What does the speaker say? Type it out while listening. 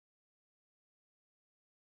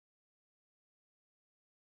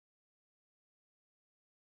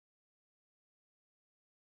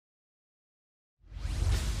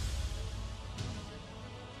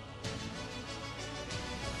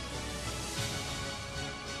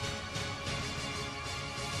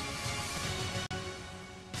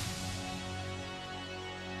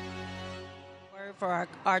for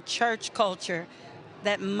our church culture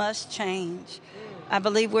that must change. I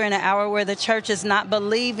believe we're in an hour where the church is not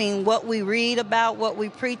believing what we read about, what we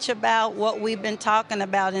preach about, what we've been talking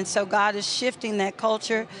about. And so God is shifting that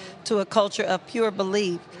culture to a culture of pure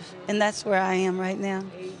belief. And that's where I am right now.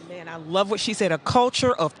 Amen. I love what she said, a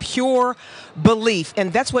culture of pure belief.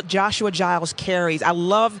 And that's what Joshua Giles carries. I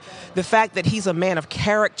love the fact that he's a man of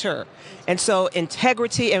character. And so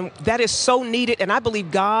integrity, and that is so needed. And I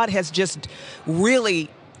believe God has just really,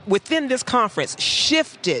 within this conference,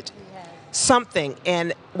 shifted something.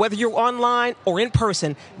 And whether you're online or in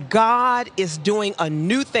person, God is doing a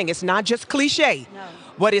new thing. It's not just cliche. No.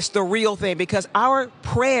 But it's the real thing, because our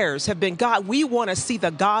prayers have been, God, we want to see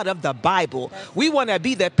the God of the Bible. We want to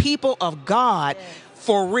be the people of God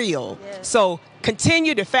for real. So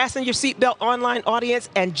continue to fasten your seatbelt, online audience,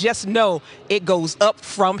 and just know it goes up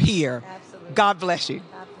from here. Absolutely. God bless you.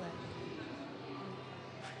 God bless.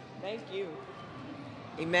 Thank you.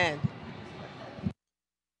 Amen.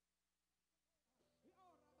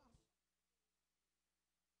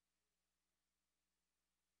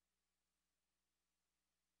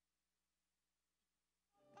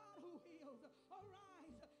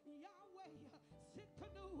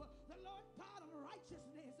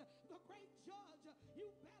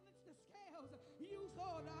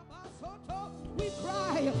 We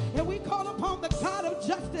cry and we call upon the God of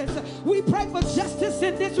justice. We pray for justice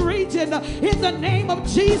in this region in the name of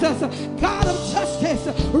Jesus. God of justice,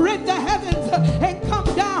 rend the heavens and come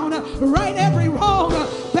down, right every wrong,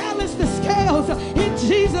 balance the scales in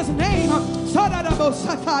Jesus' name.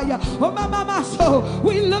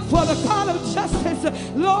 We look for the God of justice,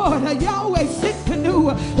 Lord Yahweh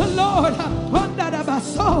Sitkanu, the Lord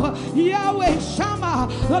Yahweh Shammah,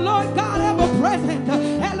 the Lord God ever present,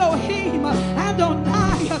 Elohim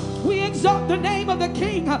Adonai. We exalt the name of the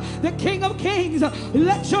King of Kings.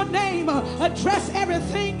 Let your name address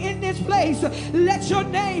everything in this place. Let your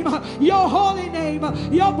name, your holy name,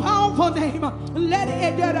 your powerful name, let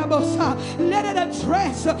it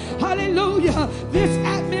address, hallelujah, this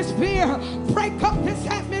atmosphere. Break up this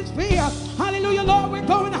atmosphere. Hallelujah, Lord, we're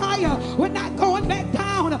going higher. We're not going back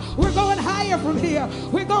down. We're going higher from here.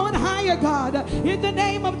 We're going higher, God. In the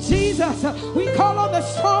name of Jesus, we call on the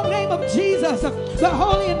strong name of Jesus, the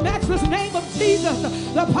holy and matchless name of Jesus,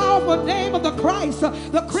 the powerful name of the Christ,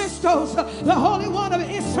 the Christos, the Holy One of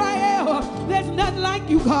Israel. There's none like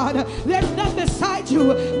you, God. There's none beside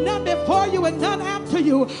you, none before you, and none after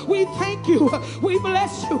you. We thank you. We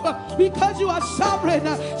bless you because you are sovereign.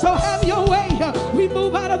 So have your way. We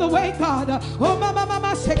move out of the way, God. Oh,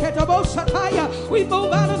 we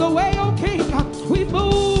move out of the way, oh King. We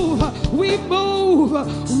move. We move.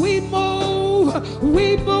 We move.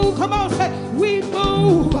 We move. Come on, say, we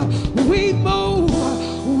move. We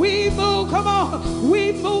move. We move. Come on.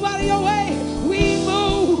 We move out of your way. We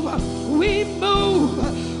move. We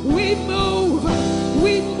move. We move.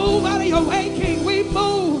 We move out of your way, King. We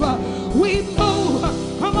move. We move.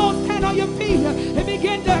 Come on, stand on your feet and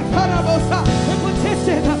begin to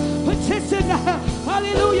petition,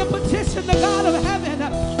 hallelujah, petition the God of heaven.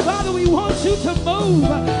 Father, we want you to move.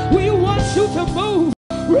 We want you to move.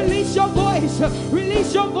 Release your voice.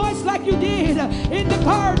 Release your voice like you did in the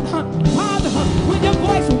garden. Father, when your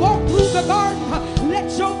voice walked through the garden,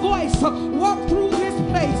 let your voice walk through this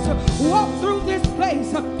place. Walk through this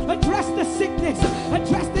place. Address the sickness.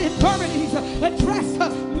 Address the infirmities. Address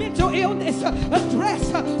mental illness.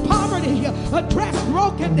 Address poverty. Address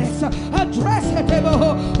brokenness. Address it,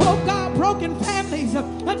 oh God, broken families.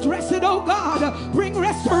 Address it, oh God. Bring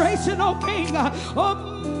restoration, oh King.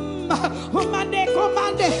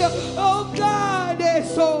 Oh God,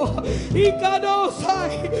 so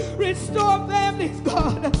restore families,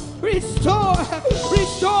 God. Restore,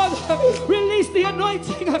 release the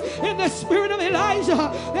anointing in the spirit of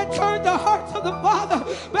Elijah that turned the hearts of the father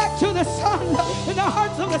back to the son, and the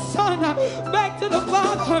hearts of the son back to the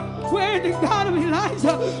father. Where the God of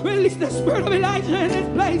Elijah, release the spirit of Elijah in this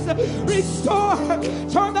place. Restore,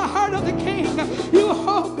 turn the heart of the king. You,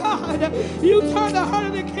 oh God, you turn the heart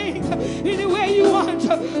of the king any way you want.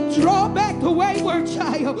 Draw back the wayward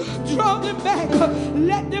child. Draw them back.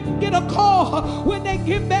 Let them get a call when they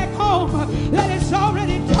get back home that it's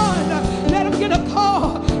already done. Let them get a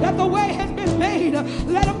call that the way has been made.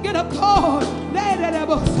 Let them get a call that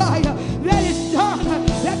it's done,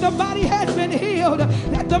 that the body has been healed,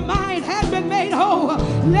 that the mind has been made whole.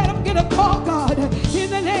 Let them get a call, God, in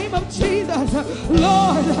the name of Jesus.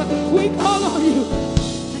 Lord, we call on you.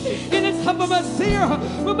 And it's from a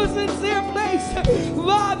sincere place.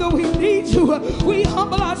 Father, we need you. We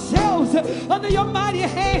humble ourselves under your mighty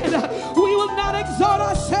hand. We will not exalt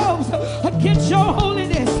ourselves against your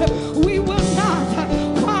holiness. We will not.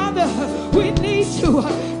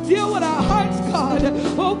 to deal with our hearts, God.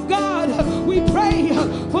 Oh God, we pray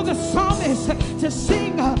for the psalmist to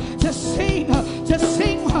sing, to sing, to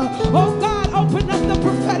sing. Oh God, open up the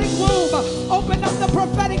prophetic womb, open up the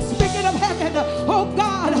prophetic spigot of heaven. Oh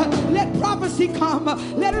God, let prophecy come,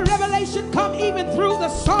 let revelation come even through the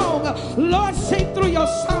song. Lord, sing through your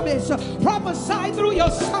psalmist, prophesy through your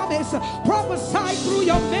psalmist, prophesy through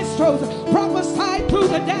your minstrels, prophesy through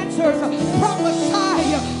the dancers,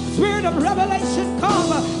 prophesy. Spirit of revelation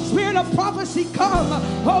come, spirit of prophecy come.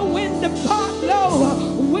 Oh, wind of God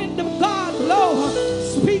blow, wind of God blow.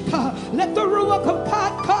 Speak, let the Ruach of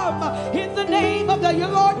God come in the name of the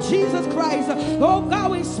Lord Jesus Christ. Oh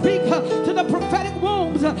God, we speak to the prophetic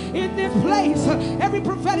wombs in this place. Every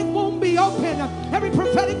prophetic womb be open, every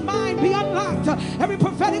prophetic mind be unlocked, every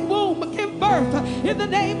prophetic womb give birth in the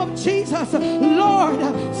name of Jesus.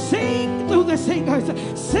 Lord, sing through the singers,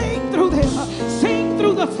 sing through them, sing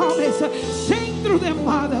through the psalmists, sing through them,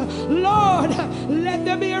 Father. Lord, let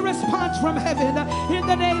there be a response from heaven in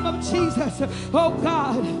the name of Jesus. Oh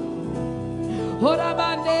God.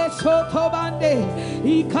 Oramande sotobande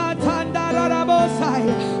ikatanda rabosai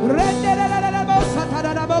rende rabosa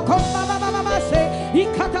tarabokomma mamase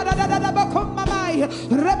ikatarabokomma mai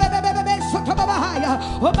rebebebe sotobahaya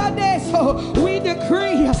omadeso. We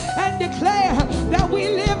decree and declare that we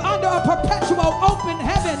live under a perpetual open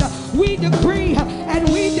heaven. We decree and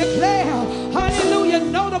we declare, hallelujah,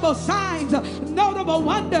 notable signs, notable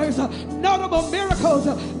wonders, notable miracles,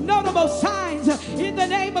 notable signs in the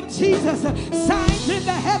name of Jesus. Signs in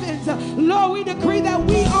the heavens. Lord, we decree that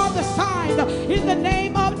we are the sign in the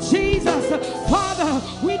name of Jesus. Father,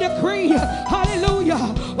 we decree,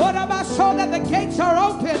 hallelujah, so that the gates are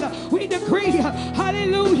open. We decree,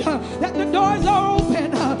 hallelujah, that the doors are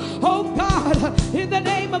open. Oh God, in the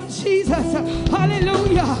name of Jesus.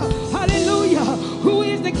 Hallelujah, hallelujah. Who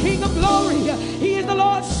is the King of glory? He is the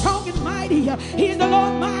Lord strong and mighty. He is the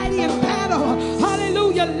Lord mighty in battle.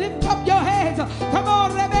 Hallelujah. Lift up your heads. Come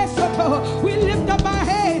on, Rebesoto. We lift up our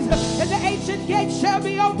heads, and the ancient gates shall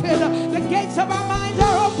be open. The gates of our minds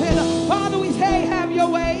are open. Father, we say, have your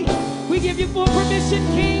way. We give you full permission,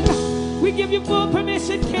 King. We give you full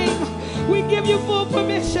permission, King. We give you full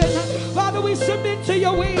permission. Father, we submit to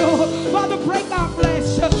your will. Father, break our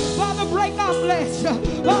flesh. Father, break our flesh.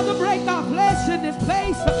 Father, break our flesh in this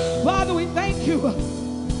place. Father, we thank you.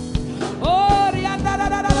 Oh,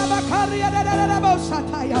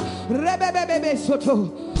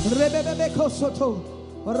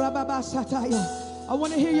 I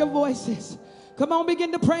want to hear your voices. Come on,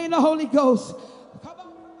 begin to pray in the Holy Ghost. Come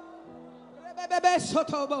on.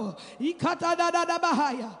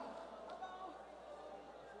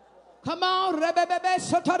 Come on, rebebebe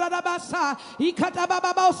sotorabasa,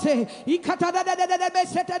 ikatababose,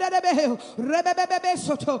 ikatadadadadabese, rebebebe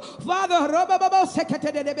soto, Father, robabose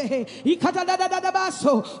ketedebe,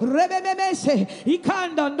 ikatadadadabaso, rebebese,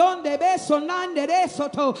 ikanda donde beso nande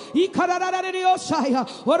resoto, ikadadadadiosaya,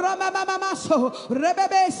 oramamamaso,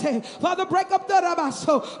 rebebese. Father, break up the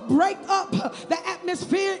rabaso, break up the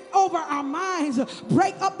atmosphere over our minds,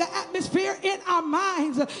 break up the atmosphere in our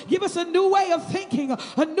minds. Give us a new way of thinking,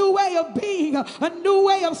 a new way of being, a new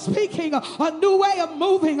way of speaking, a new way of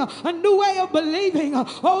moving, a new way of believing.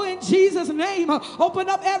 Oh, in Jesus' name, open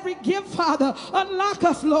up every gift, Father. Unlock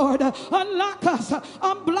us, Lord. Unlock us.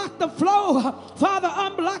 Unblock the flow. Father,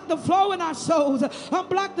 unblock the flow in our souls.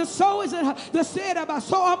 Unblock the souls in the set of our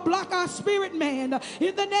soul. Unblock our spirit, man.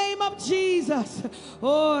 In the name of Jesus.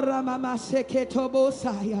 Oh, Ramama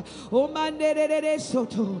Seketobosaya. Oh, Mandere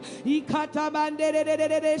Soto. Ikata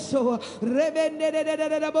Mandere So.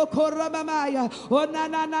 Rebende Oh, na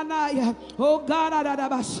na na na. Oh God,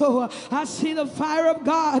 I see the fire of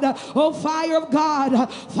God. Oh, fire of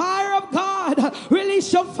God. Fire of God.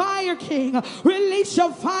 Release your fire, King. Release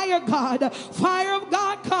your fire, God. Fire of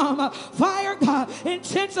God, come. Fire, God.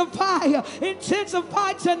 Intensify.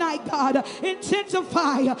 Intensify tonight, God.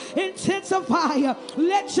 Intensify. Intensify.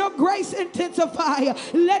 Let your grace intensify.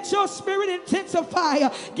 Let your spirit intensify.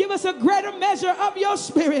 Give us a greater measure of your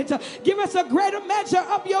spirit. Give us a greater measure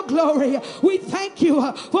of your glory. We thank you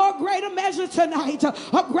for a greater measure tonight.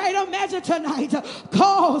 A greater measure tonight.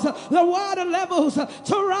 Cause the water levels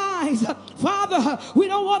to rise. Father, we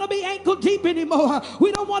don't want to be ankle deep anymore.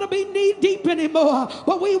 We don't want to be knee deep anymore.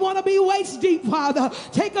 But but we want to be waist deep, Father.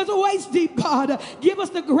 Take us waist deep, God. Give us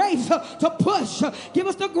the grace to push. Give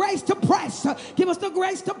us the grace to press. Give us the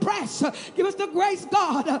grace to press. Give us the grace,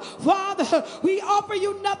 God. Father, we offer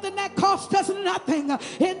you nothing that costs us nothing.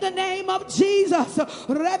 In the name of Jesus.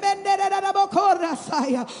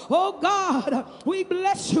 Oh God, we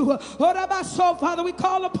bless you. Father, we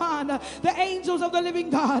call upon the angels of the living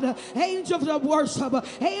God, angels of worship,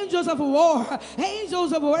 angels of war,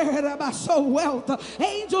 angels of wealth,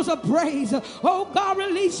 angels of praise. Oh God,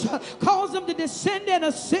 release, cause them to descend and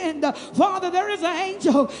ascend. Father, there is an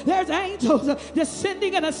angel, there's angels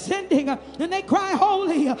descending and ascending, and they cry,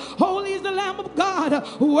 holy, holy is the Lamb of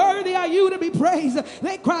God, worthy are you to be praised.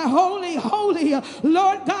 They cry, holy, holy,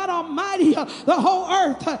 Lord God Almighty, the whole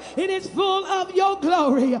earth, it is full of your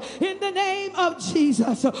glory. In the name of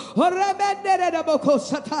Jesus.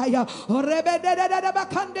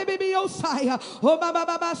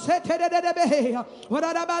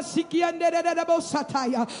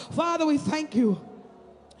 Father, we thank you.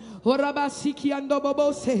 Father,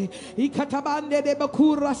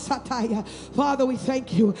 we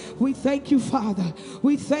thank you. We thank you, Father.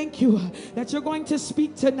 We thank you that you're going to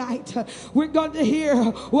speak tonight. We're going to hear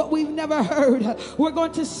what we've never heard. We're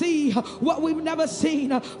going to see what we've never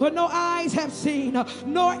seen. For no eyes have seen,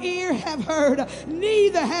 nor ear have heard,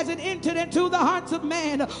 neither has it entered into the hearts of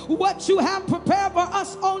man what you have prepared for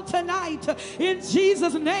us on tonight. In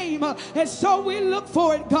Jesus' name. And so we look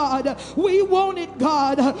for it, God. We want it,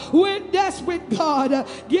 God. We're desperate, God.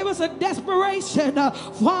 Give us a desperation.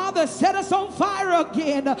 Father, set us on fire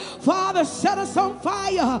again. Father, set us on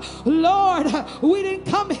fire. Lord, we didn't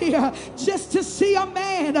come here just to see a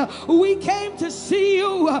man. We came to see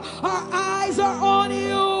you. Our eyes are on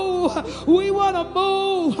you. We want to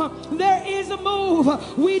move. There is a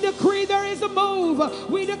move. We decree there is a move.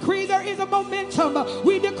 We decree there is a momentum.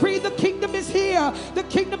 We decree the kingdom is here. The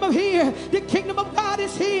kingdom of here. The kingdom of God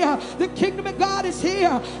is here. The kingdom of God is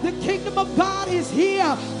here. The kingdom of God is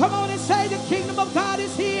here. Come on and say the kingdom of God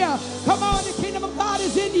is here. Come on, the kingdom of God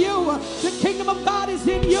is in you. The kingdom of God is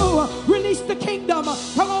in you. Release the kingdom.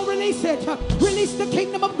 Come on, release it. Release the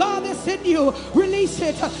kingdom of God that's in you. Release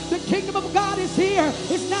it. The kingdom of God is here.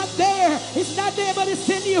 It's not there. It's not there, but it's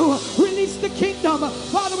in you. Release the kingdom.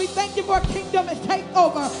 Father, we thank you for a kingdom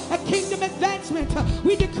takeover, a kingdom advancement.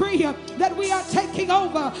 We decree that we are taking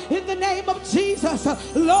over in the name of Jesus.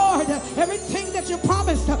 Lord, everything that you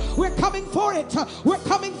promised, we're coming for it. We're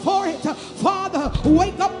coming for it. Father,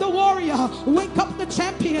 wake up the warrior. Wake up the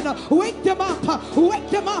champion. Wake them up. Wake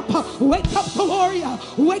them up. Wake up the warrior.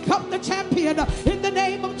 Wake up the champion in the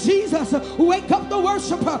name of Jesus. Wake up the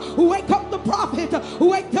worshiper. Wake up the prophet.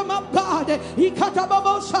 Wake them up, God.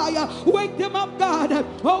 Wake them up, God.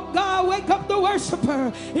 Oh God, wake up the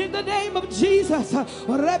worshiper in the name of Jesus.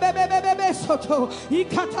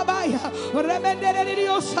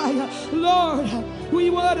 Lord,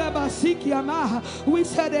 we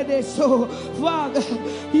said it is so. Father,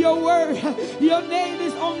 your word, your name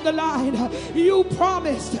is on the line. You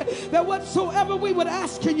promised that whatsoever we would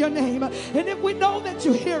ask in your name, and if we know that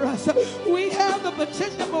you hear us, we have the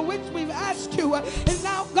petition for which we've asked you. And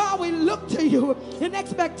now, God, we look to you in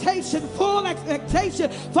expectation, full expectation.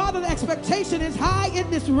 Father, the expectation is high in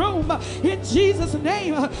this room in Jesus'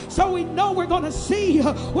 name. So we know we're going to see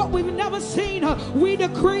what we've never seen. We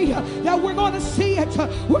decree that we're going to see it.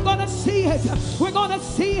 We're going to see it. We're going to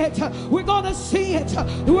see it. We're going to see it.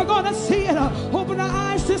 We're going to see it. Open our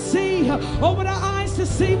eyes to see. Open our eyes to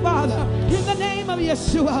see, Father. In the name of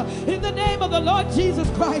Yeshua. In the name of the Lord Jesus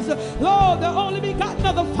Christ. Lord, the only begotten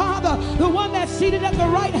of the Father. The one that's seated at the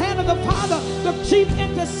right hand of the Father. The chief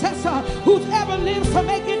intercessor who's ever lives to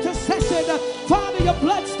make intercession. Father, your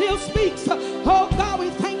blood still speaks. Oh God, we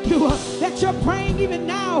thank you that you're praying even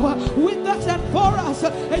now with us and for us.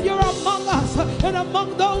 And you're among us and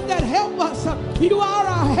among those that help us. You are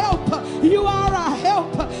our help. You are our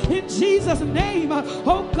help in Jesus' name.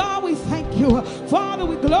 Oh God, we thank you. Father,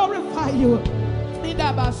 we glorify you. In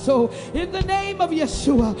the name of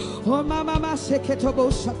Yeshua. Oh mama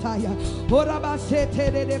seketobo shataya. Oraba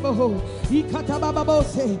seterebo.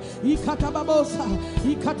 Ikatababose. Ikatababosa.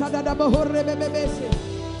 Ikatadadabohorebebese.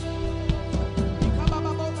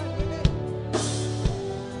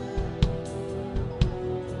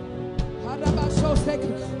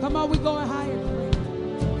 Come on, we're going higher.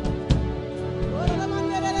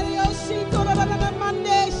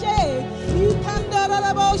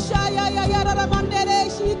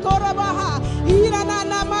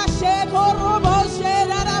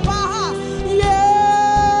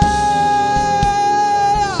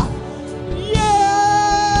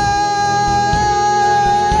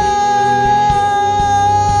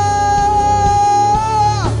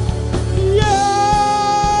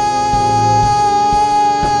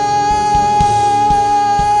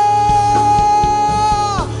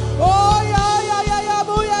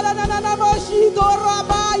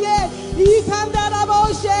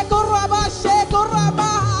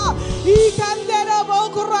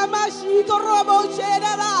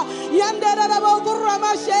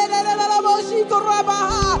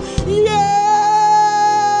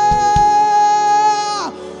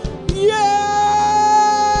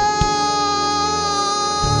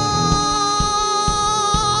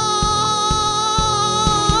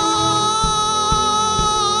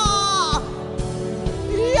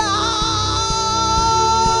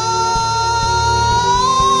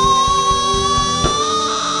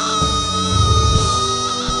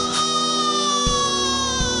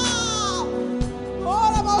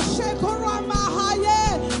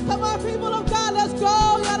 Come on, people of God, let's go.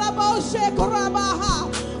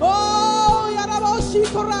 Oh,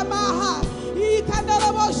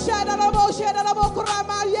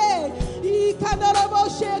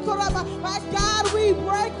 my God, we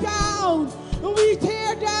break down, we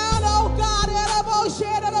tear down, oh God,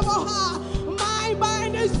 mind,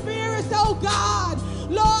 body, and spirits, oh God,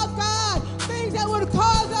 Lord God, things that would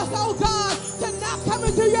cause us, oh God, to not come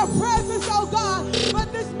into your presence, oh God.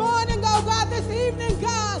 But this morning, oh God, this evening,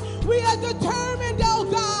 God, we are determined, oh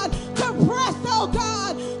God, to press, oh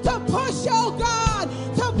God, to push, oh God,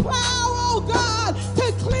 to plow, oh God,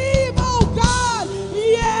 to cleave, oh God.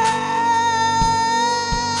 Yeah!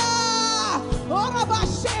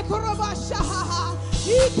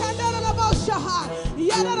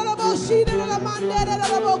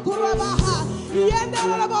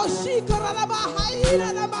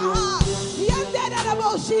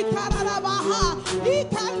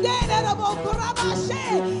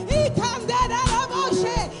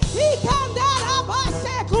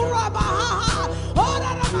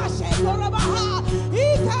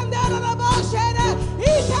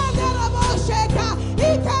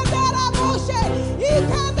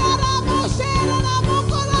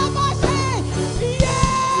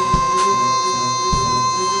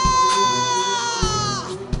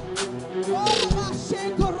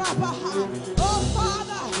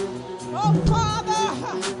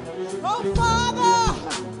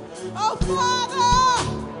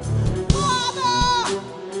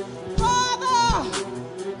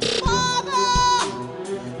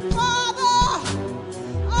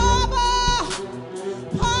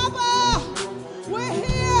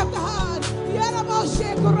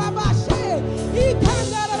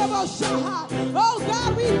 Oh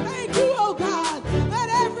God, we thank you, oh God, that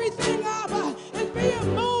everything, Abba, is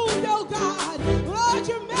being moved, oh God. Lord,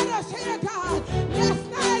 you met us here, God, last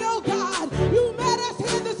night, oh God. You met us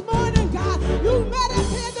here this morning, God. You met us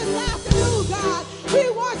here this afternoon, God. We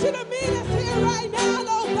want you to meet us here right now,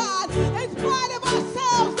 oh God, in spite of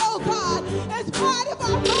ourselves, oh God, in spite of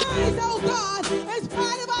our minds, oh God, in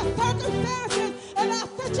spite of our circumstances and our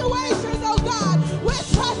situations, oh God. We're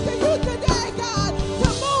trusting you today, God, to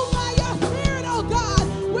move by your spirit, oh God.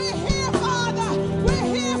 We're here, Father. We're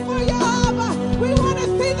here for you, Abba. We want to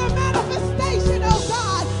see the manifestation, oh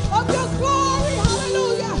God, of your glory,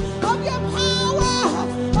 hallelujah, of your power,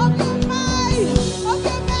 of your might, of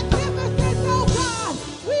your magnificence, oh God.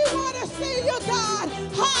 We want to see you, God,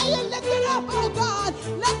 high and lifted up, oh God.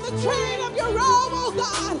 Let the train of your robe, oh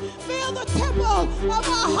God, fill the temple of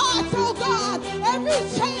our hearts, oh God. Every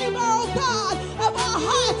chamber, oh God, of our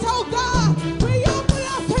hearts, oh God. We open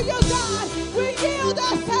up to you, God. We yield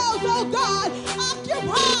ourselves, oh God.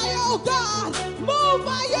 Occupy, oh God. Move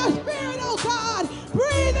by your spirit, oh God.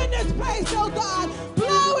 Breathe in this place, oh God.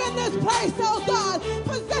 Blow in this place, oh God.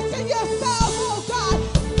 Position yourself, oh God.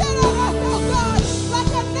 Sit on us, oh God,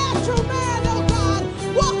 like a natural man, oh God.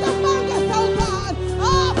 Walk among us, oh God.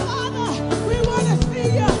 Oh, Father, we want to see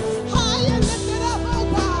you high and lifted up, oh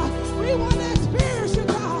God. We want to experience you,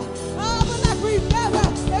 God. Oh, but like we've never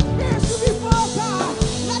experienced you before, God.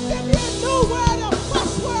 Let there be a new word, a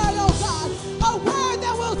fresh word, oh God. A word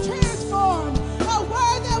that will transform. A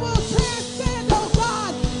word that will transcend, oh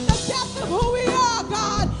God, the depth of who we are,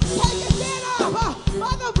 God. Take us in, Abba,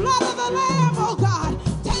 by the blood of the Lamb, oh God.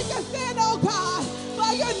 Take us in, oh God,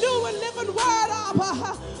 by your new and living word,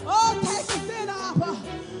 Abba. Oh, take us in, Abba.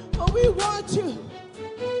 For we want you.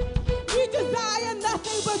 We desire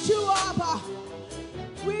nothing but you, Abba.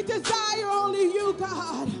 We desire only you,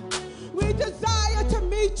 God. We desire to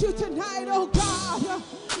meet you tonight, oh God.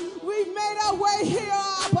 We've made our way here,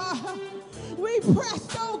 Abba. We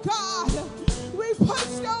pressed, oh God. We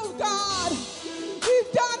pushed, oh God.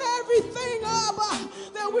 We've done everything, Abba,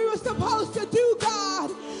 that we were supposed to do,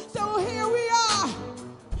 God. So here we are.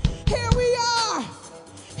 Here we are.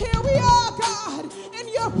 Here we are, God, in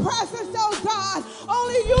your presence, oh God.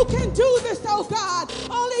 Only you can do this, oh God.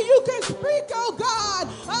 Only you can speak, oh God.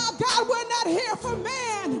 Oh God, we're not here for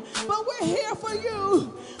man, but we're here for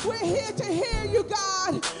you. We're here to hear you,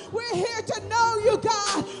 God. We're here to know you,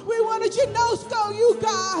 God. We wanted you to know you,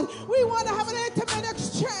 God. We want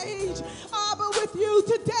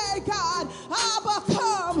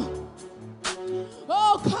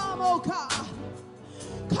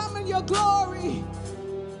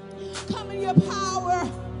your power.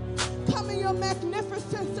 Come in your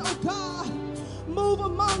magnificence, oh God. Move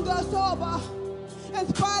among us, Abba.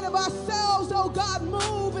 In spite of ourselves, oh God,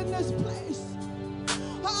 move in this place.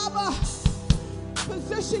 Abba,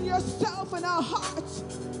 position yourself in our hearts.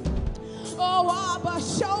 Oh, Abba,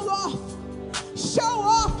 show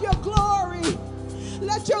off your glory.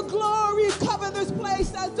 Let your glory cover this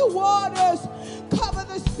place as the waters cover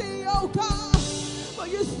the sea, oh God. For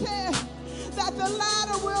you said that the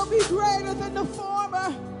latter will be greater than the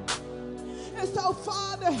former. And so,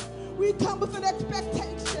 Father, we come with an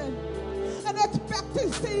expectation, an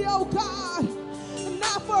expectancy, oh God,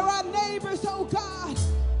 not for our neighbors, oh God,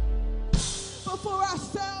 but for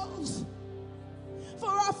ourselves, for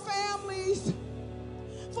our families,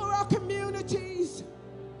 for our communities,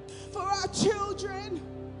 for our children.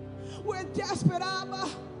 We're desperate, Abba.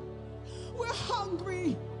 We're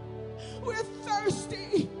hungry. We're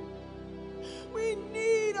thirsty. We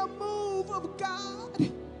need a move of God.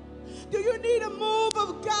 Do you need a move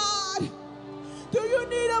of God? Do you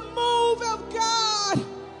need a move of God?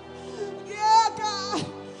 Yeah, God.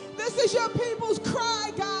 This is your people's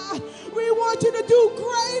cry, God. We want you to do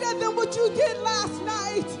greater than what you did last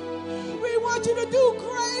night. We want you to do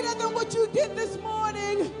greater than what you did this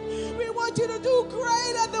morning. We want you to do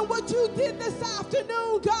greater than what you did this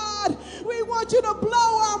afternoon, God. We want you to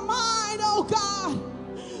blow our mind, oh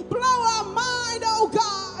God. Blow our mind, oh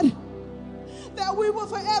God, that we will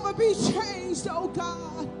forever be changed, oh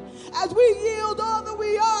God. As we yield all that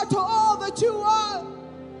we are to all that you are,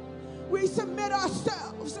 we submit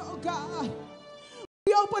ourselves, oh God.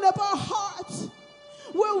 We open up our hearts.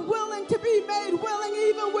 We're willing to be made willing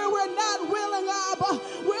even where we're not willing, Abba.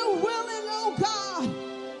 We're willing, oh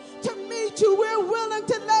God, to meet you. We're willing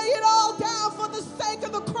to lay it all down for the sake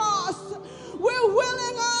of the cross. We're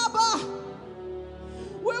willing, Abba.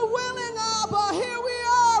 We're willing, Abba. Here we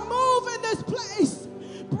are. Move in this place.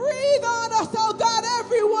 Breathe on us, oh God,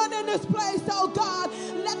 everyone in this place, oh God.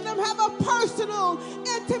 Let them have a personal,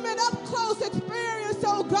 intimate, up-close experience,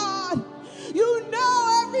 oh God. You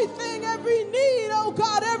know everything, every need, oh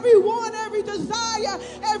God, every want, every desire,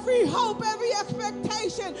 every hope, every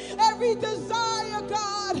expectation, every desire,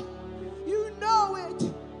 God. You know it.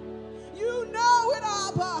 You know it,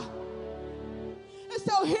 Abba. And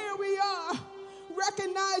so here we are,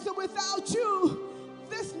 recognizing without you,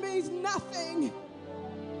 this means nothing.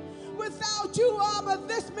 Without you, Abba,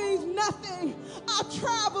 this means nothing. Our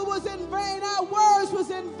travel was in vain. Our words was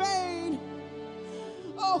in vain.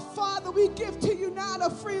 Oh, Father, we give to you now a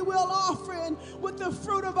free will offering with the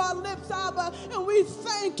fruit of our lips, Abba, and we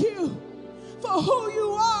thank you for who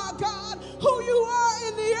you are, God, who you are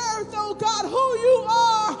in the earth, oh God, who you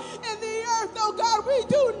are in the earth, oh God. We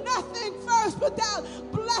do nothing first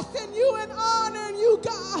without blessing you and honoring you,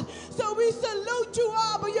 God. So we salute you,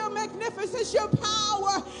 Abba, your magnificence, your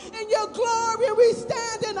power, and your glory. We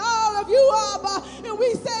stand in awe of you, Abba, and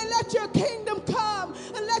we say, let your kingdom come,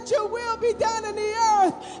 and let your will be done in the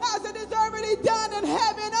earth as it is already done in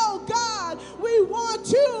heaven, oh God. We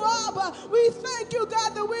want you, Abba. We thank you,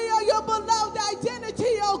 God, that we are your beloved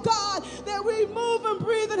identity, oh God, that we move and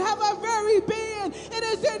breathe and have our very being. It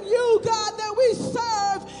is in you, God, that we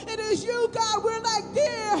serve. It is you, God, we're like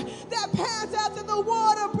deer that pants after the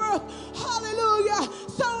water brook. Hallelujah.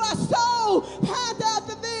 So our soul pants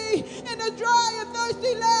after thee in a dry and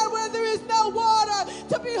thirsty land where there is no water,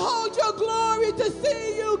 to behold your glory, to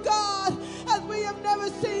see you, God, as we have never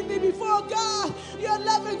seen thee before, God. Your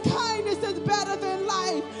loving kindness is better than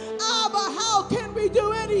life. Abba, how can we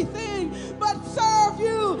do anything but serve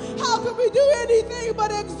you? How can we do anything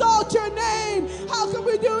but exalt your name? How can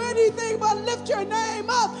we do anything but lift your name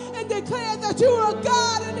up and declare that you are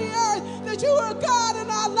God in the earth, that you are God in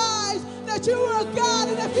our lives, that you are God,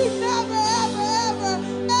 and if you never, ever, ever,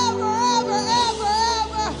 ever, ever,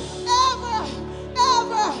 ever, ever,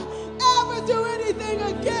 ever, ever do anything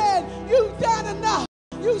again, you've done enough.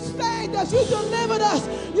 You saved us, you delivered us,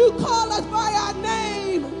 you call us by our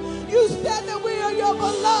name. You said that we are your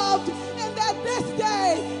beloved, and that this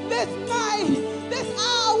day, this night, this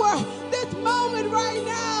hour, this moment right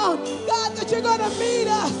now, God, that you're going to meet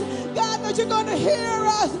us, God, that you're going to hear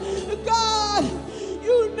us, God,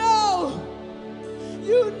 you know,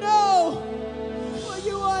 for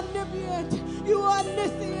you are omnipotent, you are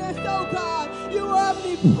omniscient, oh God, you are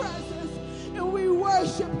omnipresent, and we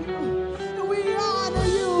worship you, and we honor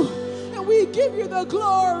you, and we give you the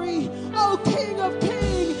glory, oh King of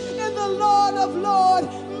Kings, and the Lord of Lords.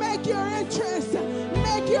 Make your entrance,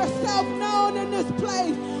 make yourself known in this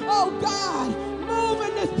place, oh God. Move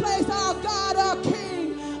in this place, our God, our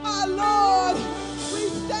King, our Lord. We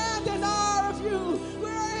stand in awe of you.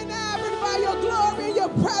 We're enamored by your glory, your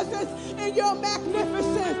presence, and in your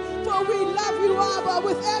magnificence. For we love you, Abba,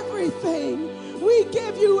 with everything. We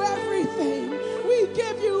give you everything. We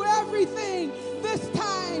give you everything. This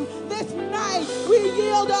time, this night, we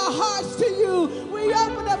yield our hearts to you. We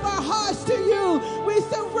open up our hearts to you. We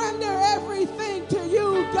surrender everything to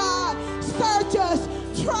you, God. Search us,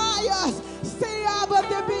 try us. See, Abba, if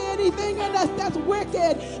there be anything in us that's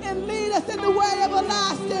wicked, and lead us in the way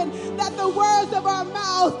everlasting, that the words of our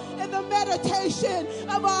mouth and the meditation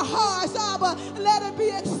of our hearts, Abba, let it be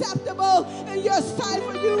acceptable in your sight,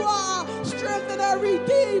 for you are strength and our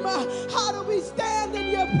Redeemer. How do we stand in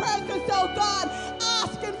your presence, oh God,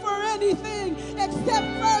 asking for anything except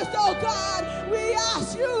first, oh God, we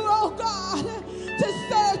ask you, oh God, to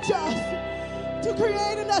search us, to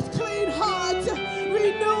create in us clean hearts,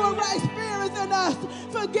 renew a right spirit in us.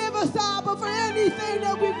 Forgive us, Abba, for anything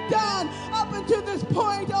that we've done up until this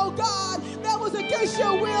point, oh God, that was against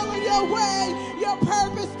your will and your way, your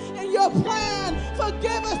purpose and your plan.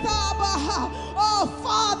 Forgive us, Abba, oh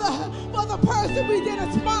Father, for the person we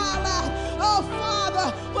didn't smile at. Oh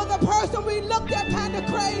Father, for the person we looked at kind of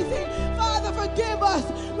crazy. Father, forgive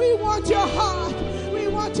us. We want your heart. We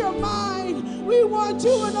want your mind. We want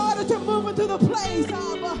you in order to move into the place,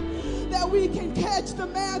 Abba, that we can catch the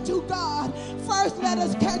mantle, God. First, let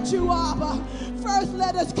us catch you, Abba. First,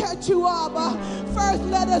 let us catch you, Abba. First,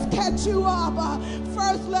 let us catch you, Abba.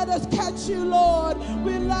 First, let us catch you, Lord.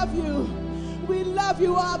 We love you. We love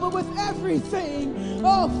you, Abba, with everything.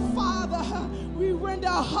 Oh, Father, we rend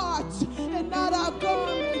our hearts and not our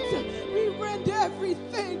garments. We rend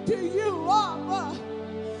everything to you, Abba,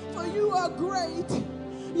 for you are great.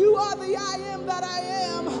 You are the I am that I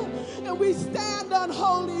am, and we stand on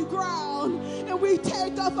holy ground, and we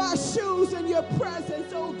take off our shoes in your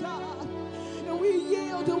presence, oh God, and we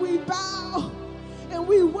yield and we bow, and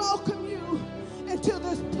we welcome you into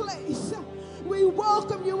this place. We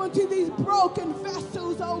welcome you into these broken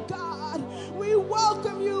vessels, oh God. We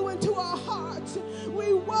welcome you into our hearts.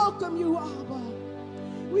 We welcome you, Abba.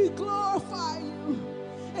 We glorify you,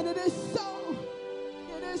 and it is so.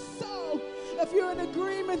 It is so. If you're in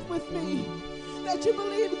agreement with me that you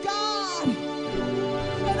believe God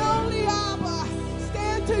and only Abba,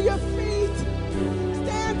 stand to your feet.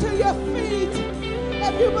 Stand to your feet.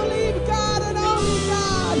 If you believe God and only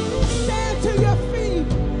God, stand to your feet.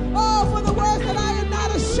 Oh, for the words that I am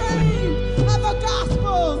not ashamed of the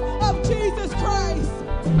gospel of Jesus Christ.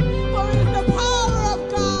 For it is the power of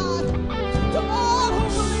God to all who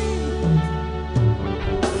believe.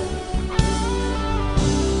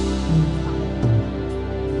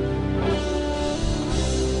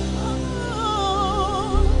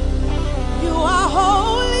 You are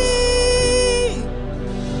holy,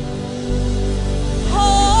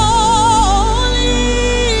 holy.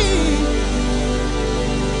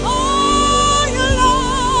 Oh, you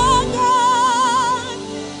Lord God,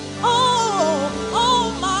 oh,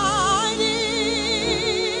 almighty.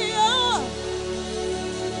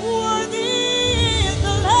 Worthy is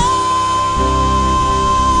the Lamb.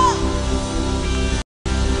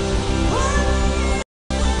 Worthy is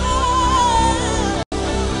the Lamb.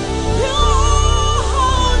 You are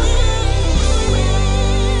holy.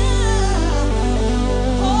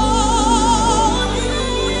 Holy,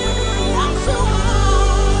 yes you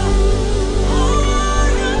are. Oh,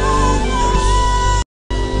 you Lord God,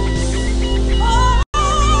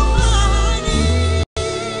 almighty.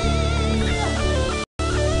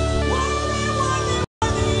 Worthy, worthy,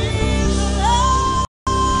 worthy is the Lamb.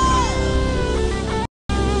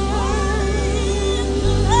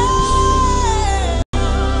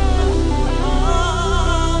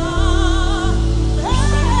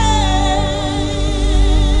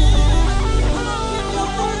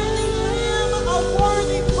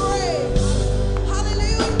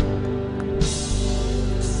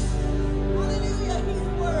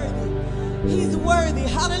 He's worthy.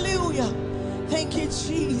 Hallelujah. Thank you,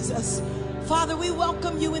 Jesus. Father, we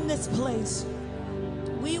welcome you in this place.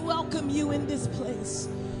 We welcome you in this place.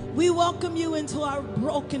 We welcome you into our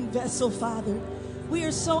broken vessel, Father. We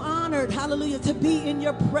are so honored, hallelujah, to be in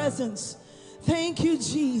your presence. Thank you,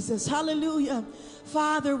 Jesus. Hallelujah.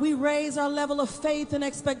 Father, we raise our level of faith and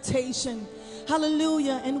expectation.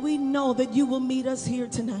 Hallelujah. And we know that you will meet us here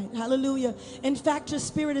tonight. Hallelujah. In fact, your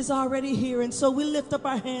spirit is already here. And so we lift up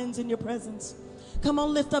our hands in your presence. Come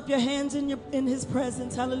on, lift up your hands in his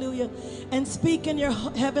presence. Hallelujah. And speak in your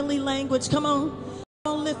heavenly language. Come on.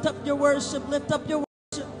 Come on, lift up your worship. Lift up your worship.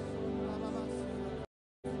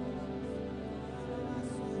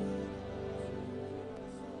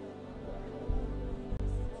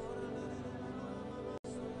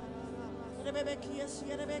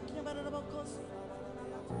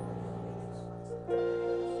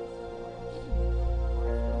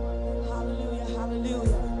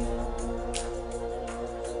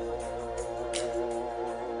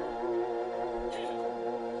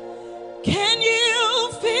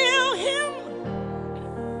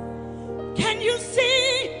 Can you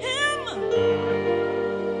see him?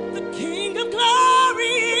 The King of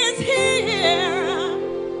Glory is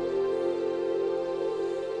here.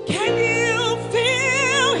 Can you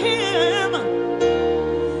feel him?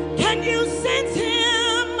 Can you sense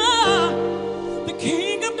him? The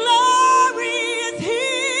King of Glory is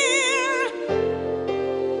here.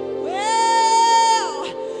 Well,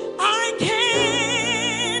 I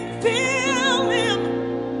can feel him,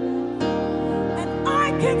 and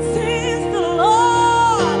I can sense the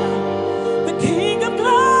Lord. The King of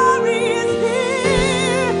Glory is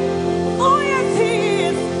here. Oh yes, he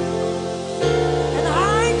is. And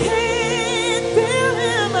I can feel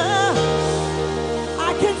him.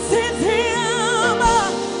 I can sense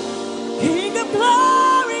him. King of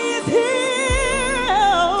Glory is here.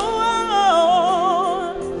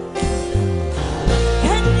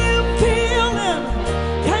 Can you feel him?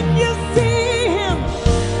 Can you see him?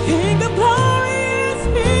 King of Glory is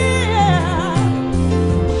here.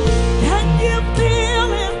 Can you feel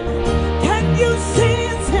him? Can you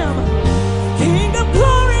sense him? King of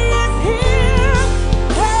Glory is here.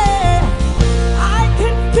 Hey, I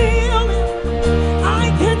can feel him. I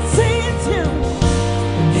can sense him.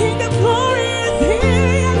 King of Glory is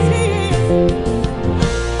here. Yes, he is.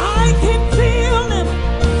 I can feel him.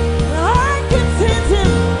 I can sense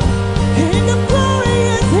him. King of Glory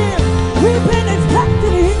is here. We've been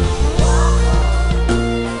expecting him.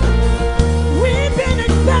 We've been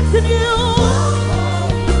expecting you.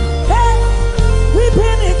 Hey, we've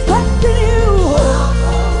been expecting you.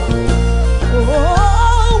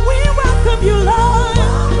 Oh, we welcome you, Lord.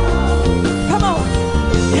 Come on.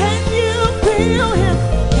 Can you feel him?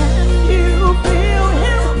 Can you feel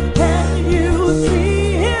him? Can you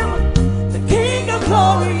see him? The King of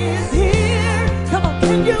Glory is here. Come on,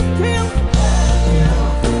 can you feel?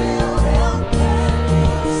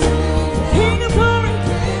 King of Glory.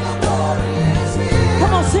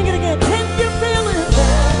 Come on, sing it again. Can you feel him?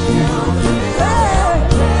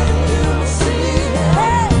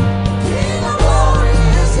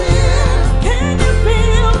 Can you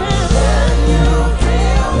feel him?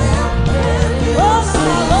 Oh,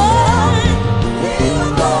 my Lord.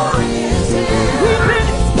 We've been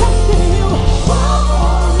expecting you.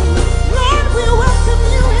 Lord, we welcome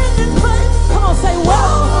you in this place. Come on, say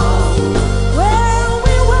welcome. Well,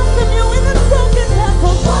 we welcome you in this broken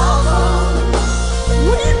temple.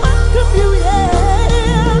 We welcome you,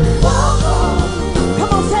 yeah.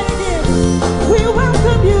 Come on, say it again. We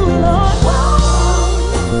welcome you, Lord.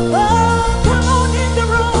 Oh, come on in the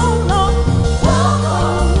room, Lord.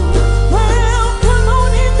 Well, come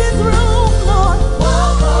on in this room, Lord.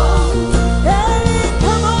 Hey,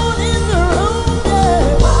 come on in the room,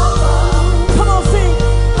 yeah. Come on, sing.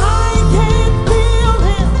 I can feel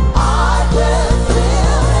him. I can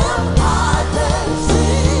feel him. I can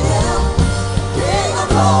see him. King of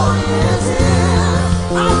Glory is here.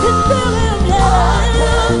 I can feel him, yeah. I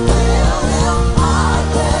can feel him. I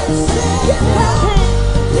can see him.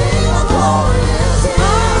 King of Glory is here.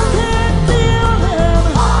 I can feel him.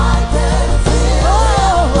 I can feel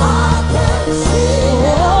him. I can see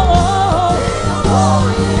him. King of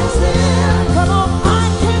Glory is here. Come on, I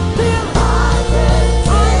can feel him. I can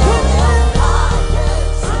feel him. I can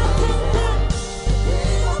see him.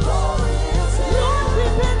 King of Glory is here. Lord,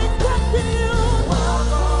 we've been expecting you.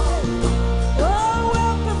 Oh,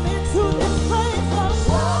 welcome into this place, Lord.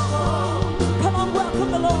 Come on,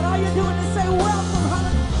 welcome the Lord. All you're doing is say welcome,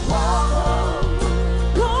 hallelujah.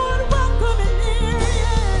 Lord, welcome in here,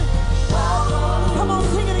 yeah. Come on,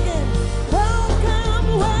 sing it again.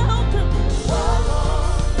 Welcome, welcome.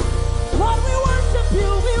 Lord, we worship you,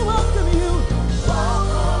 we welcome you.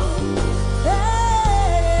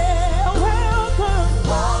 Hey, welcome.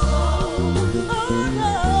 Oh,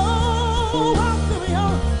 no, welcome you.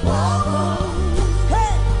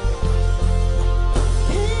 Hey,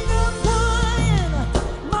 King of Zion,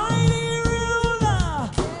 mighty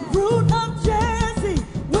ruler, root of Jesse,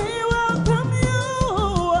 we welcome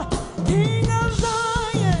you. King of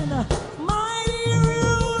Zion, mighty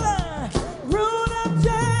ruler, root of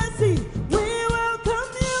Jesse, we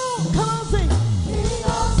welcome you. Come on, sing. King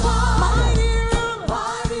of Zion,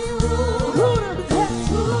 mighty ruler, root of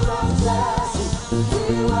Jesse,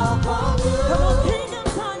 we welcome you. Come on, King of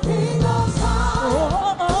Zion,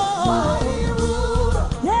 mighty ruler,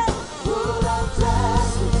 yeah, root of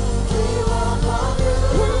Jesse, we welcome you.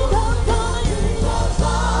 King of Zion,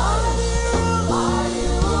 mighty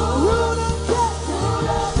ruler, root of Jesse,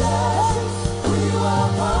 we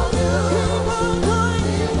welcome you. King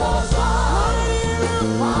of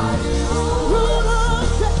Zion, mighty ruler,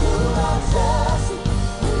 root of Jesse,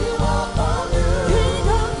 we welcome you. King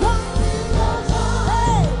of Zion,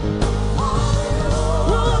 hey.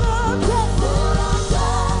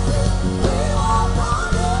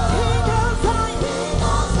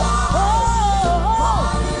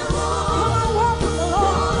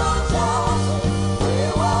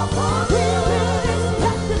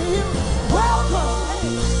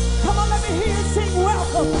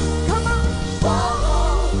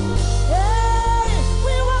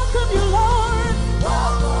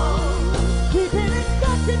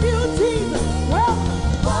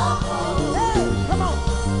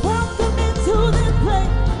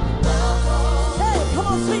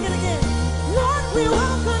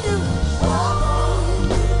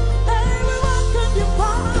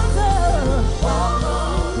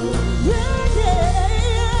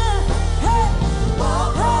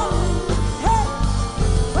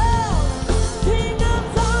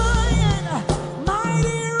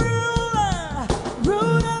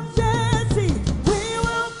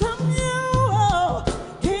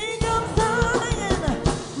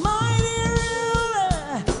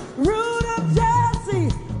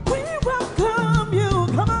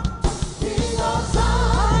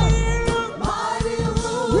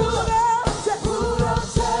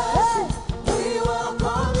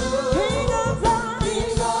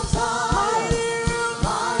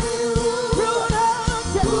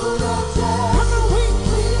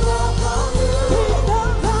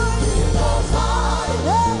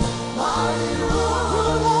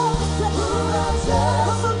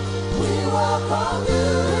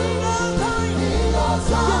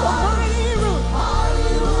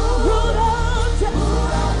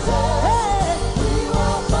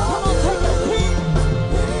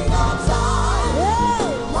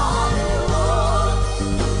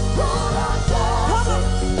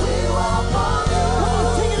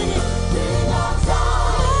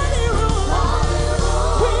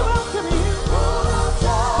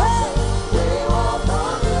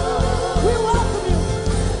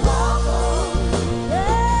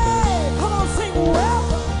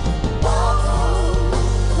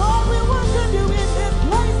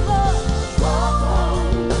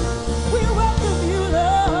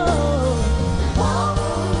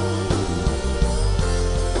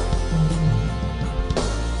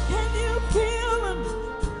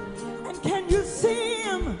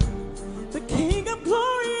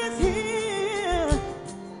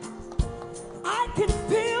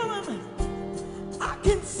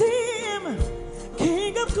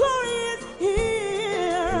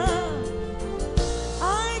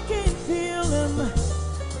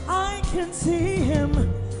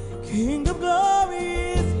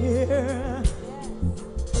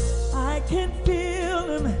 can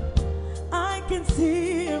feel him. I can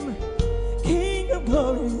see him. King of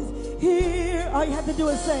glory is here. All you have to do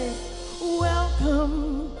is say,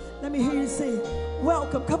 welcome. Let me hear you sing.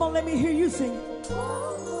 Welcome. Come on, let me hear you sing.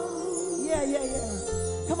 Yeah, yeah, yeah.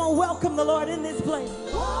 Come on, welcome the Lord in this place.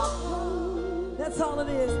 That's all it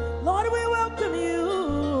is. Lord, we welcome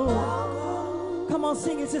you. Come on,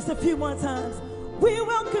 sing it just a few more times. We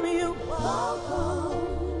welcome you.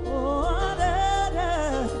 Oh, da,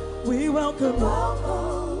 da. We welcome you.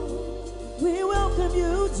 We welcome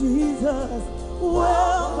you, Jesus.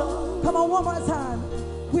 Welcome. Come on, one more time.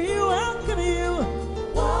 We welcome you.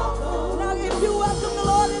 Now, if you welcome the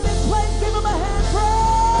Lord in this place, give him a hand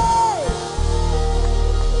praise.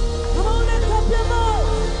 Come on, lift up your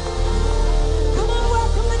voice. Come on,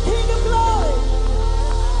 welcome the King of glory.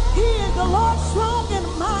 He is the Lord strong and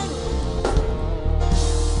mighty.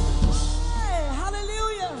 Hey,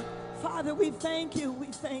 hallelujah. Father, we thank you. We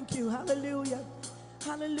thank you. Hallelujah.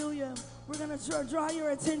 Hallelujah. We're going to draw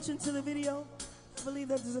your attention to the video. I believe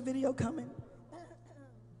that there's a video coming.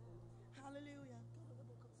 Hallelujah.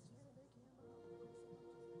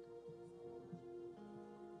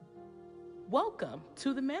 Welcome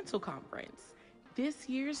to the Mantle Conference. This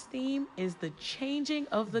year's theme is the changing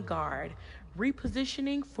of the guard,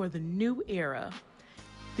 repositioning for the new era.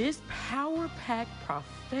 This power-packed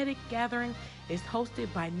prophetic gathering is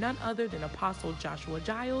hosted by none other than Apostle Joshua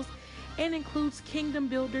Giles and includes kingdom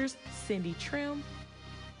builders Cindy Trimm,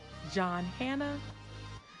 John Hanna,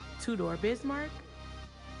 Tudor Bismarck,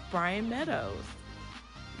 Brian Meadows,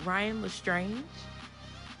 Ryan Lestrange,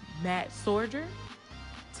 Matt Sorger,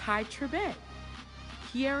 Ty Tribbett,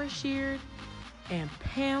 Kiara Sheard, and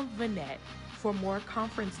Pam Vanette. For more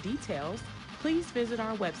conference details, please visit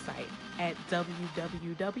our website at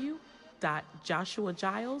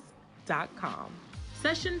www.joshuagiles.com.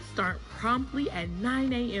 Sessions start promptly at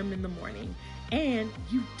 9 a.m. in the morning, and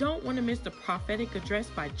you don't want to miss the prophetic address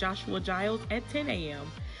by Joshua Giles at 10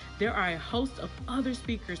 a.m. There are a host of other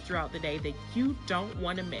speakers throughout the day that you don't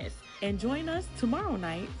want to miss. And join us tomorrow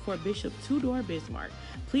night for Bishop Tudor Bismarck.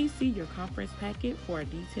 Please see your conference packet for a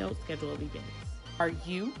detailed schedule of events. Are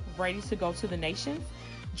you ready to go to the nations?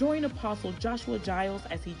 Join Apostle Joshua Giles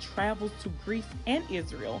as he travels to Greece and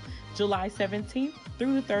Israel, July 17th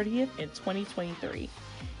through the 30th in 2023.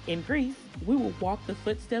 In Greece, we will walk the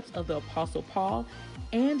footsteps of the Apostle Paul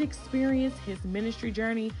and experience his ministry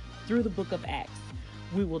journey through the book of Acts.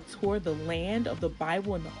 We will tour the land of the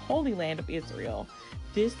Bible and the Holy Land of Israel.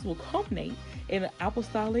 This will culminate in an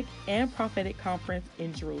apostolic and prophetic conference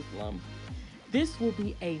in Jerusalem. This will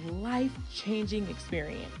be a life-changing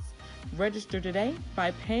experience. Register today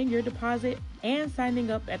by paying your deposit and signing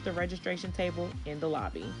up at the registration table in the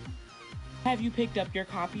lobby. Have you picked up your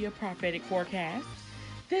copy of Prophetic Forecast?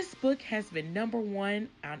 This book has been #1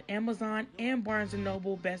 on Amazon and Barnes &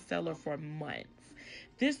 Noble bestseller for months.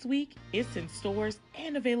 This week, it's in stores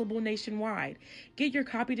and available nationwide. Get your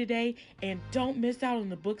copy today and don't miss out on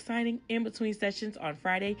the book signing in between sessions on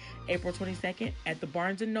Friday, April 22nd at the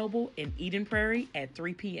Barnes & Noble in Eden Prairie at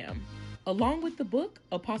 3 p.m. Along with the book,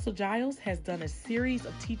 Apostle Giles has done a series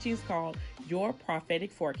of teachings called Your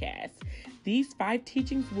Prophetic Forecast. These 5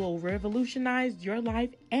 teachings will revolutionize your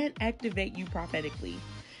life and activate you prophetically.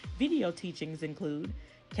 Video teachings include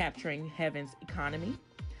Capturing Heaven's Economy,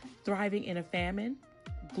 Thriving in a Famine,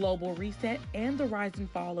 Global Reset and the Rise and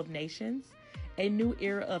Fall of Nations, A New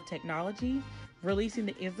Era of Technology, Releasing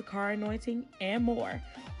the Issachar Anointing, and more.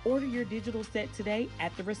 Order your digital set today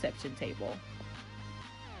at the reception table.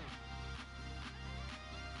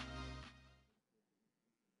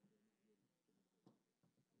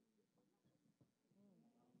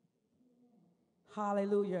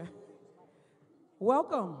 Hallelujah.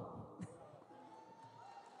 Welcome.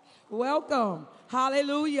 Welcome.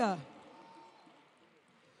 Hallelujah.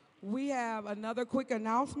 We have another quick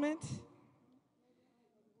announcement.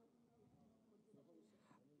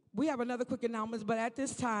 But at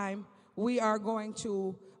this time, we are going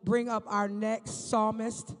to bring up our next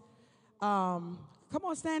psalmist. Come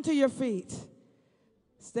on, stand to your feet.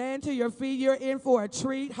 Stand to your feet. You're in for a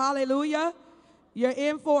treat. Hallelujah. You're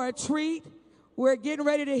in for a treat. We're getting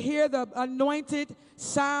ready to hear the anointed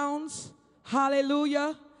sounds,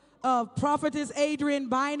 hallelujah, of Prophetess Adrian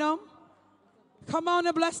Bynum. Come on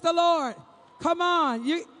and bless the Lord. Come on.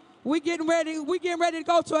 We getting ready to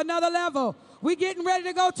go to another level. We getting ready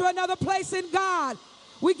to go to another place in God.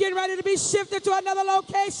 We getting ready to be shifted to another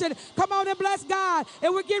location. Come on and bless God.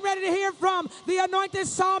 And we're getting ready to hear from the anointed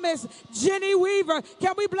psalmist, Jenny Weaver.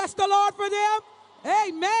 Can we bless the Lord for them?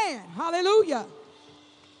 Amen. Hallelujah.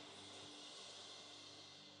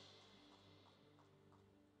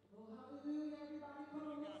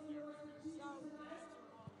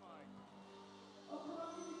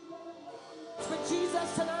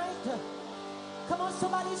 us tonight? Come on,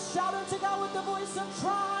 somebody shout unto God with the voice of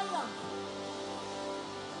triumph.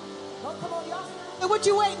 Oh, come on, y'all. What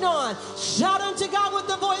you waiting on? Shout unto God with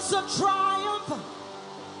the voice of triumph.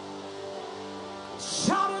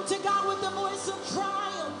 Shout unto God with the voice of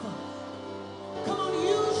triumph. Come on,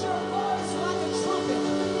 use your voice like a trumpet.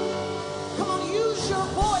 Come on, use your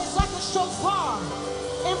voice like a shofar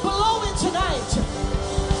and blow it tonight.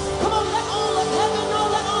 Come on, let all of heaven know,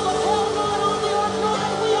 let all of hell know, let all the earth know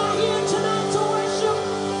that we are here tonight to worship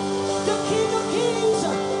the King of Kings,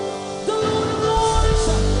 the Lord of Lords,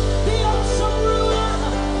 the awesome ruler,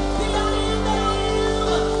 the I am that I am.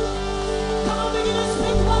 Come on, begin to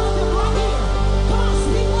speak well of him right here. Come on,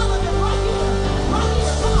 speak well of him right here. Right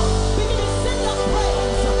here, come on. Begin to send up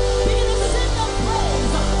praise. Begin to send up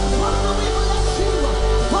praise. Father, we bless you.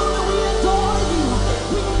 Father, we adore you.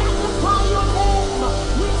 We magnify your name.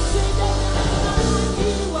 We sing that with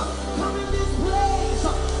you. Come in this place.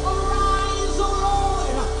 Arise, O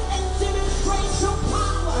Lord, and demonstrate your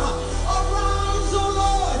power. Arise, O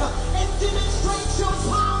Lord, and demonstrate your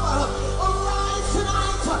power. Arise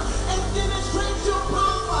tonight and demonstrate your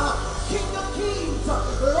power. King of Kings,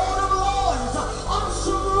 Lord of Lords,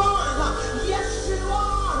 awesome one. Yes, you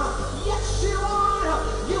are. Yes, you are.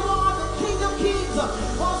 You are the King of Kings.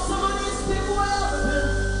 Oh, somebody speak well of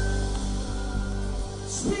him.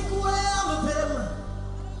 Speak well of him.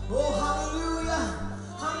 Oh, hallelujah.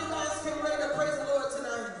 How you guys came ready to praise the Lord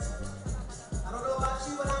tonight? I don't know about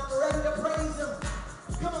you, but I'm ready to praise him.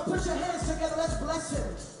 Come on, put your hands together. Let's bless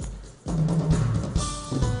him.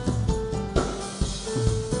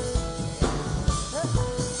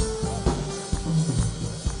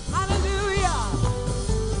 Hallelujah.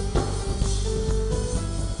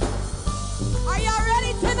 Are y'all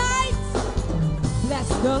ready tonight? Bless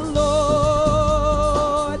the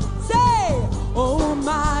Lord. Say,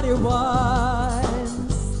 Almighty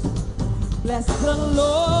ones. Bless the Lord,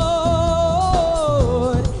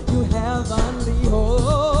 you heavenly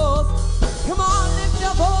hosts. Come on, lift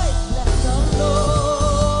your voice. Bless the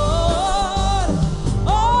Lord,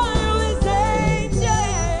 all you his angels,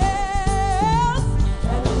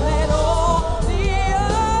 and let all the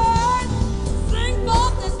earth sing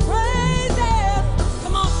forth his praises.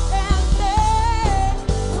 Come on and say,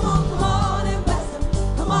 come on and bless him.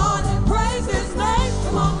 Come on and praise his name.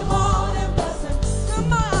 Come on and bless him.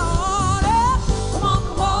 Come on,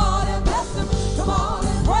 and bless him. Come on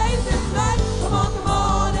and praise his name. Come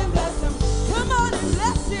on and bless him. Come on and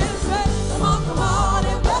bless his name. Come on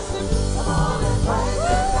and bless him. Come on and praise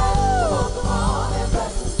his name. Come on and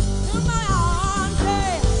bless him. Come on,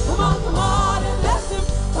 say, come on and bless him.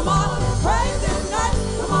 Come on and praise his name.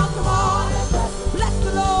 Come on and bless him. Bless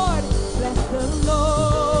the Lord. Bless the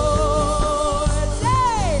Lord.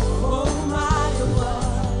 Say, oh my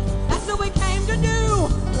God. That's what we came to do.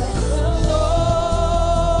 Bless the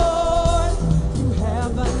Lord, you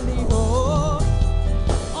heavenly hosts.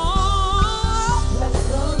 Oh, bless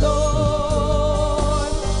the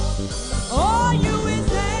Lord, all you his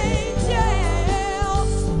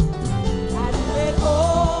angels, and let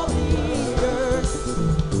all the earth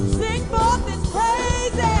sing forth his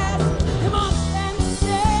praises. Come on and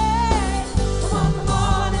say, come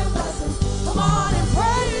on and bless him. Come on and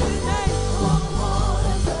praise his name. Come on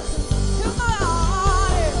and bless him. Come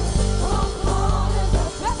on and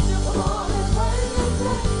bless him. Come on and praise his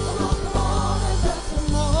name. Come on and bless him.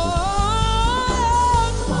 Come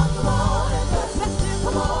on and bless him.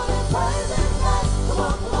 Come on and praise his name. Come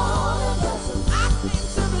on and bless him. I came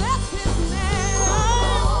to bless his name. Come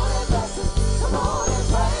on and bless him. Come on and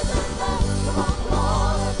praise his name. Come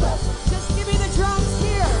on and bless him. Just give me the drums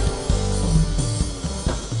here.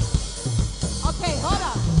 Okay, hold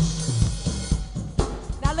up.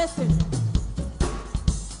 Now listen.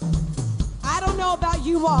 I don't know about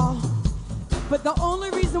you all, but the only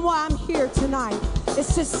reason why I'm here tonight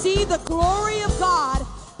is to see the glory of God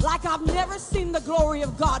like I've never seen the glory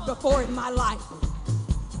of God before in my life.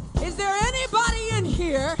 Is there anybody in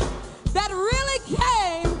here that really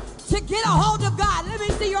came to get a hold of God? Let me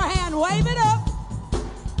see your hand. Wave it up.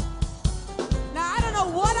 Now, I don't know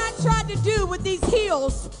what I tried to do with these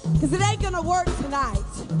heels because it ain't going to work tonight.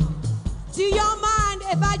 Do y'all mind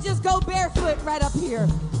if I just go barefoot right up here?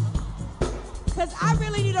 Because I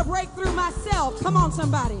really need a breakthrough myself. Come on,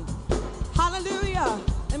 somebody. Hallelujah.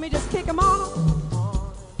 Let me just kick them off.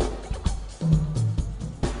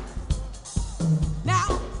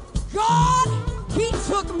 Now, God, he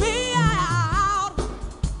took me out.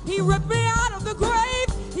 He ripped me out of the grave.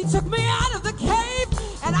 He took me out of the cave.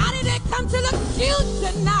 And I didn't come to look cute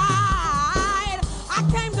tonight. I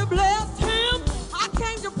came to bless him. I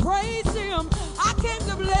came to praise him. I came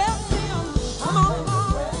to bless him. Come on.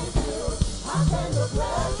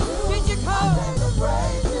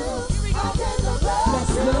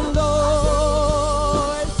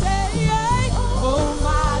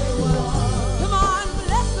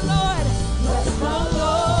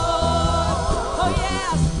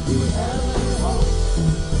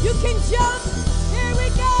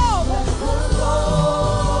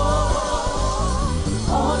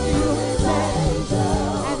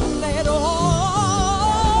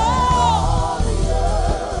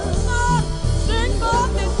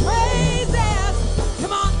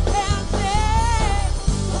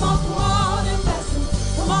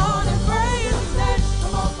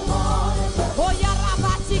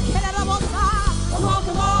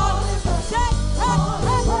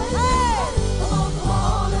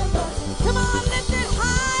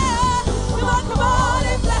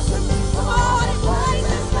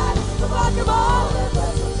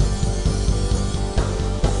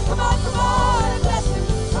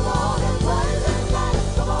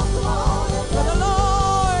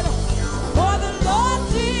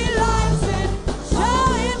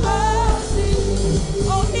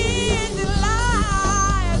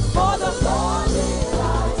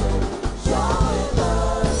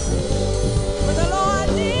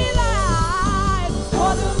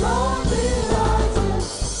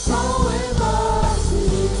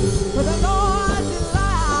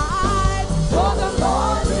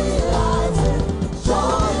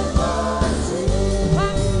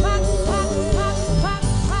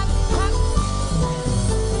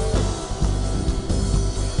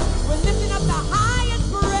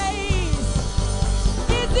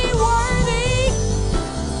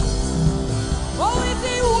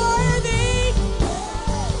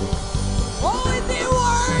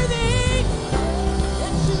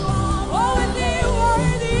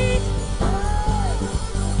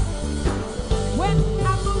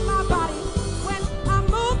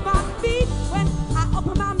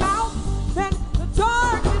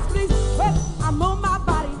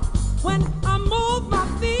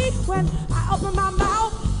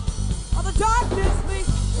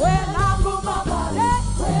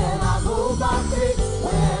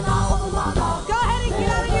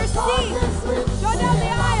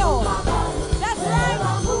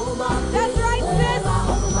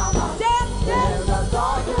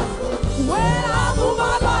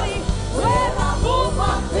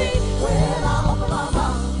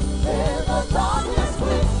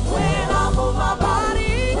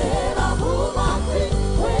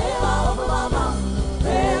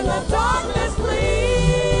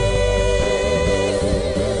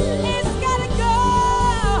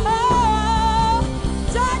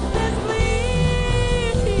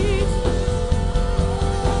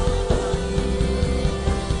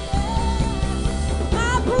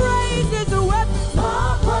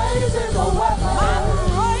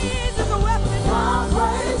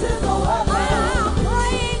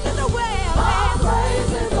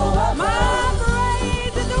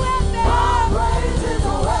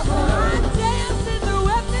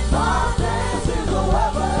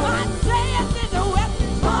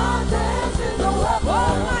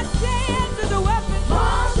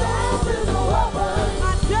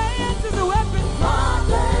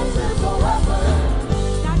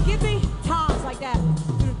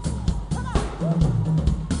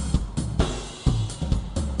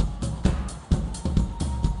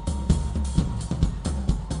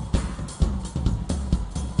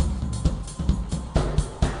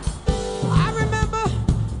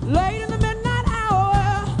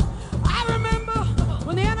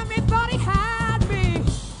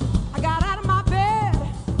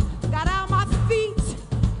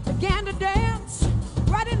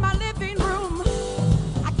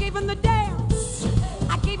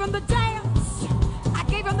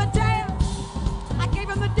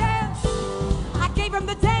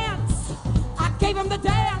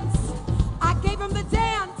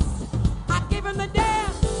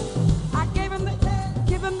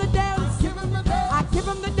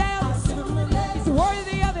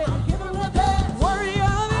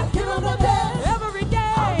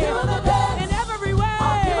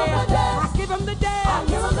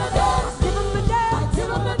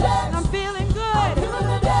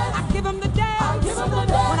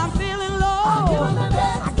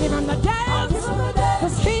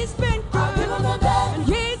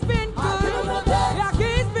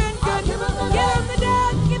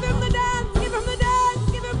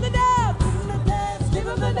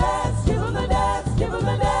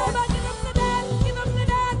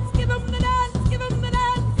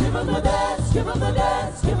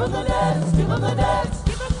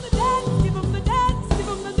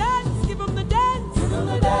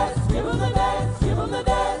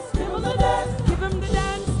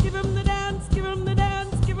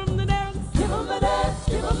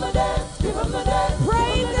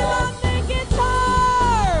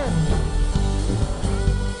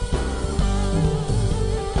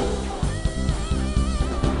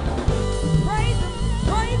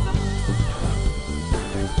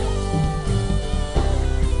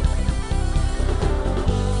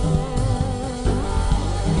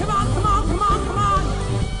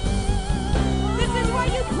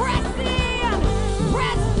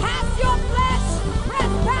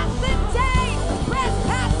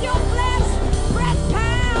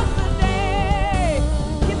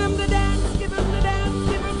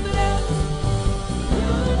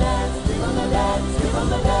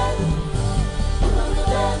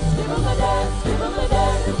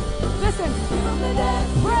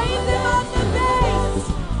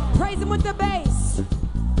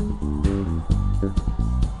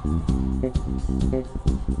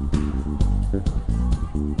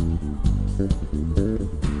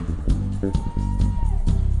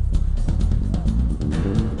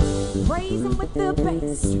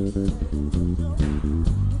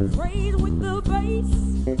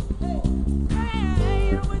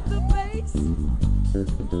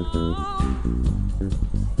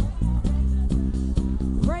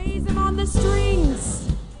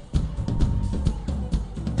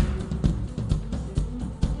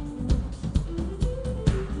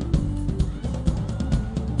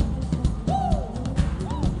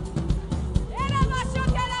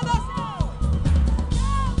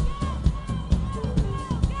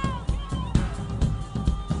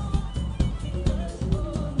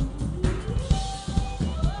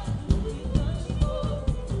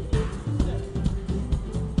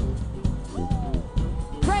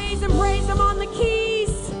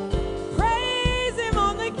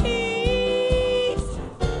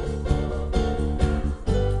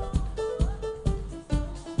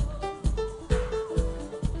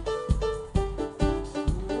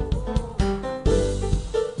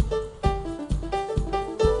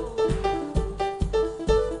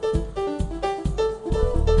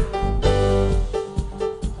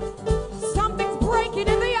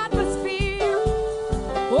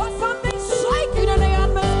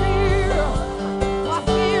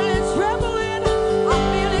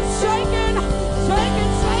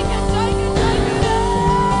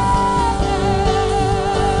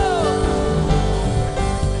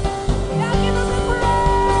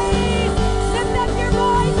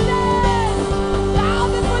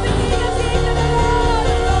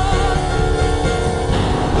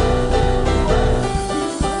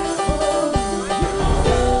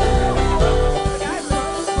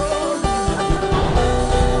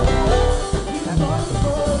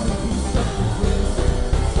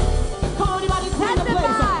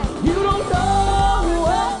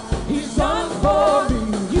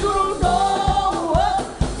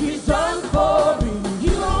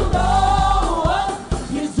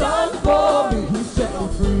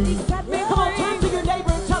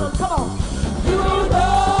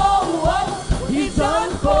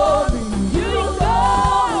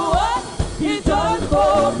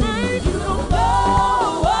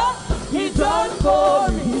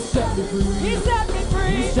 He set me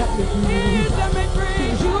free. He set me free. He set me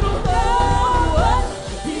free. You don't know what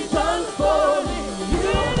He's done for me. You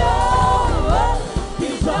don't know what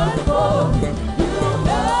He's done for me. You don't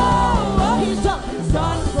know what He's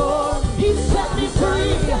done for me. He set me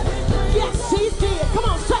free. Yes, He did. Come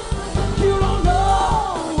on, say. You don't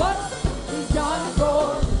know what He's done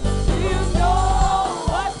for me. You know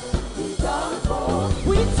what He's done for me.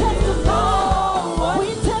 We testify. We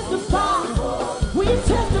testify. We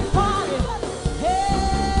testify.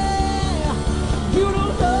 Hey, you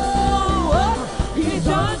don't know what He's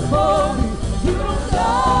done for me. You don't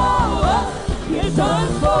know what He's done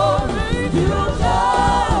for me. You don't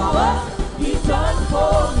know what He's done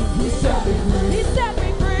for me. He set me free. He set me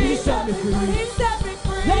free. He set me free. He set me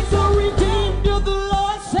free. Let the redeemed of the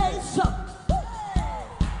Lord say so.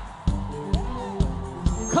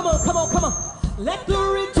 Come on, come on, come on. Let the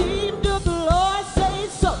redeemed of the Lord say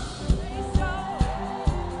so.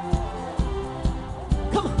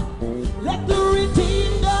 Come on. Let the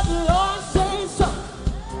redeemed of the Lord say so.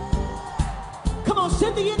 Come on,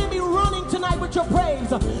 send the enemy running tonight with your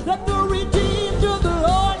praise. Let the redeemed of the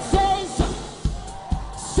Lord say so.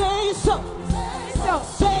 Say so. Say so.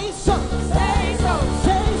 Say so. Say so.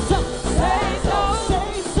 Say so. Say so. Say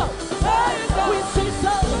so. Say so. We say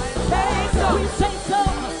so. Say so. We say so.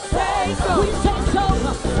 Say so. We say so.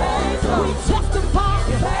 Say so. We testify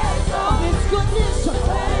of His goodness,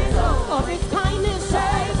 of His kindness,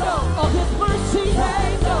 of His mercy,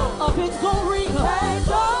 of His glory,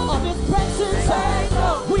 of His presence. We say so.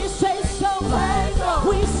 We say so.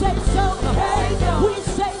 We say so. We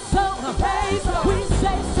say so.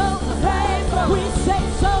 We say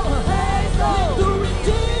so. Let the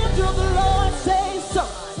redeemed of the Lord say so.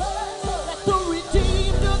 Let the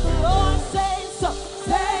redeemed of the Lord say so.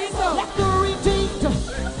 Let the redeemed.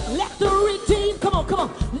 Let the redeemed. Come on, come on.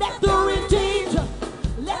 Let the redeemed.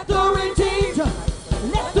 Let the redeemed.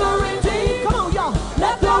 Let the redeemed. Come on, y'all.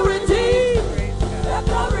 Let the redeemed. Let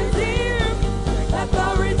the redeemed. Let the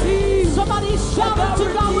redeemed. Somebody shout out to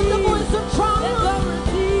God with the voice of triumph. Let the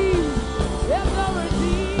redeemed. Let the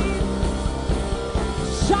redeemed.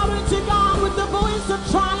 Shout it to God with the voice of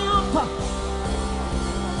triumph.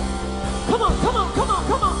 Come on, come on, come on,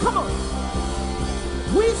 come on, come on.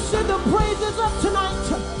 We send the praises up tonight.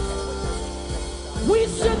 We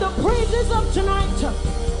send the praises up tonight.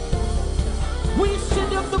 We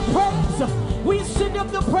send up the praise. We send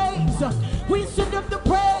up the praise. We send up the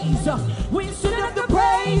praise. We send up the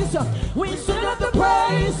praise. We send up the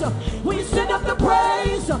praise. We send up the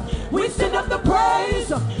praise. We send up the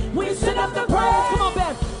praise. We send up the praise. Come on,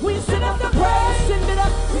 Ben. We send up the praise. Send it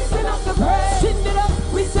up. We send up the praise. Send it up.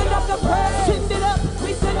 We send up the praise. Send it up.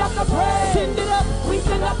 We send up the praise. Send it up. We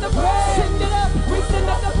send up the praise. Send it up. We send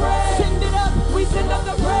up the praise. Send it up. We send up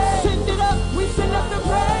the praise. Send it up. We send up the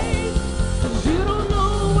praise. 'Cause you don't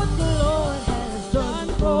know what the Lord has done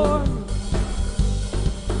for me.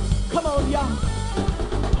 Come on, y'all.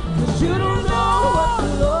 'Cause you don't know what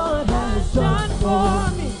the Lord has done for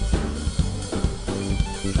me.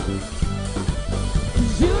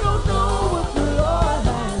 'Cause you don't know what the Lord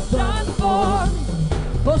has done for me.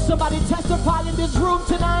 Oh, somebody testify in this room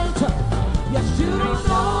tonight. Yes, you don't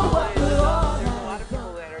know what the Lord There's a has lot of people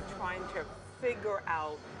done. that are trying to figure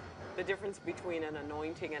out the difference between an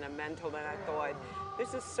anointing and a mantle, and I thought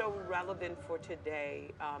this is so relevant for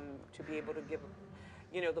today, to be able to give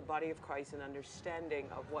the body of Christ an understanding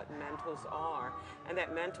of what mantles are, and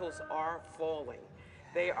that mantles are falling.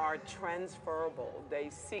 They are transferable. They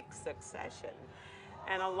seek succession.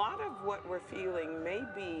 And a lot of what we're feeling may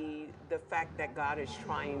be the fact that God is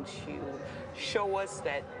trying to show us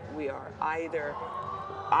that we are either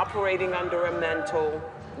operating under a mantle,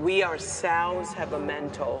 we ourselves have a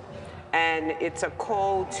mantle, and it's a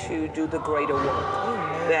call to do the greater work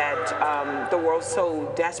that the world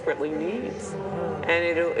so desperately needs. And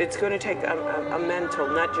it's going to take a mantle,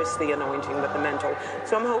 not just the anointing, but the mantle.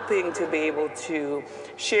 So I'm hoping to be able to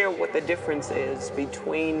share what the difference is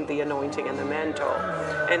between the anointing and the mantle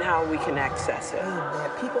and how we can access it.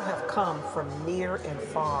 Amen. People have come from near and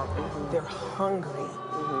far. They're hungry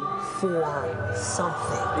for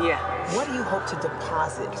something. Yeah. What do you hope to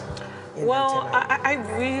deposit in Well, them tonight? I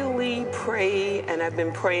really pray, and I've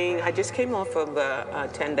been praying. I just came off of a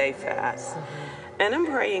 10-day fast. And I'm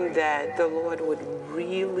praying that the Lord would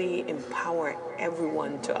really empower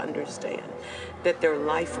everyone to understand that their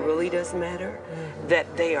life really does matter, that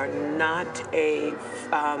they are not a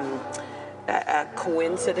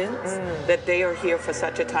coincidence, that they are here for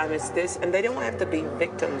such a time as this, and they don't have to be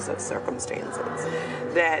victims of circumstances,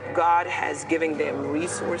 that God has given them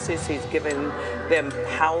resources, He's given them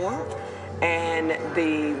power, and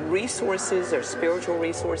the resources are spiritual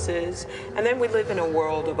resources, and then we live in a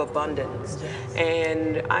world of abundance.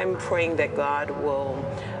 And I'm praying that God will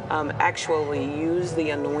actually use the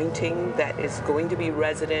anointing that is going to be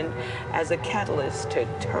resident as a catalyst to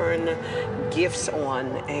turn gifts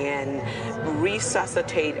on and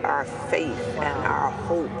resuscitate our faith and our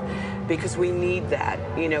hope, because we need that,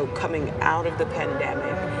 you know, coming out of the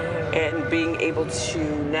pandemic and being able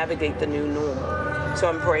to navigate the new normal. So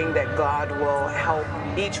I'm praying that God will help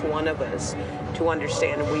each one of us to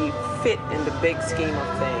understand we fit in the big scheme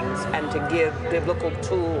of things, and to give biblical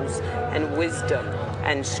tools and wisdom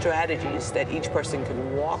and strategies that each person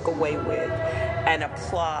can walk away with and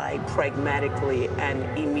apply pragmatically and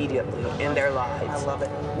immediately in their lives. I love it.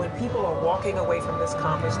 When people are walking away from this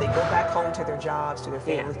conference, they go back home to their jobs, to their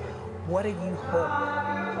families. What do you hope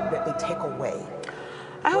that they take away?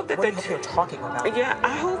 I hope that they're talking about. Yeah,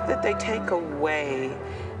 I hope that they take away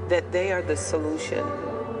that they are the solution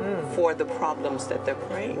for the problems that they're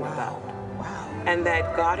praying about. Wow. And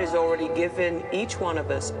that God has already given each one of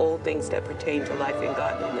us all things that pertain to life and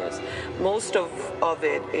godliness. Most of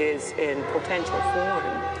it is in potential form,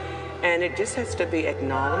 and it just has to be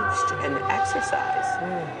acknowledged and exercised.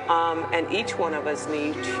 And each one of us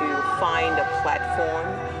need to find a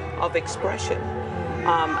platform of expression.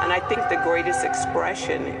 And I think the greatest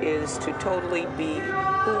expression is to totally be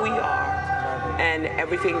who we are and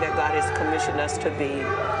everything that God has commissioned us to be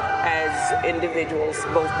as individuals,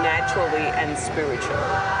 both naturally and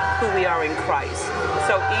spiritually, who we are in Christ.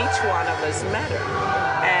 So each one of us matter.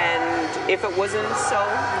 And if it wasn't so,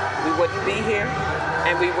 we wouldn't be here,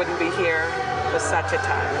 and we wouldn't be here for such a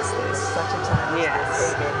time as this. Such a time as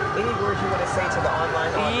this. Amen. Any words you want to say to the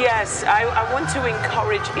online audience? Yes, I want to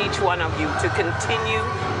encourage each one of you to continue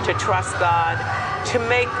to trust God, to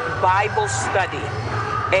make Bible study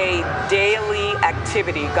a daily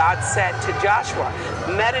activity. God said to Joshua,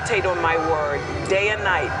 meditate on my word day and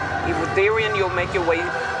night. Therein you'll make your way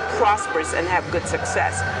prosperous and have good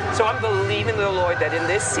success. So I'm believing the Lord that in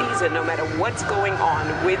this season, no matter what's going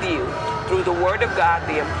on with you, through the Word of God,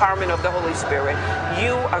 the empowerment of the Holy Spirit,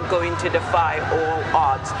 you are going to defy all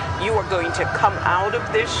odds. You are going to come out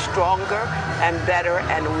of this stronger and better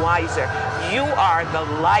and wiser. You are the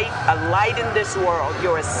light, a light in this world.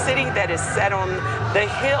 You're a city that is set on the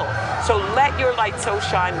hill. So let your light so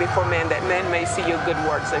shine before men that men may see your good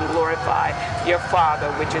works and glorify your Father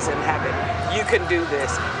which is in heaven. You can do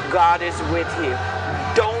this. God is with you.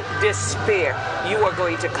 Don't despair. You are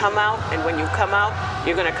going to come out, and when you come out,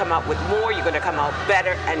 you're going to come out with more. You're going to come out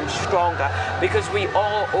better and stronger, because we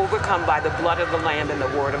all overcome by the blood of the Lamb and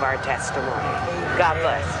the word of our testimony. Amen. God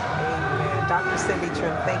bless. Amen. Dr. Cindy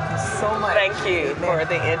Trimm, thank you so much. Thank you for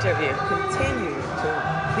the interview. Continue to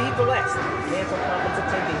be blessed. Mantle Conference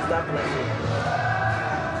attendees, God bless you.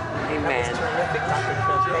 Amen. That was terrific, Dr.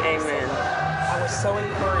 Trimm. Thank you so much. I was so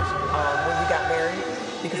encouraged when we got married,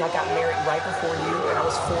 because I got married right before you, and I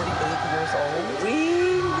was 48 years old.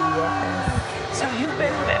 Yes. So you've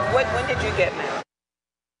been, when did you get married?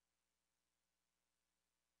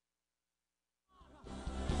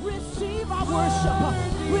 Receive our worship,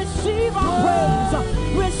 receive our praise,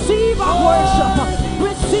 receive our worship,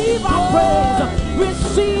 receive our praise,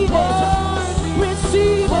 receive it,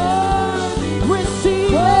 receive it,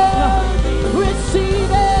 receive it,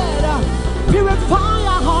 receive it. Purify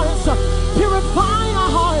our hearts, purify our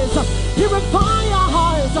hearts, purify our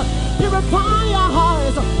hearts, purify our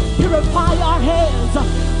hearts, purify our hands,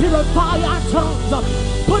 purify our tongues,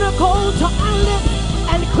 put a coal to our lips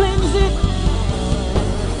and cleanse it.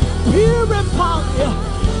 Purify,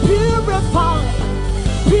 purify,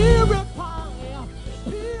 purify,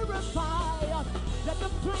 purify. Let the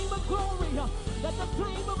flame of glory, let the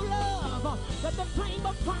flame of love, let the flame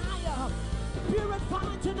of fire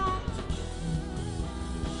purify tonight.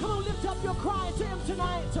 Come on, lift up your cry to him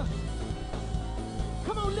tonight.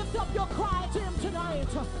 Come on, lift up your cry to him tonight.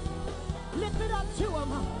 Lift it up to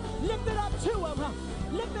him. Lift it up to him.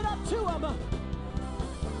 Lift it up to him.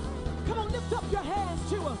 Come on, lift up your hands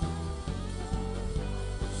to him.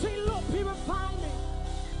 Say, Lord, purify me.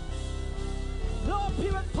 Lord,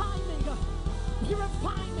 purify me.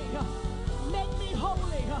 Purify me. Make me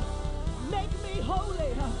holy. Make me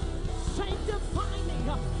holy. Sanctify me.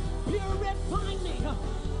 Purify me.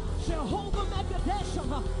 Jehovah Mekadesh,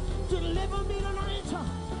 deliver me tonight.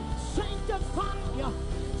 Sanctify.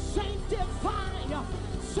 Sanctify.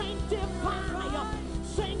 Sanctify.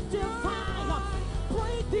 Sanctify.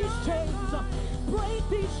 Break these chains. Break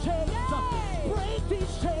these chains. Break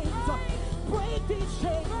these chains. Break these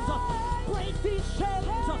chains. Break these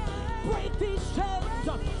chains. Break these chains.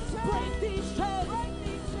 Break these chains.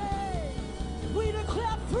 We declare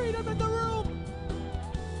declare freedom in the room.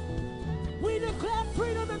 We declare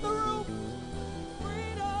freedom in the room.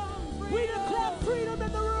 We declare freedom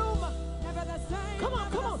in the room. Never the same. Come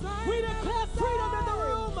on, come on. We declare freedom in the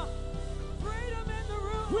room. Freedom in the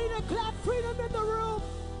room. We declare freedom in the room.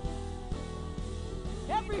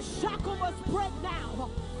 Every shackle must break now.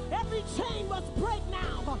 Every chain must break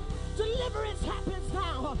now. Deliverance happens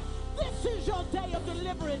now. This is your day of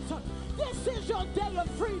deliverance. This is your day of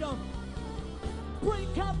freedom.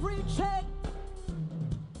 Break every chain.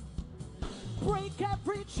 Break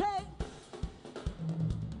every chain.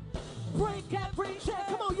 Break every chain.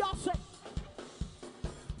 Come on, y'all say.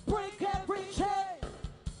 Break every chain.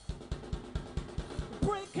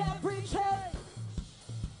 Break every chain.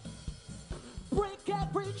 Break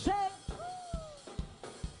every chain.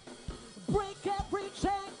 Break every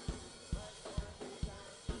chain.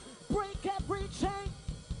 Break every chain.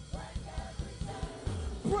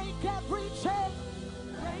 Break every chain.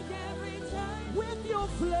 Break every chain. With your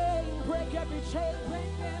flame, break every chain.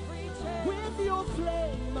 Break every chain. With your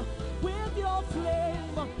flame, with your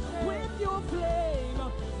flame, with your flame,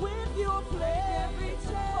 with your flame. Every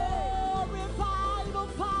chain. Oh, revival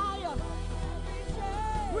fire. Every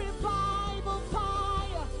chain. Revival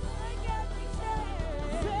fire. Break every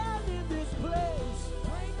chain. Stand in this place.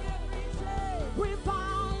 Break every chain.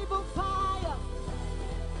 Revival fire.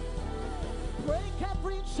 Break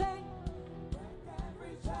every chain.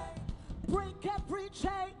 Break every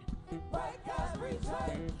chain. Break every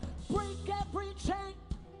chain. Break every chain.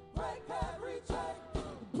 Break every chain.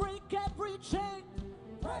 Break every chain.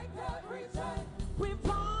 Break every chain.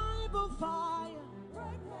 Revival fire.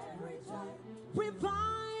 Break every chain.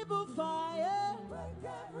 Revival fire.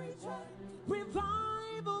 Break every chain.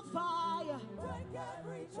 Revival fire. Break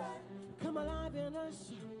every chain. Come alive in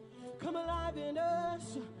us. Come alive in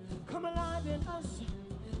us. Come alive in us.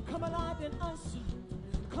 Come alive in us.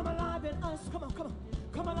 Come alive in us. Come on, come on.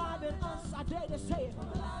 Come alive in us. I dare to say it.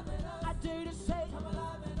 I dare to say it.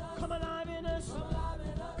 Come alive in us.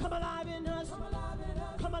 Come alive in us.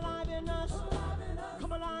 Come alive in us.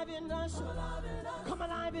 Come alive in us. Come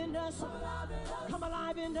alive in us. Come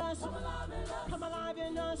alive in us. Come alive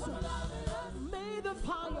in us. May the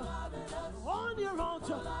fire on your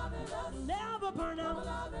altar never burn out.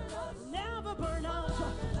 Never burn out.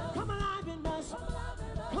 Come alive in us.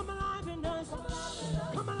 Come alive in us.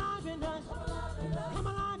 Come alive in us. Come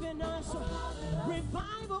alive in us.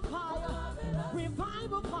 Revival fire.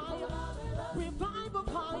 Revival fire. Revival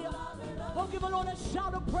fire. Oh, give the Lord a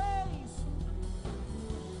shout of praise.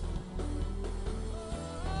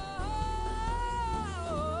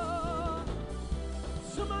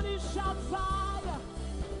 Somebody shout fire.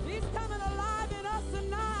 He's coming alive in us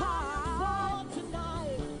tonight. Fire for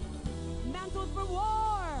tonight. Mantles for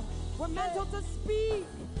war. We're mantled to speak.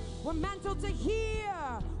 We're mantled to hear.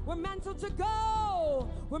 We're mantled to go.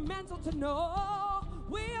 We're mantled to know.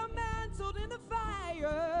 We are mantled in the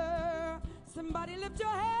fire. Somebody lift your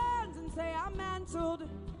hands and say, I'm mantled.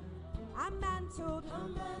 I'm mantled.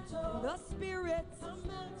 I'm mantled. The Spirit. I'm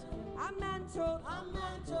mantled. I'm mantled. I'm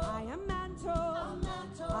mantled. I am mantled. I'm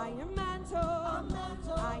mantled. I am mantled. I'm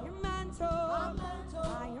mantled. I am mantled. I'm mantled.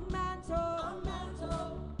 I am mantled. I'm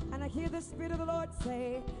mantled. And I hear the Spirit of the Lord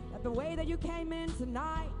say that the way that you came in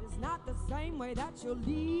tonight is not the same way that you'll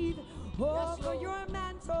leave. Oh, Yes, for Lord. you're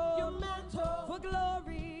mantled. You're mantled. For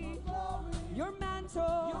glory. Glory. You're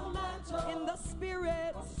mantled. You're mantled. In the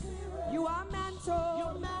Spirit. Spirit. You are mantled.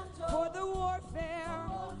 You're mantled. For the warfare.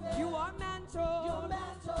 warfare. You are mantled. You're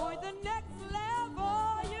mantled. For the next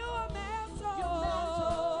level. You are mantled.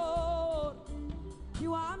 You're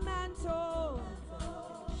You are mantled.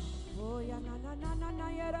 Oh, yeah, na na na na na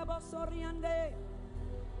yera bosoriande.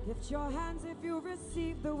 Lift your hands if you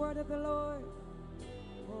receive the word of the Lord.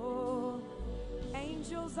 Oh,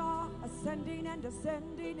 angels are ascending and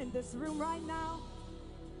descending in this room right now.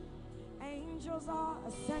 Angels are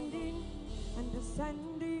ascending and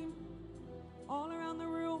descending all around the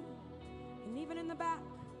room and even in the back.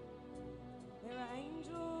 There are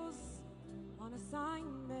angels on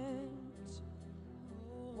assignment.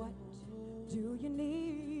 What do you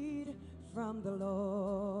need from the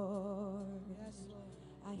Lord? Yes, Lord.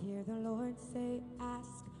 I hear the Lord say,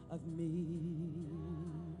 ask of me.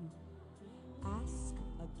 Ask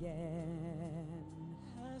again.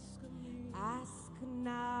 Ask of me. Ask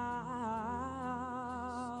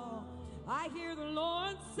now. I hear the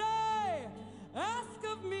Lord say, ask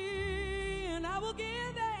of me, and I will give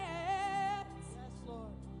it. Yes,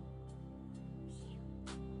 Lord.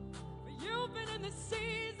 For you've been in this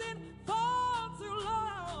season for too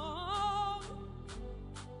long.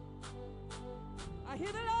 I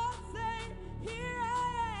hear the Lord say, here I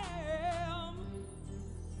am.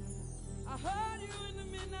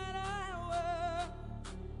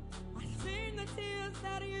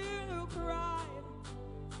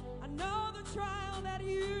 trial that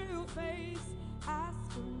you face,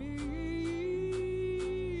 ask of me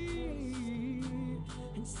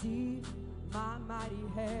and see my mighty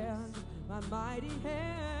hand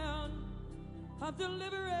of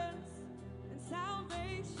deliverance and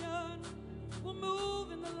salvation will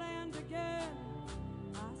move in the land again.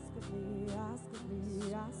 Ask of me, ask of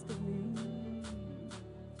me, ask of me.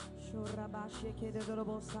 Ask of me.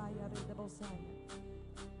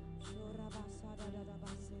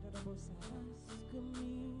 Jesus, give you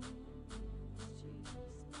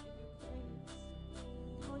praise.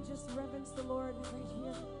 Come on, just reverence the Lord right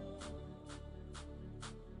here.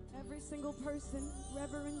 Every single person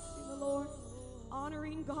reverencing the Lord,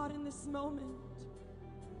 honoring God in this moment.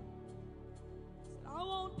 I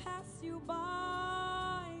won't pass you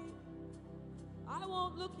by. I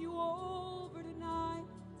won't look you over tonight.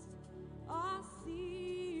 I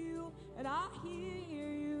see you and I hear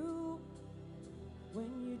you.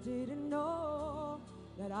 When you didn't know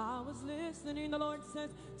that I was listening, the Lord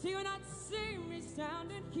says, do you not see me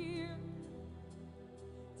standing here?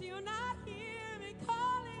 Do you not hear me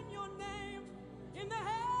calling your name in the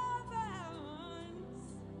heavens?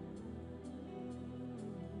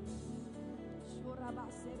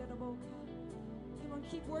 Come on,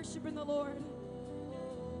 keep worshiping the Lord.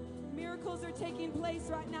 Miracles are taking place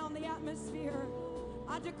right now in the atmosphere.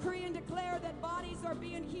 I decree and declare that bodies are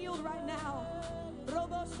being healed right now.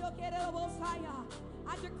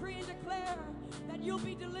 I decree and declare that you'll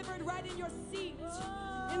be delivered right in your seat.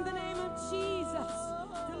 In the name of Jesus,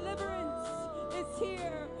 deliverance is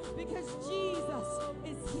here because Jesus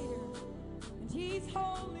is here. And He's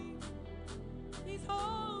holy. He's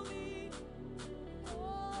holy.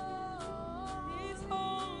 He's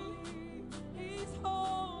holy. He's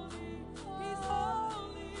holy. He's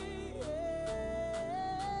holy.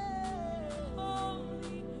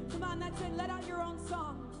 Holy. Come on, that's it. Let out your own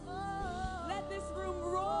song. Let this room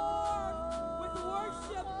roar with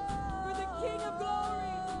worship for the King of Glory.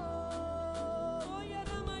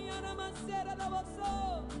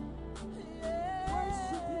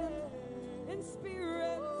 Worship Him in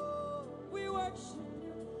spirit. We worship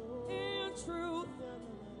You in truth.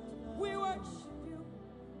 We worship You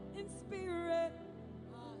in spirit.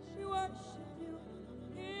 We worship You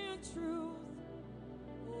in truth.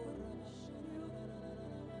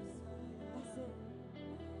 That's it.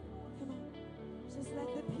 Come on. Just let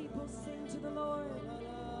the people sing to the Lord.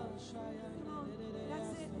 Come on.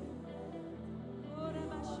 That's it.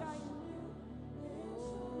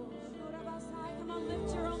 Come on,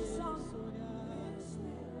 lift your own song.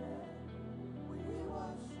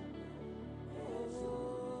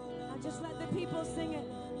 Now just let the people sing it.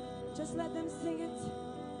 Just let them sing it.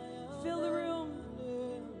 Fill the room.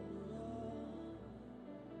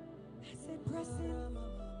 That's it. Press in.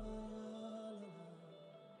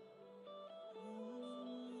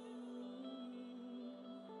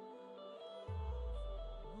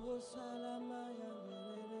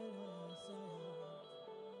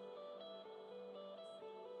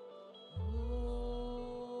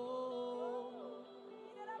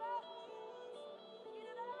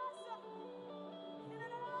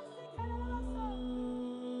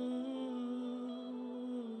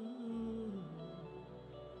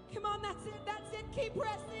 Come on, that's it, that's it. Keep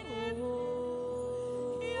pressing in.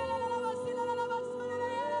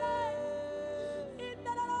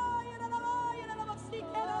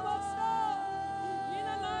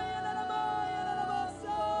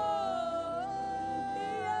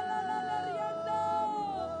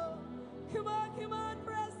 Come on,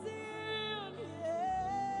 press in.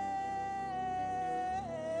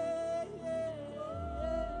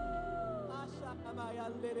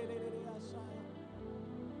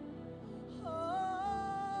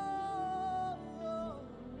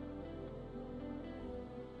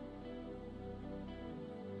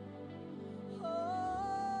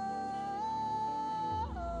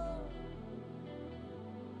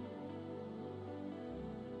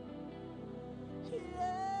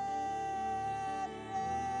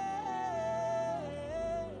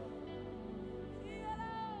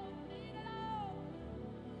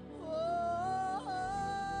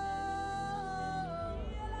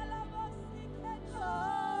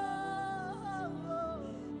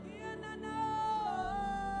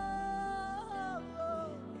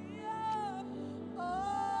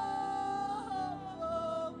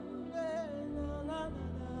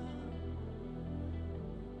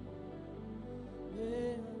 Yeah.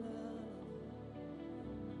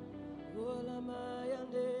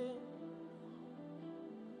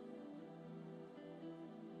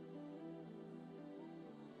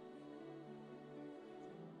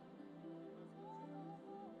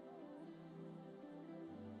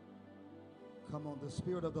 Come on, the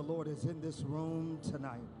Spirit of the Lord is in this room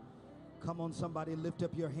tonight. Come on, somebody lift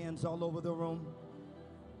up your hands all over the room.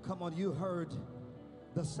 Come on, you heard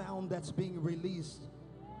the sound that's being released.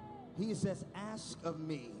 He says, ask of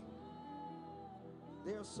me.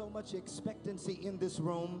 There's so much expectancy in this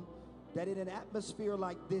room that in an atmosphere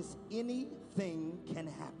like this, anything can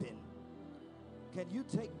happen. Can you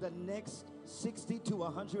take the next 60 to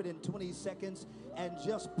 120 seconds and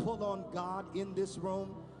just pull on God in this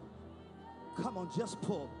room? Come on, just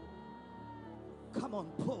pull. Come on,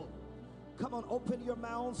 pull. Come on, open your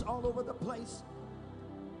mouths all over the place.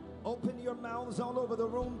 Open your mouths all over the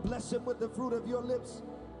room. Bless him with the fruit of your lips.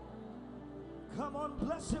 Come on,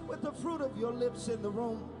 bless him with the fruit of your lips in the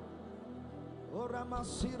room. Come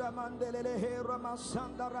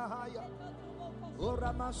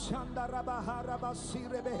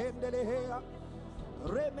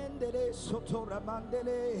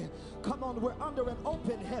on, we're under an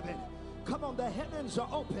open heaven. Come on, the heavens are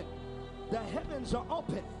open. The heavens are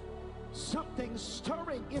open. Something's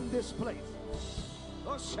stirring in this place.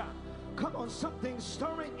 Come on, something's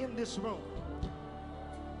stirring in this room.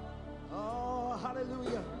 Oh,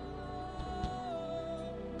 hallelujah.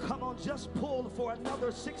 Come on, just pull for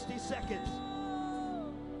another 60 seconds.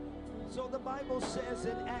 So the Bible says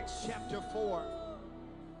in Acts chapter 4,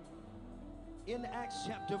 in Acts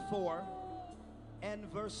chapter 4 and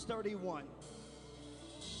verse 31,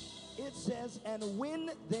 it says, and when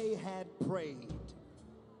they had prayed,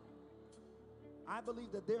 I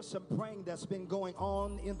believe that there's some praying that's been going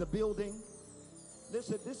on in the building.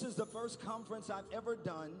 Listen, this is the first conference I've ever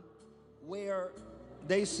done where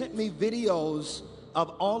they sent me videos of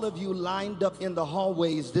all of you lined up in the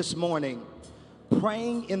hallways this morning,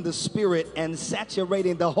 praying in the Spirit and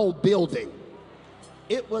saturating the whole building.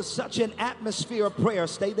 It was such an atmosphere of prayer.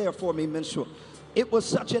 Stay there for me, minstrel. It was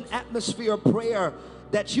such an atmosphere of prayer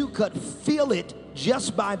that you could feel it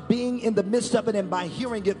just by being in the midst of it and by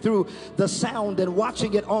hearing it through the sound and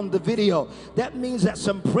watching it on the video. That means that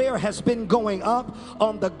some prayer has been going up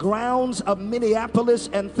on the grounds of Minneapolis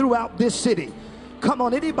and throughout this city. Come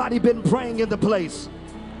on, anybody been praying in the place?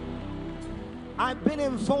 I've been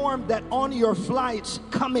informed that on your flights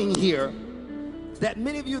coming here, that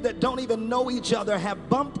many of you that don't even know each other have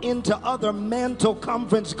bumped into other Mantle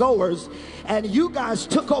conference goers, and you guys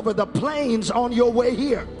took over the planes on your way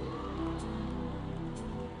here.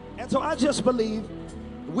 And so I just believe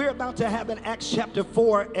we're about to have an Acts chapter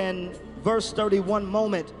 4 and verse 31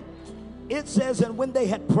 moment. It says, and when they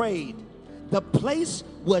had prayed, the place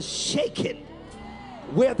was shaken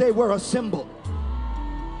where they were assembled.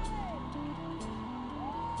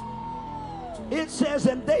 It says,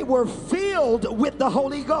 and they were filled with the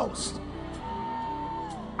Holy Ghost.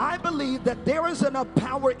 I believe that there is enough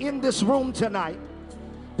power in this room tonight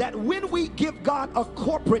that when we give God a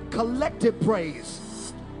corporate collective praise,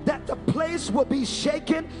 that the place will be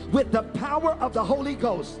shaken with the power of the Holy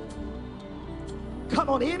Ghost. Come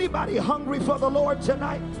on, anybody hungry for the Lord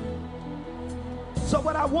tonight? So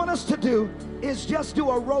what I want us to do is just do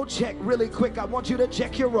a row check really quick. I want you to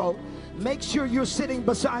check your row. Make sure you're sitting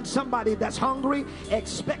beside somebody that's hungry,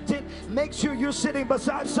 expectant. Make sure you're sitting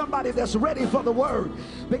beside somebody that's ready for the word,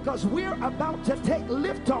 because we're about to take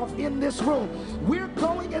liftoff in this room. We're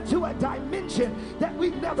going into a dimension that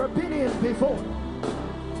we've never been in before.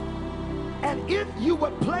 And if you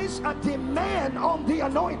would place a demand on the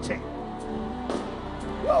anointing,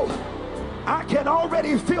 whoa, I can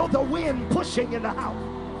already feel the wind pushing in the house.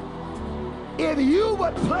 If you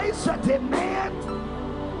would place a demand,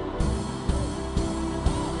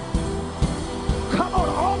 come on,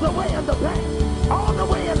 all the way in the back, all the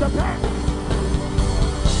way in the back.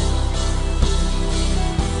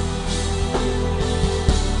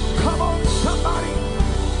 Come on, somebody.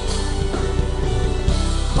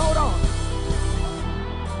 Hold on.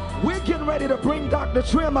 We're getting ready to bring Dr.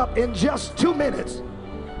 Trimm up in just 2 minutes.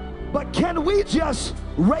 But can we just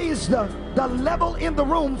raise the level in the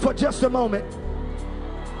room for just a moment?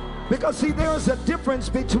 Because see, there is a difference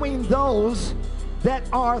between those that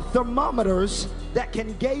are thermometers that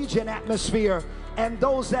can gauge an atmosphere and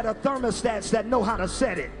those that are thermostats that know how to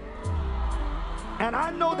set it. And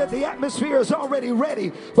I know that the atmosphere is already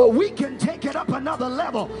ready, but we can take it up another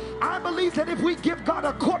level. I believe that if we give God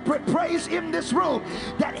a corporate praise in this room,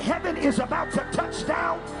 that heaven is about to touch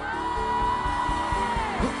down.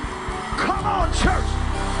 Come on, church.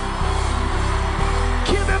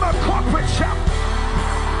 Give him a corporate shout.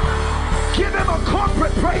 Give him a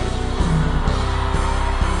corporate praise.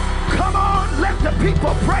 Come on, let the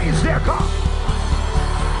people praise their God.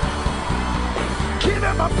 Give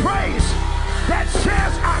him a praise that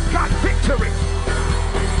says, I've got victory.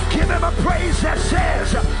 Give him a praise that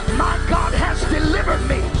says, my God has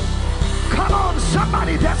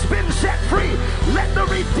somebody that's been set free. Let the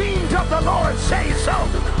redeemed of the Lord say so.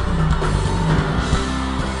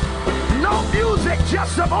 No music,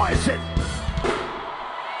 just the voices.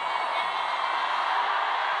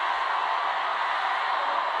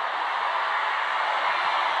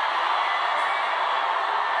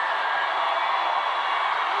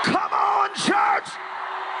 Come on, church.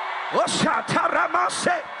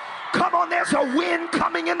 Come on, there's a wind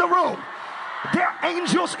coming in the room. There are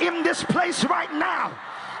angels in this place right now,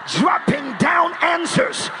 dropping down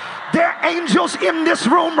answers. There are angels in this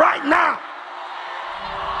room right now.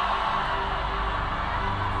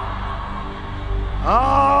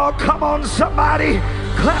 Oh, come on, somebody.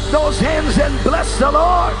 Clap those hands and bless the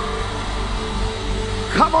Lord.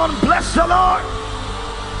 Come on, bless the Lord.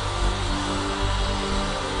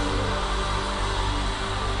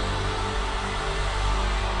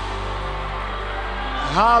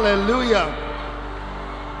 Hallelujah.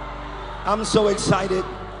 I'm so excited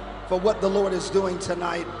for what the Lord is doing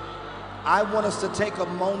tonight. I want us to take a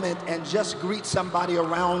moment and just greet somebody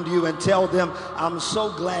around you and tell them, I'm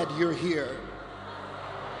so glad you're here.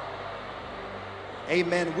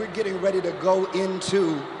 Amen. We're getting ready to go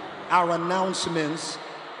into our announcements.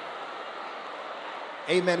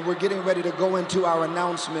 Amen. We're getting ready to go into our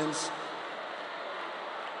announcements.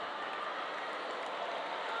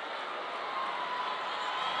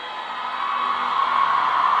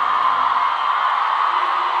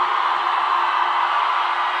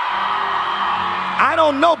 I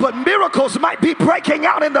don't know, but miracles might be breaking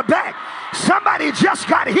out in the back. Somebody just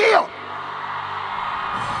got healed.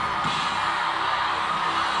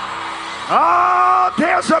 Oh,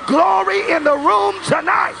 there's a glory in the room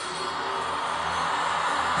tonight.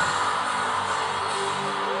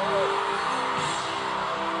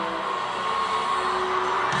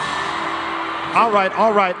 All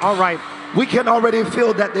right. We can already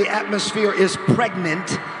feel that the atmosphere is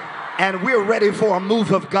pregnant. And we're ready for a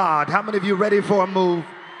move of God. How many of you ready for a move?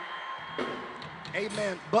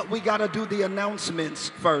 Amen. But we got to do the announcements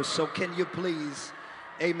first. So can you please,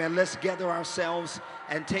 amen, let's gather ourselves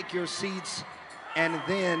and take your seats. And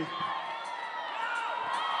then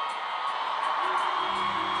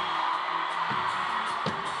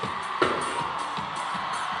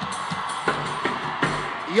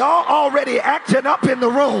y'all already acting up in the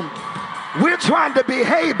room. We're trying to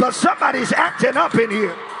behave, but somebody's acting up in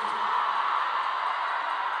here.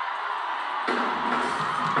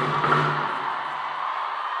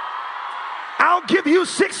 I'll give you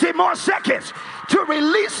 60 more seconds to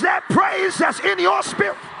release that praise that's in your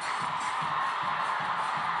spirit.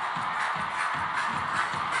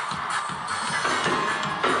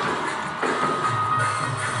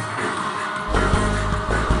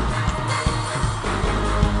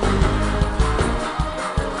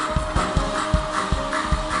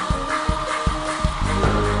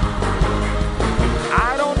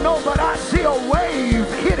 I don't know, but I see a wave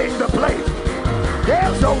hitting the place.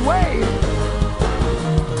 There's a wave.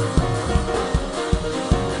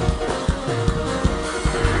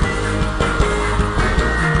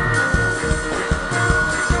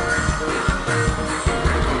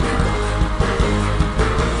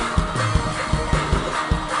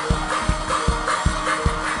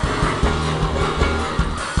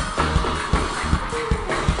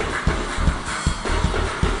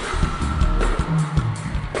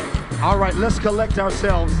 All right, let's collect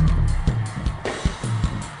ourselves.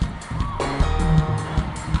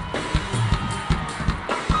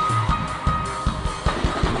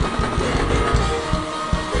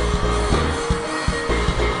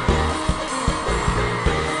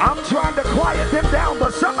 I'm trying to quiet them down,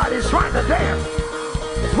 but somebody's trying to dance.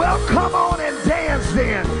 Well, come on and dance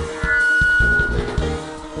then.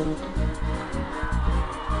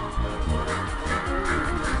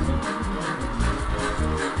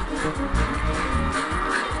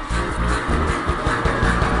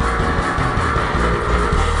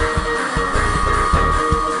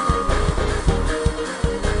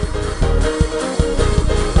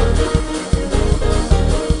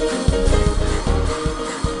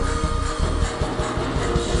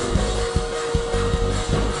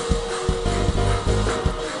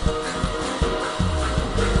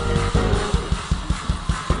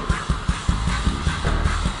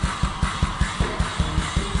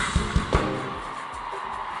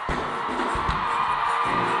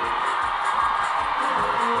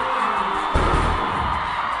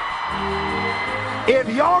 If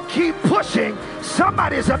y'all keep pushing,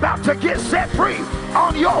 somebody's about to get set free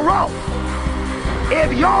on your road.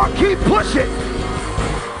 If y'all keep pushing.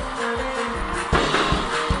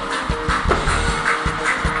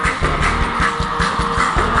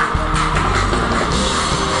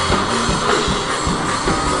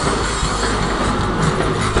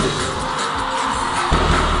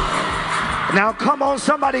 Now, come on,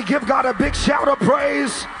 somebody give God a big shout of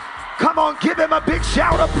praise. Come on, give him a big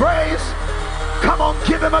shout of praise. Come on,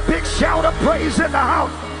 give him a big shout of praise in the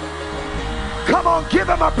house. Come on, give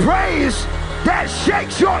him a praise that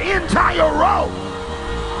shakes your entire row.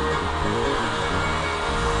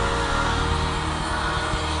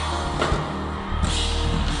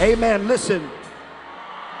 Amen. Listen,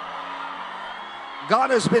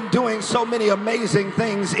 God has been doing so many amazing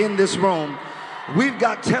things in this room. We've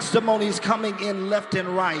got testimonies coming in left and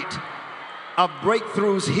right of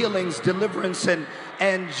breakthroughs, healings, deliverance, and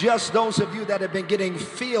just those of you that have been getting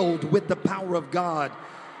filled with the power of God.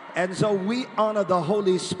 And so we honor the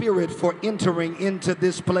Holy Spirit for entering into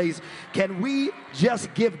this place. Can we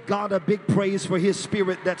just give God a big praise for his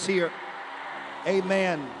spirit that's here?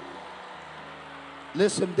 Amen.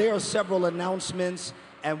 Listen, there are several announcements,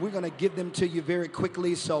 and we're going to give them to you very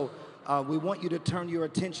quickly. So we want you to turn your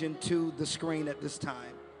attention to the screen at this time.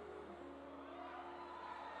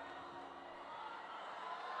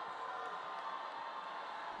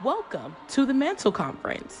 Welcome to the Mantle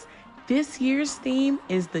Conference. This year's theme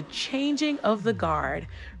is the changing of the guard,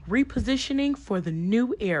 repositioning for the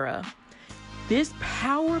new era. This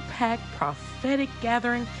power-packed prophetic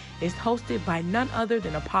gathering is hosted by none other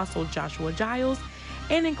than Apostle Joshua Giles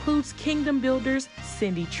and includes kingdom builders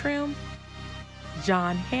Cindy Trimm,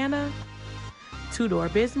 John Hanna, Tudor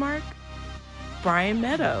Bismarck, Brian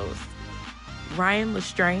Meadows, Ryan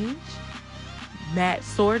Lestrange, Matt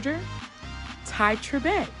Sorger, Ty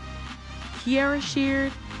Tribbett, Kiara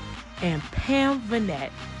Sheard, and Pam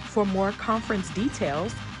Vanette. For more conference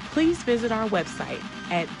details, please visit our website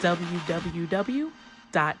at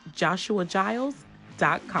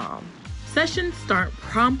www.joshuagiles.com. Sessions start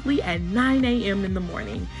promptly at 9 a.m. in the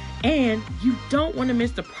morning, and you don't want to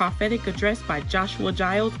miss the prophetic address by Joshua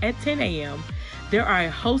Giles at 10 a.m. There are a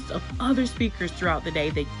host of other speakers throughout the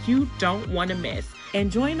day that you don't want to miss. And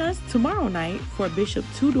join us tomorrow night for Bishop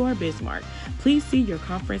Tudor Bismarck. Please see your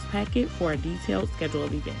conference packet for a detailed schedule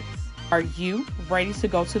of events. Are you ready to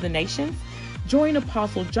go to the nations? Join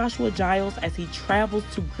Apostle Joshua Giles as he travels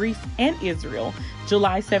to Greece and Israel,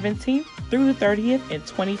 July 17th through the 30th in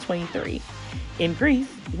 2023. In Greece,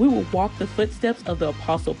 we will walk the footsteps of the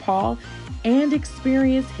Apostle Paul and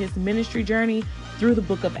experience his ministry journey through the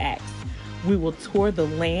book of Acts. We will tour the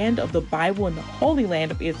land of the Bible in the Holy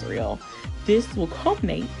Land of Israel. This will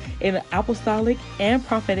culminate in an apostolic and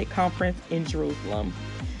prophetic conference in Jerusalem.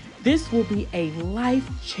 This will be a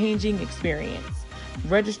life-changing experience.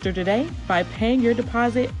 Register today by paying your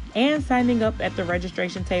deposit and signing up at the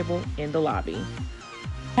registration table in the lobby.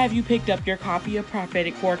 Have you picked up your copy of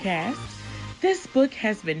Prophetic Forecast? This book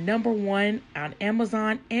has been #1 on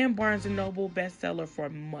Amazon and Barnes & Noble bestseller for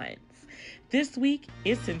months. This week,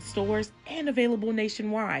 it's in stores and available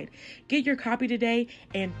nationwide. Get your copy today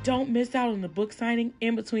and don't miss out on the book signing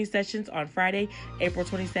in between sessions on Friday, April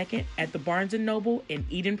 22nd at the Barnes & Noble in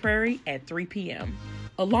Eden Prairie at 3 p.m.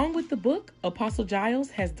 Along with the book, Apostle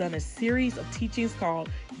Giles has done a series of teachings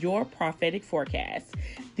called Your Prophetic Forecast.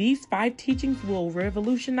 These 5 teachings will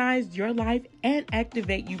revolutionize your life and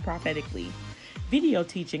activate you prophetically. Video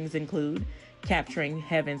teachings include Capturing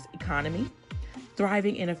Heaven's Economy,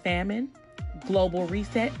 Thriving in a Famine, Global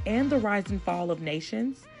Reset and the Rise and Fall of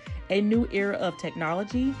Nations, A New Era of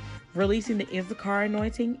Technology, Releasing the Issachar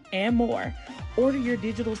Anointing, and more. Order your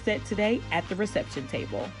digital set today at the reception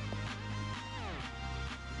table.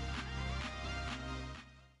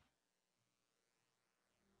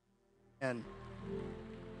 And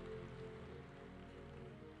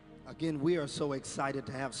again, we are so excited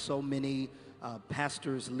to have so many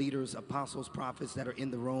pastors, leaders, apostles, prophets that are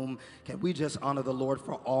in the room. Can we just honor the Lord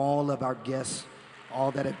for all of our guests,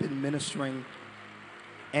 all that have been ministering?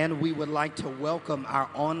 And we would like to welcome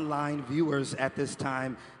our online viewers at this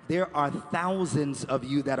time. There are thousands of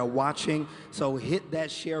you that are watching, so hit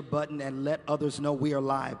that share button and let others know we are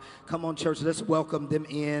live. Come on, church, let's welcome them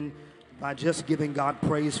in by just giving God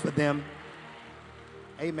praise for them.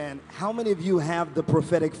 Amen. How many of you have the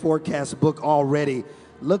Prophetic Forecast book already?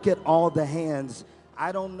 Look at all the hands.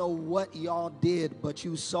 I don't know what y'all did, but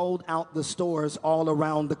you sold out the stores all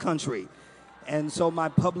around the country. And so my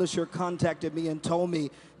publisher contacted me and told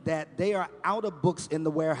me that they are out of books in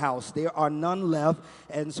the warehouse. There are none left.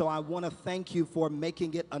 And so I want to thank you for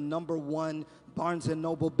making it a #1 Barnes &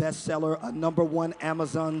 Noble bestseller, a #1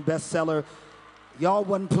 Amazon bestseller. Y'all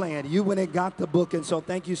wasn't playing. You went and got the book. And so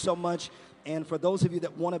thank you so much. And for those of you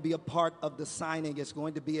that want to be a part of the signing, it's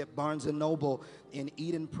going to be at Barnes & Noble in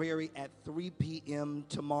Eden Prairie at 3 p.m.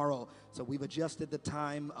 tomorrow. So we've adjusted the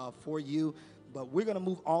time for you. But we're going to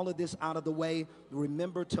move all of this out of the way.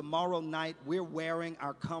 Remember, tomorrow night, we're wearing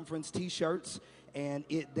our conference T-shirts, and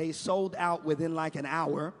they sold out within like an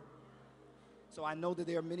hour. So I know that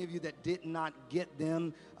there are many of you that did not get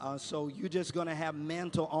them. So you're just going to have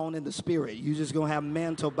Mantle on in the spirit. You're just going to have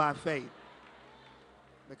Mantle by faith,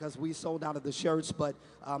 because we sold out of the shirts. But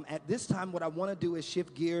at this time, what I want to do is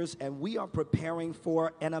shift gears, and we are preparing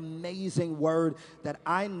for an amazing word that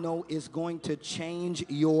I know is going to change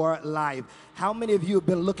your life. How many of you have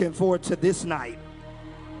been looking forward to this night?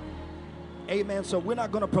 Amen. So we're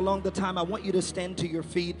not going to prolong the time. I want you to stand to your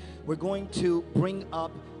feet. We're going to bring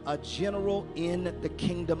up a general in the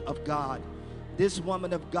kingdom of God. This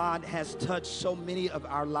woman of God has touched so many of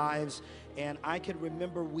our lives. And I can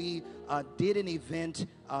remember we did an event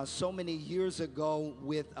so many years ago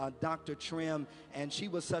with Dr. Trimm, and she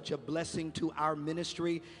was such a blessing to our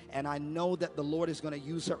ministry. And I know that the Lord is going to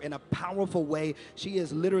use her in a powerful way. She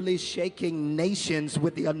is literally shaking nations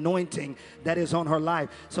with the anointing that is on her life.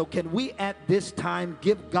 So can we at this time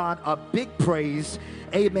give God a big praise,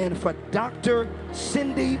 amen, for Dr.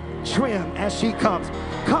 Cindy Trimm as she comes.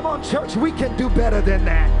 Come on, church, we can do better than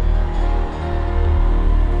that.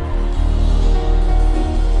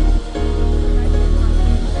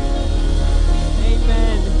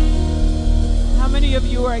 How many of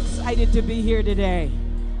you are excited to be here today?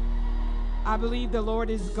 I believe the Lord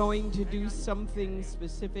is going to do something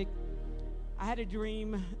specific. I had a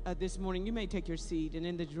dream this morning. You may take your seat. And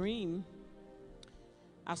in the dream,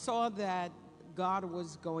 I saw that God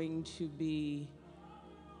was going to be,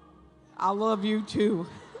 I love you too.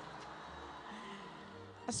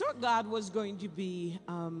 I saw God was going to be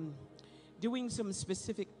doing some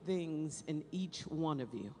specific things in each one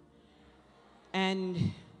of you.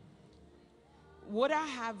 And what I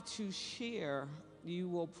have to share, you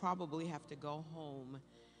will probably have to go home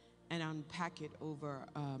and unpack it over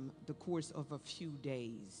the course of a few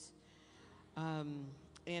days.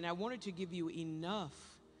 And I wanted to give you enough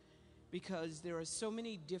because there are so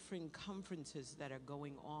many different conferences that are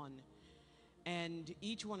going on. And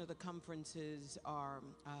each one of the conferences are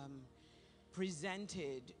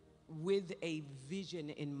presented with a vision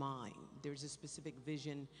in mind. There's a specific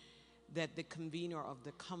vision that the convener of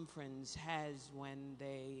the conference has when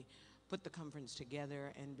they put the conference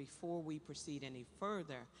together. And before we proceed any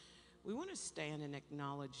further, we want to stand and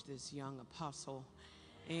acknowledge this young apostle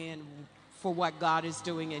and for what God is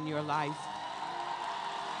doing in your life.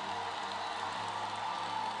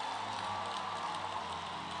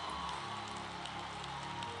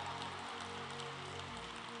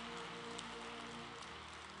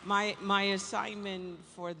 My assignment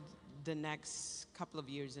for the next couple of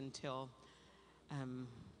years until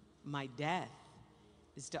my death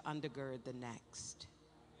is to undergird the next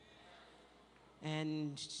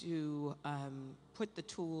and to put the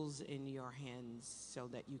tools in your hands so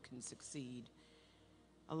that you can succeed.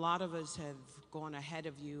 A lot of us have gone ahead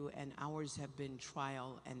of you, and ours have been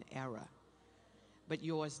trial and error, but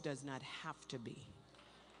yours does not have to be.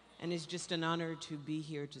 And it's just an honor to be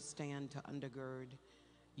here to stand to undergird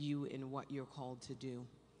you in what you're called to do,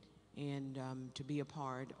 and to be a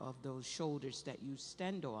part of those shoulders that you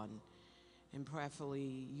stand on, and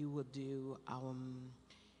prayerfully you will do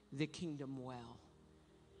the kingdom well.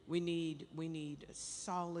 We need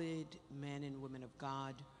solid men and women of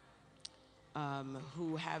God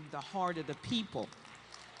who have the heart of the people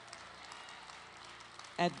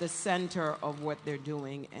at the center of what they're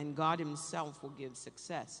doing, and God himself will give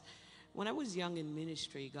success. When I was young in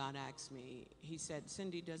ministry, God asked me, he said,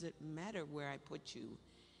 Cindy, does it matter where I put you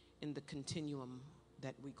in the continuum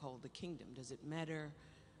that we call the kingdom? Does it matter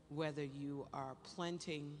whether you are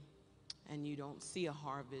planting and you don't see a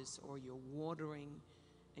harvest, or you're watering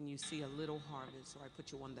and you see a little harvest, or I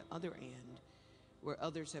put you on the other end where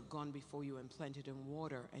others have gone before you and planted in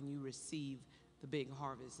water and you receive the big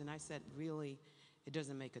harvest? And I said, really, it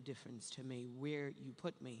doesn't make a difference to me where you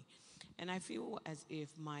put me. And I feel as if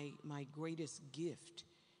my greatest gift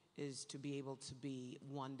is to be able to be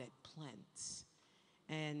one that plants,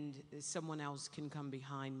 and someone else can come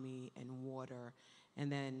behind me and water,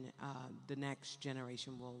 and then the next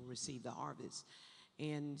generation will receive the harvest.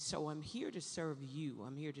 And so I'm here to serve you.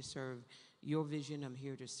 I'm here to serve your vision. I'm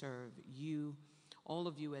here to serve you, all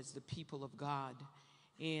of you as the people of God.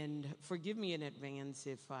 And forgive me in advance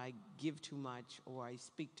if I give too much, or I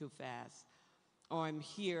speak too fast, or I'm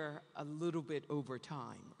here a little bit over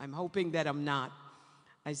time. I'm hoping that I'm not.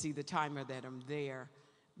 I see the timer that I'm there.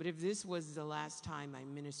 But if this was the last time I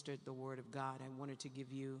ministered the word of God, I wanted to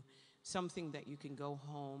give you something that you can go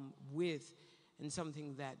home with, and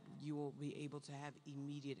something that you will be able to have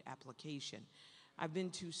immediate application. I've been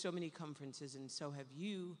to so many conferences, and so have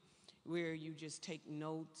you. where you just take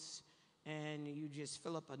notes and you just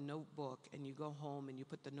fill up a notebook and you go home and you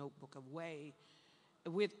put the notebook away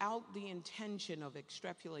without the intention of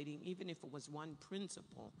extrapolating, even if it was one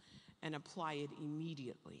principle, and apply it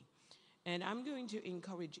immediately. And I'm going to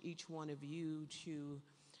encourage each one of you to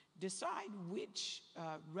decide which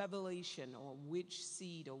revelation or which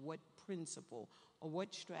seed or what principle or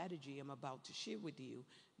what strategy I'm about to share with you,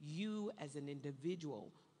 you as an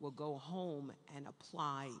individual will go home and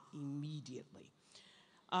apply immediately.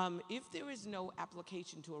 If there is no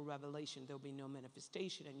application to a revelation, there'll be no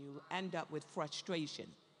manifestation, and you'll end up with frustration.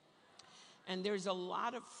 And there's a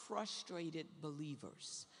lot of frustrated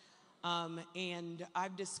believers. And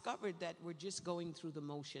I've discovered that we're just going through the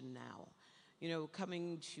motion now. You know,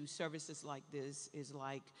 coming to services like this is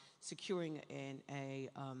like securing an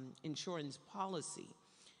insurance policy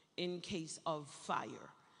in case of fire.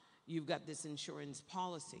 You've got this insurance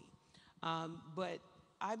policy. But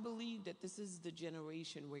I believe that this is the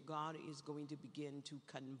generation where God is going to begin to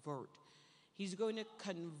convert. He's going to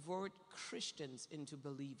convert Christians into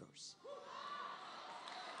believers.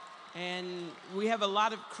 And we have a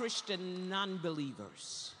lot of Christian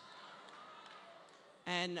non-believers.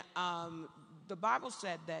 And the Bible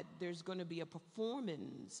said that there's going to be a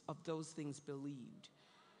performance of those things believed.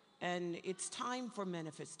 And it's time for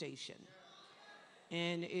manifestation.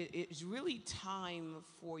 And it's really time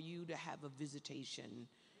for you to have a visitation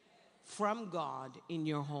from God in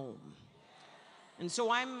your home. And so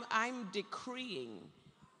I'm decreeing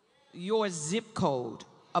your zip code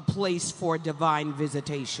a place for divine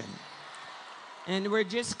visitation. And we're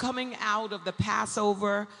just coming out of the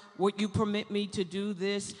Passover. Would you permit me to do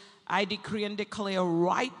this? I decree and declare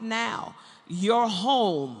right now, your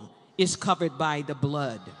home is covered by the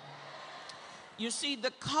blood. You see,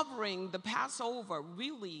 the covering, the Passover,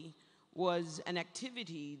 really was an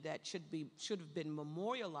activity that should have been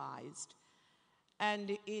memorialized,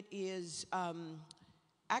 and it is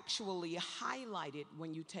actually highlighted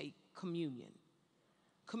when you take communion.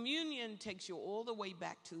 Communion takes you all the way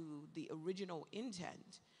back to the original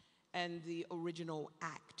intent and the original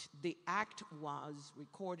act. The act was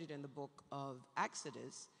recorded in the book of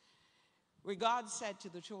Exodus, where God said to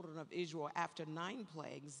the children of Israel, after 9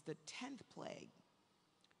 plagues, the 10th plague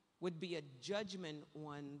would be a judgment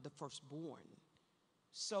on the firstborn,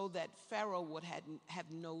 so that Pharaoh would have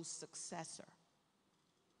no successor.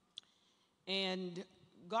 And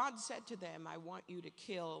God said to them, I want you to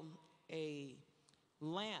kill a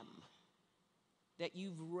lamb that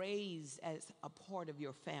you've raised as a part of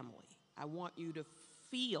your family. I want you to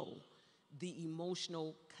feel the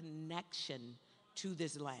emotional connection to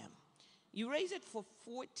this lamb. You raise it for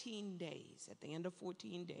 14 days. At the end of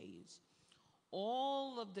 14 days,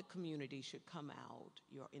 all of the community should come out,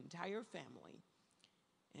 your entire family,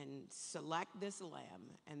 and select this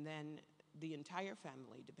lamb, and then the entire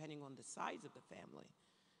family, depending on the size of the family,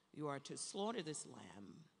 you are to slaughter this lamb,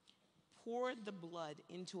 pour the blood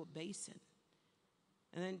into a basin,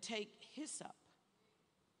 and then take hyssop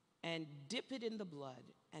and dip it in the blood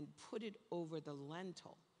and put it over the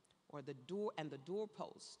lintel or the door and the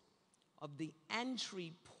doorpost of the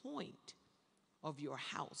entry point of your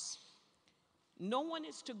house. No one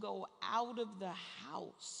is to go out of the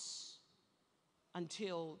house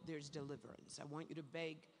until there's deliverance. I want you to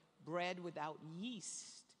bake bread without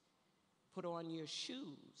yeast. Put on your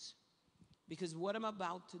shoes, because what I'm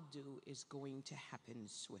about to do is going to happen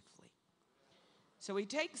swiftly. So he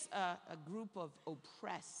takes a group of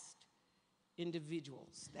oppressed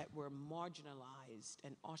individuals that were marginalized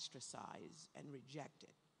and ostracized and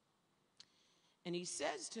rejected. And he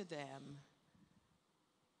says to them,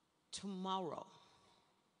 tomorrow,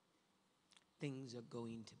 things are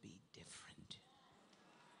going to be different.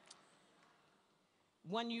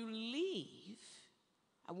 When you leave,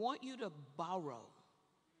 I want you to borrow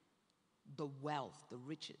the wealth, the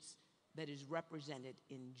riches that is represented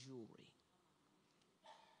in jewelry.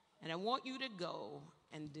 And I want you to go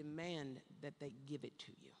and demand that they give it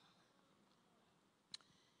to you.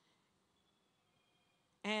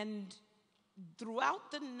 And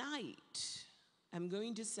throughout the night, I'm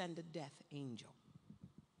going to send a death angel.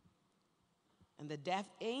 And the death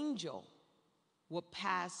angel will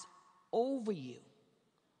pass over you.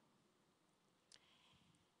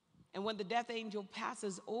 And when the death angel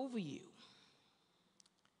passes over you,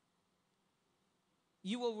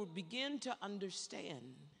 you will begin to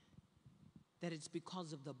understand that it's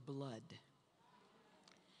because of the blood.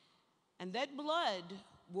 And that blood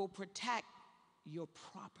will protect your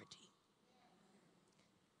property.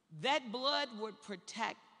 That blood would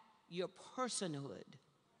protect your personhood.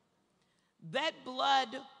 That blood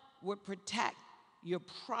would protect your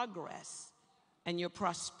progress and your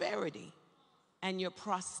prosperity and your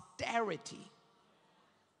posterity.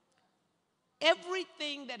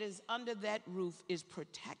 Everything that is under that roof is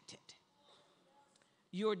protected.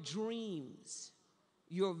 Your dreams,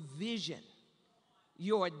 your vision,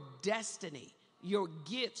 your destiny, your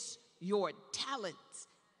gifts, your talents,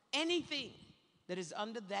 anything that is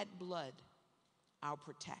under that blood, I'll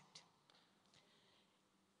protect.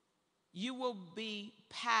 You will be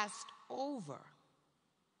passed over,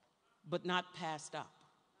 but not passed up.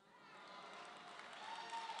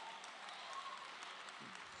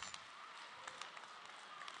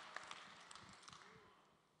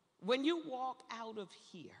 When you walk out of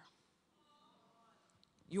here,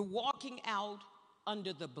 you're walking out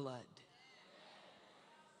under the blood.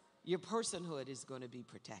 Your personhood is going to be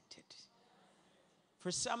protected.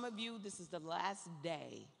 For some of you, this is the last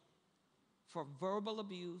day for verbal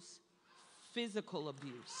abuse, physical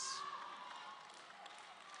abuse.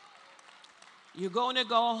 You're going to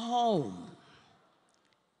go home,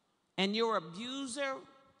 and your abuser,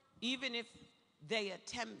 even if they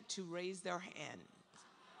attempt to raise their hand,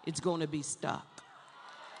 it's going to be stuck.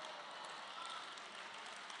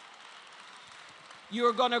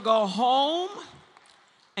 You're going to go home,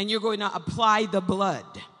 and you're going to apply the blood.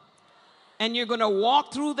 And you're going to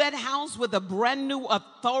walk through that house with a brand new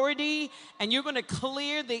authority, and you're going to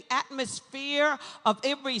clear the atmosphere of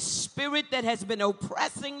every spirit that has been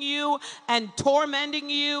oppressing you and tormenting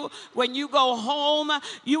you. When you go home,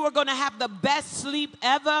 you are going to have the best sleep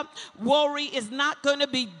ever. Worry is not going to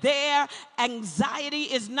be there. Anxiety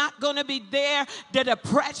is not going to be there. The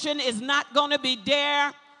depression is not going to be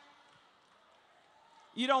there.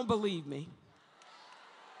 You don't believe me?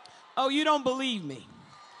 Oh, you don't believe me?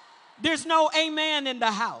 There's no amen in the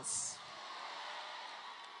house.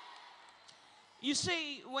 You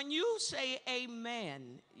see, when you say amen,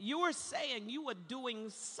 you are saying you are doing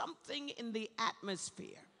something in the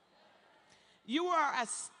atmosphere. You are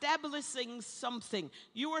establishing something.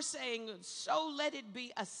 You are saying, so let it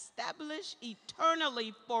be established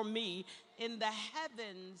eternally for me in the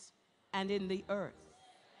heavens and in the earth.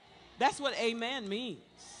 That's what amen means.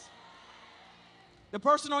 The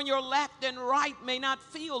person on your left and right may not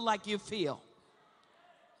feel like you feel.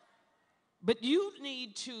 But you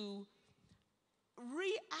need to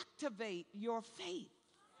reactivate your faith.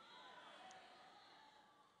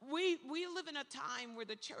 We live in a time where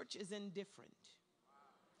the church is indifferent.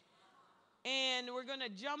 And we're going to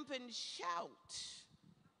jump and shout,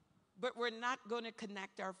 but we're not going to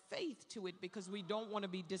connect our faith to it because we don't want to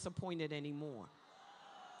be disappointed anymore.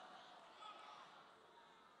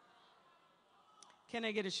 Can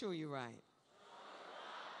I get assure you right?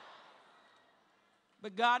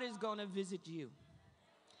 But God is going to visit you.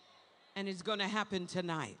 And it's going to happen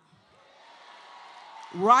tonight.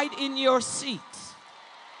 Right in your seat.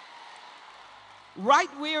 Right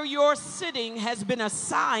where you're sitting has been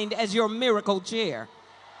assigned as your miracle chair.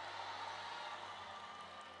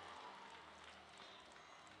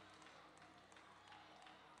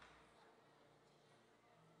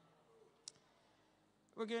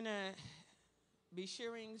 We're going to be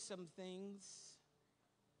sharing some things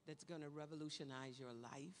that's going to revolutionize your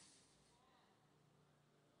life.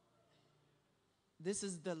 This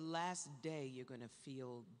is the last day you're going to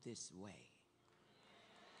feel this way.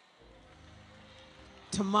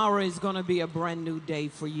 Tomorrow is going to be a brand new day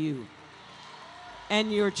for you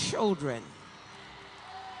and your children.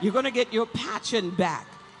 You're going to get your passion back.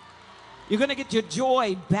 You're going to get your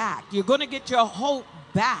joy back. You're going to get your hope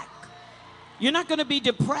back. You're not going to be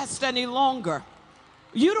depressed any longer.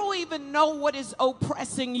 You don't even know what is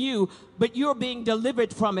oppressing you, but you're being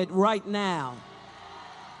delivered from it right now.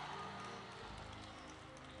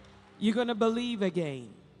 You're going to believe again.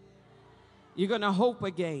 You're going to hope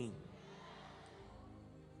again.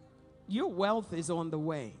 Your wealth is on the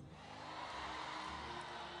way.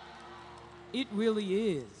 It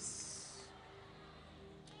really is.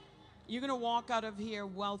 You're going to walk out of here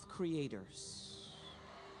wealth creators.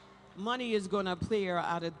 Money is going to appear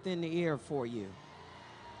out of thin air for you.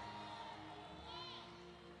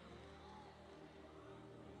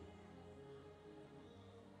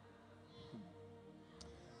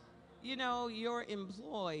 You know, you're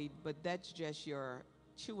employed, but that's just your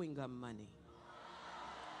chewing gum money.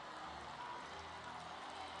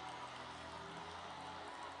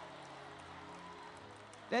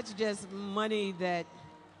 That's just money that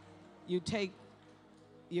you take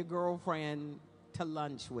your girlfriend to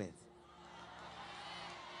lunch with.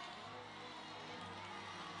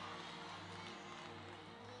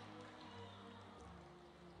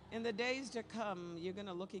 In the days to come, you're going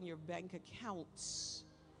to look in your bank accounts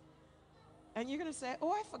and you're going to say,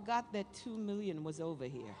 oh, I forgot that $2 million was over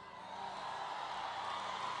here.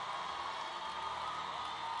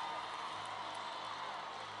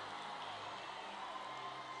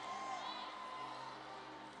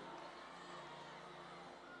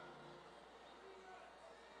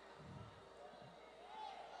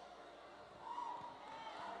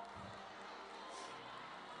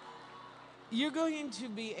 You're going to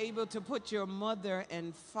be able to put your mother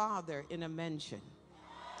and father in a mansion.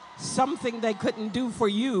 Something they couldn't do for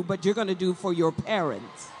you, but you're going to do for your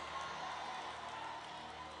parents.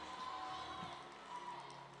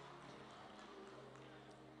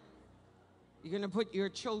 You're going to put your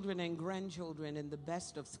children and grandchildren in the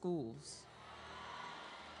best of schools.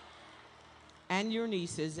 And your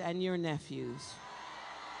nieces and your nephews.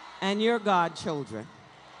 And your godchildren.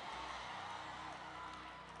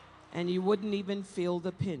 And you wouldn't even feel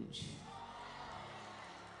the pinch.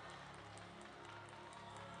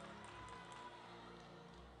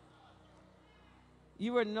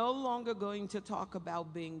 You are no longer going to talk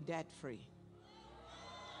about being debt-free.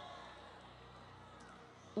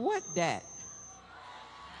 What debt?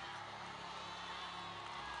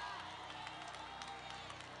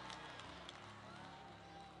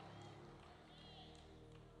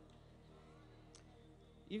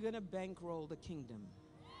 You're going to bankroll the kingdom.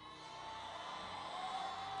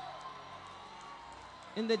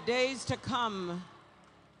 In the days to come,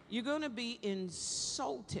 you're going to be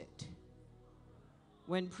insulted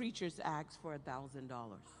when preachers ask for $1,000.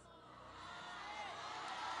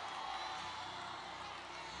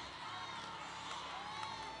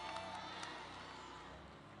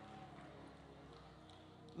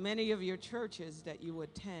 Many of your churches that you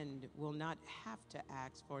attend will not have to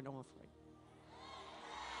ask for an offering.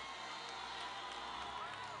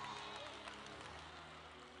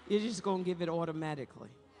 You're just going to give it automatically.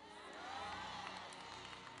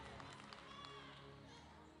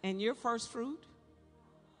 And your first fruit?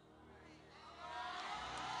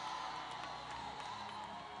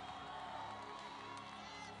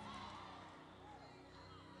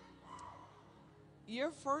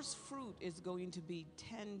 Your first fruit is going to be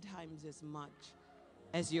 10 times as much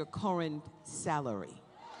as your current salary.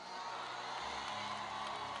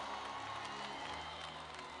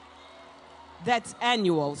 That's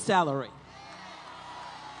annual salary.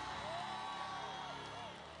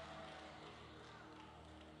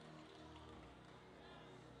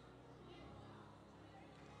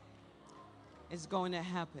 It's going to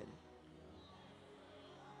happen.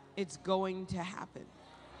 It's going to happen.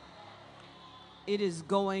 It is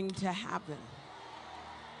going to happen.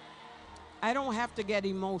 I don't have to get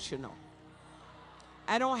emotional.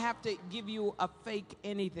 I don't have to give you a fake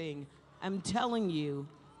anything. I'm telling you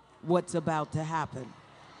what's about to happen.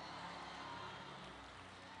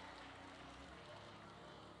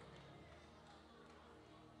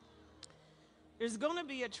 There's going to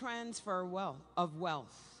be a transfer of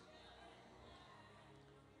wealth.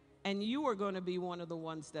 And you are going to be one of the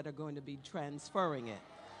ones that are going to be transferring it.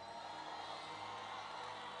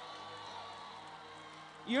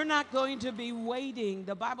 You're not going to be waiting.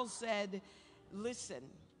 The Bible said, listen,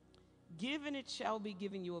 give and it shall be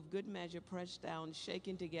given you of good measure, pressed down,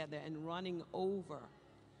 shaken together, and running over.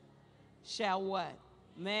 Shall what?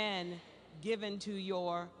 Man given to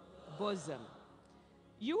your bosom.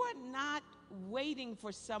 You are not waiting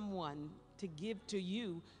for someone to give to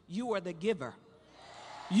you. You are the giver.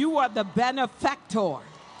 You are the benefactor.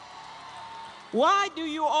 Why do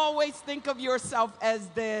you always think of yourself as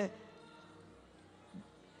the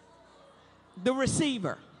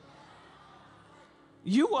receiver?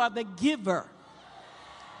 You are the giver.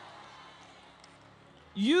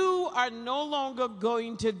 You are no longer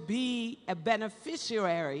going to be a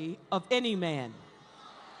beneficiary of any man.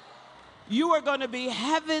 You are going to be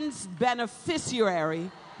heaven's beneficiary,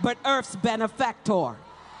 but earth's benefactor.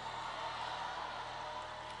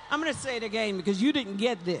 I'm going to say it again because you didn't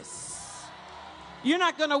get this. You're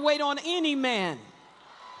not going to wait on any man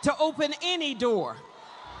to open any door.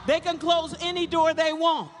 They can close any door they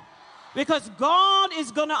want because God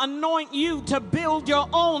is going to anoint you to build your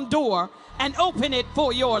own door and open it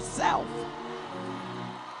for yourself.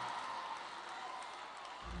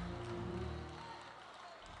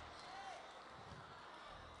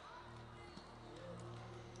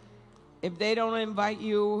 If they don't invite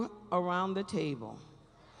you around the table,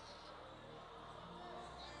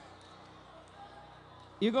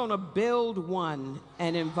 you're going to build one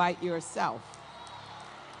and invite yourself.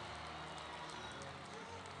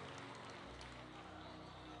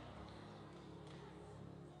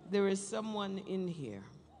 There is someone in here.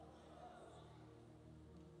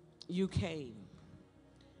 You came.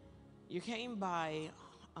 You came by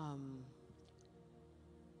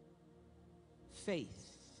faith.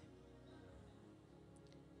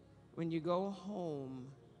 When you go home,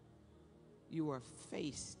 you are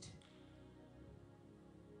faced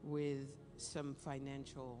with some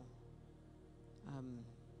financial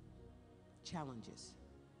challenges.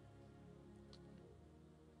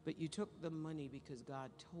 But you took the money because God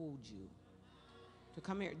told you to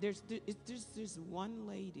come here. There's one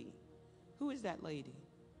lady. Who is that lady?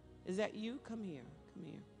 Is that you? Come here. Come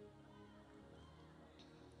here.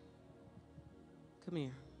 Come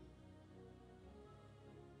here.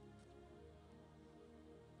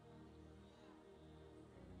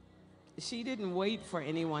 She didn't wait for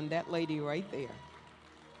anyone, that lady right there.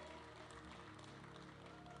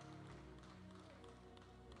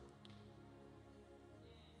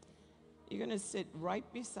 You're going to sit right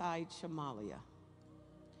beside Shamalia.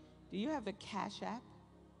 Do you have a Cash App?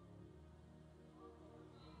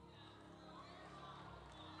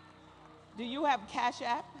 Do you have Cash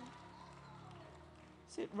App?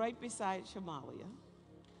 Sit right beside Shamalia.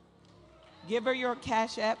 Give her your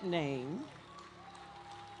Cash App name.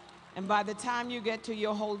 And by the time you get to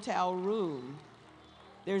your hotel room,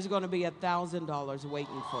 there's going to be $1,000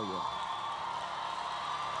 waiting for you.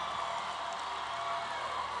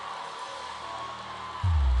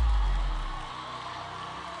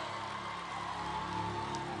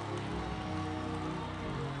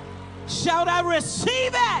 Shout, I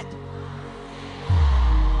receive it.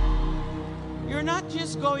 You're not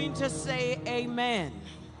just going to say amen.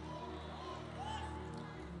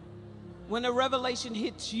 When a revelation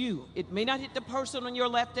hits you, it may not hit the person on your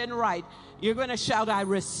left and right. You're going to shout, I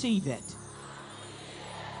receive it.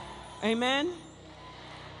 Amen.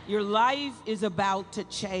 Your life is about to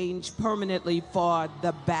change permanently for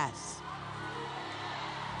the best.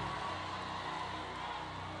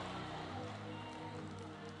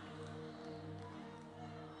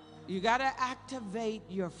 You got to activate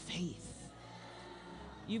your faith.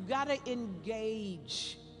 You've got to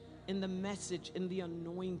engage in the message, in the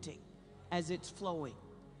anointing as it's flowing.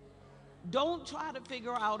 Don't try to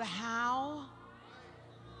figure out how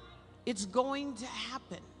it's going to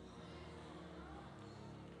happen.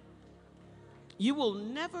 You will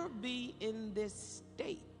never be in this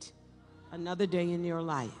state another day in your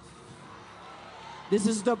life. This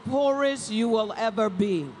is the poorest you will ever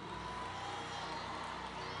be.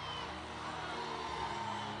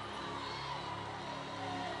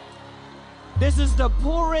 This is the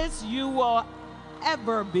poorest you will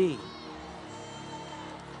ever be.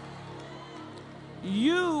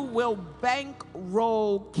 You will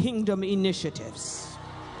bankroll kingdom initiatives.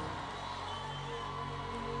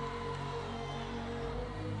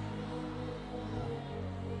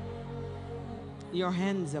 Your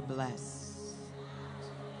hands are blessed.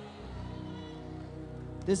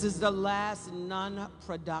 This is the last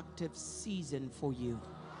non-productive season for you.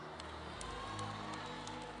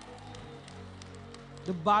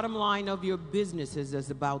 The bottom line of your businesses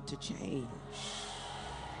is about to change.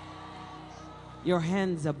 Your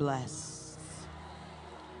hands are blessed.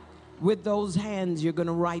 With those hands, you're going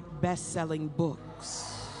to write best-selling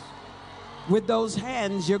books. With those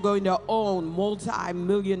hands, you're going to own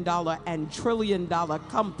multi-million-dollar and trillion-dollar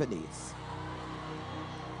companies.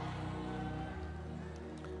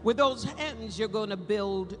 With those hands, you're going to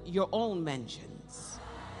build your own mansions.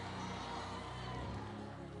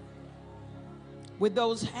 With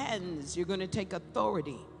those hands, you're going to take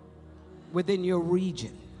authority within your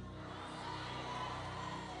region.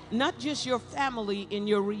 Not just your family in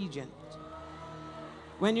your region.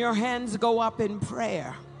 When your hands go up in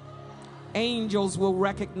prayer, angels will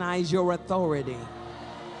recognize your authority.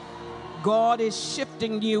 God is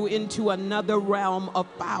shifting you into another realm of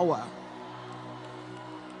power.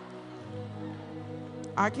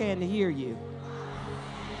 I can't hear you.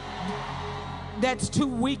 That's too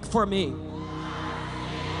weak for me.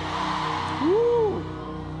 Woo.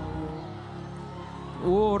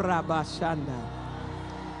 Oh, Rabashanda.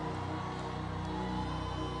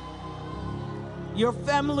 Your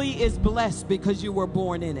family is blessed because you were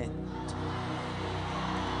born in it.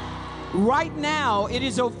 Right now, it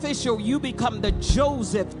is official. You become the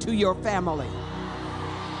Joseph to your family.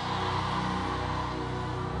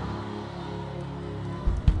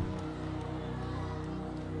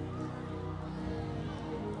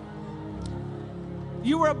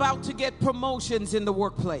 You are about to get promotions in the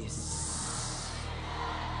workplace.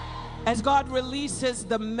 As God releases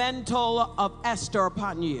the mantle of Esther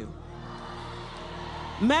upon you.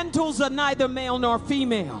 Mantles are neither male nor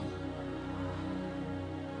female.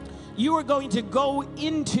 You are going to go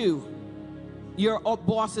into your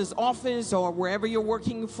boss's office or wherever you're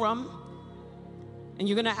working from, and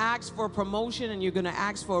you're going to ask for a promotion and you're going to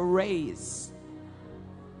ask for a raise.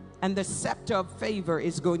 And the scepter of favor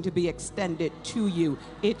is going to be extended to you.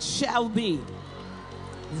 It shall be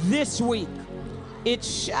this week. It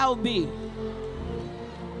shall be.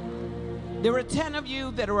 There are 10 of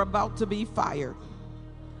you that are about to be fired.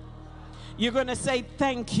 You're going to say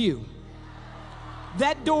thank you.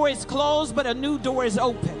 That door is closed, but a new door is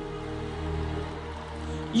open.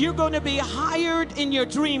 You're going to be hired in your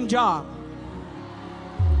dream job.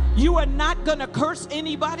 You are not going to curse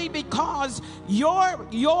anybody because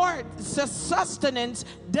your sustenance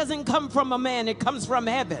doesn't come from a man. It comes from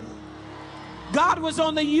heaven. God was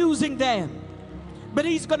only using them, but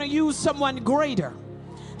he's going to use someone greater,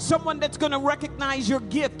 someone that's going to recognize your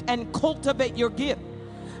gift and cultivate your gift.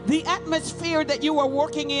 The atmosphere that you are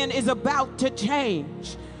working in is about to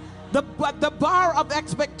change. The bar of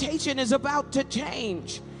expectation is about to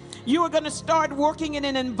change. You are going to start working in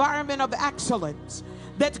an environment of excellence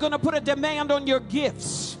that's going to put a demand on your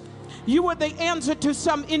gifts. You are the answer to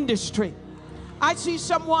some industry. I see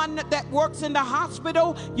someone that works in the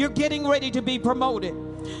hospital. You're getting ready to be promoted.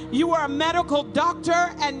 You are a medical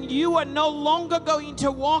doctor, and you are no longer going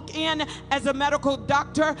to walk in as a medical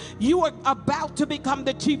doctor. You are about to become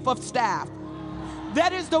the chief of staff.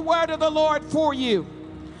 That is the word of the Lord for you.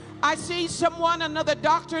 I see someone, another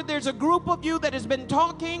doctor. There's a group of you that has been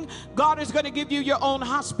talking. God is going to give you your own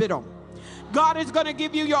hospital. God is going to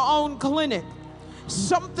give you your own clinic.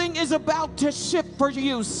 Something is about to shift for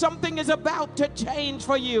you. Something is about to change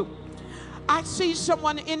for you. I see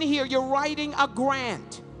someone in here, you're writing a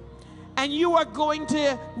grant, and you are going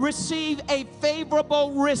to receive a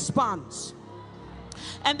favorable response.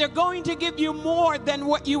 And they're going to give you more than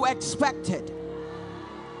what you expected.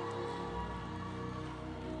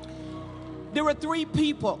 There are 3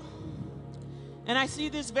 people, and I see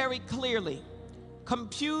this very clearly.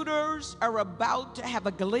 Computers are about to have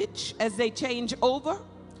a glitch as they change over,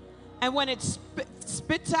 and when it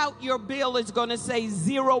spits out your bill, it's going to say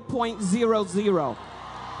 0.00.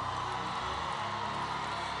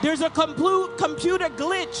 There's a computer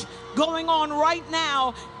glitch going on right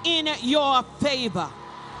now in your favor.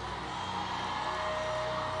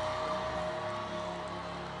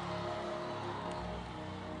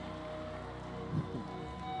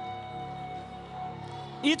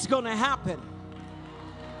 It's going to happen.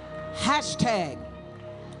 Hashtag,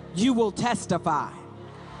 you will testify.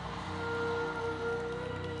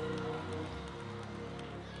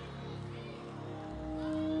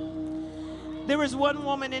 There is one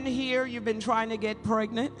woman in here, you've been trying to get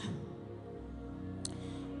pregnant.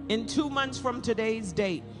 In 2 months from today's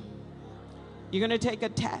date, you're going to take a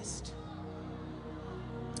test.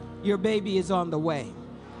 Your baby is on the way.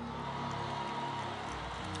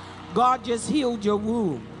 God just healed your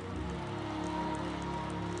womb.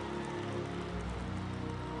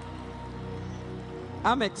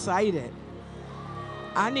 I'm excited.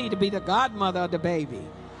 I need to be the godmother of the baby,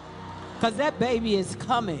 because that baby is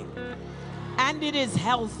coming, and it is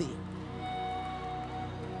healthy.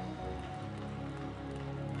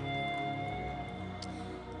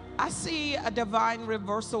 I see a divine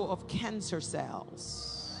reversal of cancer cells.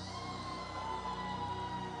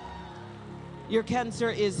 Your cancer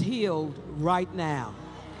is healed right now.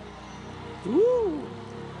 Ooh.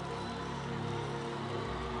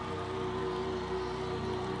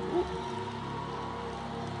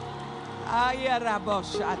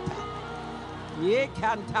 Ayaraboshata. Ye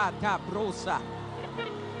cantata brosa.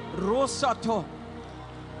 Rosato.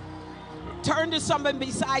 Turn to someone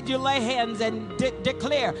beside you, lay hands, and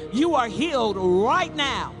declare, you are healed right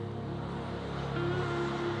now.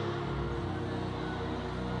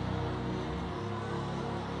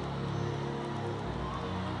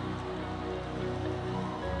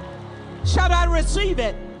 Should I receive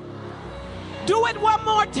it? Do it one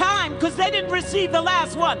more time, because they didn't receive the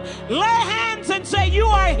last one. Lay hands and say, you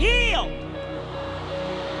are healed.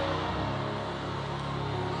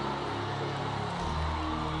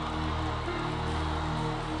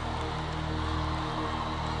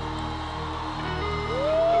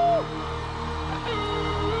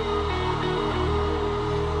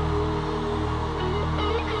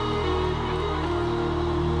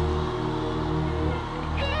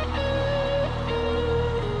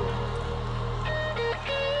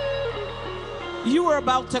 You are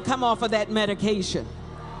about to come off of that medication.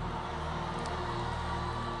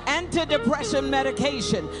 Antidepressant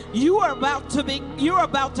medication. You're about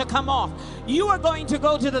to come off. You are going to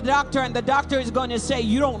go to the doctor, and the doctor is going to say,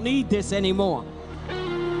 you don't need this anymore.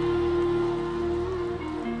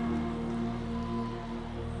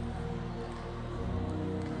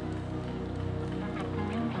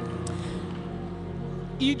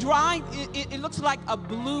 You drive, it looks like a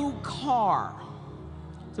blue car.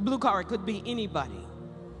 It's a blue car. It could be anybody.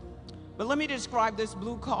 But let me describe this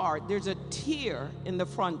blue car. There's a tear in the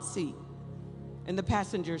front seat, in the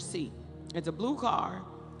passenger seat. It's a blue car.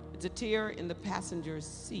 It's a tear in the passenger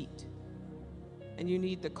seat. And you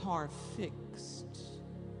need the car fixed.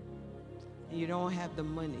 And you don't have the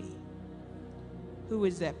money. Who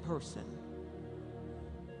is that person?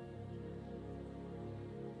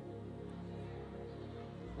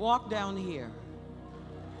 Walk down here.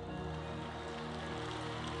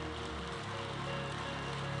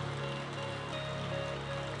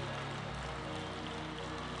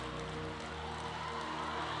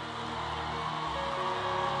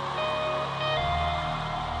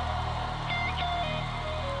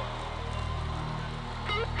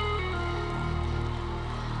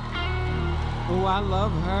 Oh, I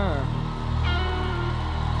love her.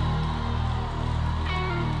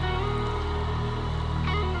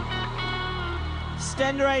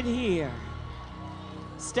 Stand right here.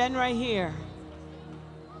 Stand right here.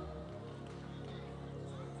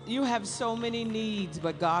 You have so many needs,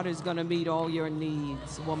 but God is going to meet all your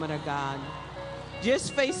needs, woman of God.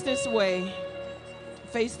 Just face this way.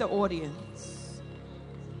 Face the audience.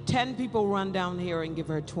 10 people run down here and give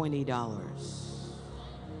her $20.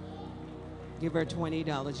 Give her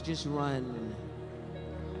 $20. Just run.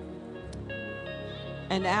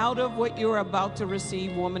 And out of what you're about to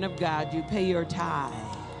receive, woman of God, you pay your tithe.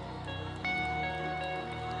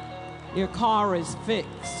 Your car is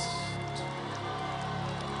fixed.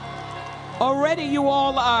 Already you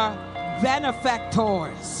all are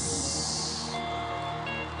benefactors.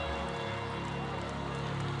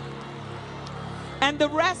 And the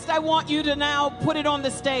rest, I want you to now put it on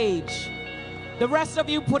the stage. The rest of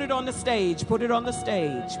you put it on the stage. Put it on the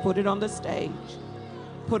stage. Put it on the stage.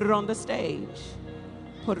 Put it on the stage.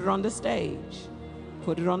 Put it on the stage.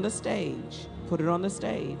 Put it on the stage. Put it on the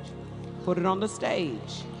stage. Put it on the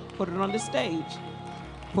stage. Put it on the stage.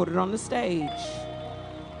 Put it on the stage.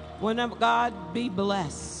 Whenever God be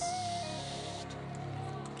blessed.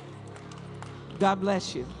 God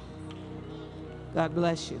bless you. God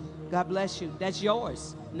bless you. God bless you. That's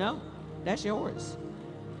yours. No, that's yours.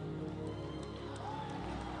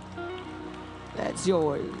 That's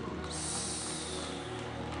yours.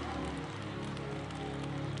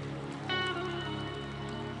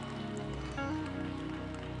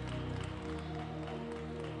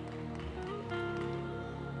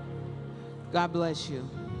 God bless you.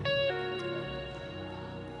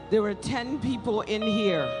 There are 10 people in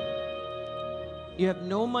here. You have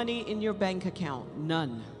no money in your bank account.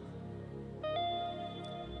 None.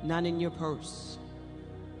 None in your purse.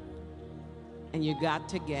 And you got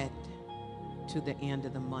to get to the end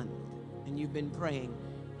of the month. And you've been praying,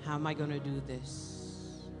 how am I going to do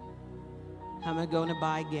this? How am I going to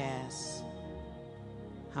buy gas?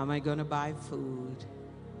 How am I going to buy food?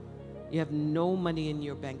 You have no money in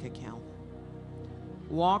your bank account.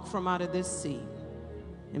 Walk from out of this seat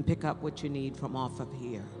and pick up what you need from off of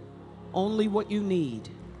here. Only what you need.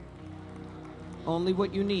 Only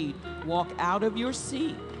what you need. Walk out of your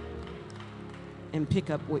seat and pick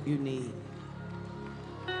up what you need.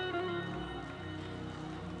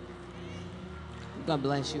 God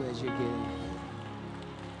bless you as you give.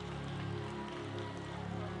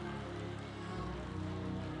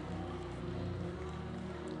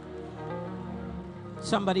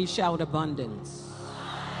 Somebody shout abundance.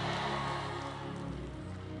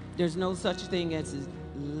 There's no such thing as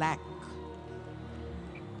lack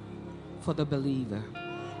for the believer.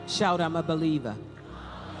 Shout, I'm a believer.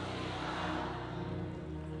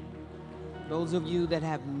 Those of you that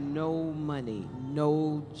have no money,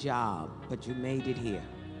 no job, but you made it here,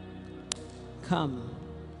 come,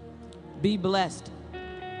 be blessed.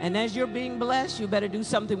 And as you're being blessed, you better do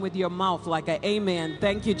something with your mouth like an amen.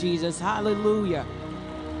 Thank you, Jesus. Hallelujah.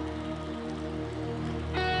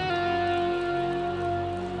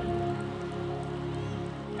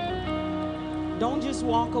 Don't just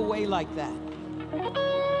walk away like that.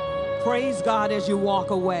 Praise God as you walk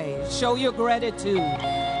away. Show your gratitude.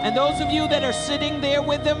 And those of you that are sitting there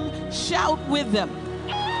with them, shout with them.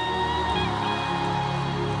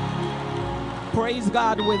 Praise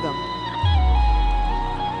God with them.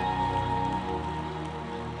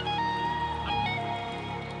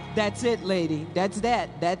 That's it, lady. That's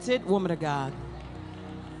that. That's it, woman of God.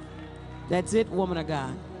 That's it, woman of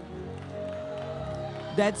God.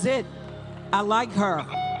 That's it. I like her.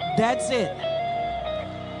 That's it.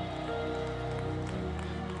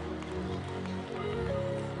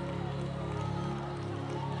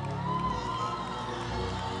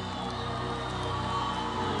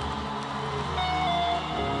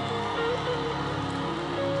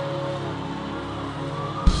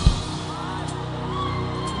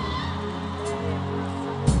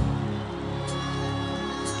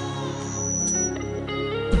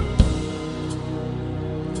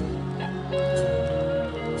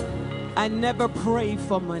 I never pray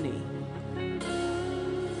for money.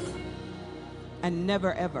 I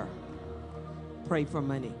never ever pray for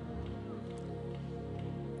money.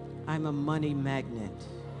 I'm a money magnet.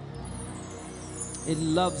 It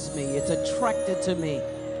loves me. It's attracted to me.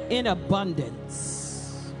 in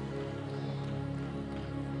abundance.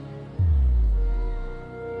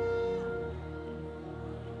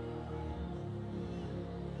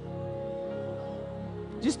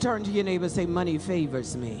 Just turn to your neighbor and say, money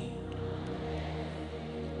favors me.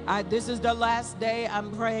 This is the last day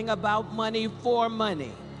I'm praying about money for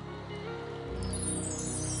money.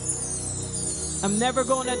 I'm never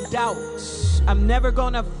going to doubt. I'm never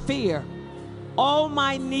going to fear. All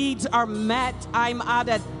my needs are met. I'm out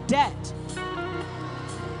of debt.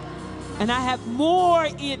 And I have more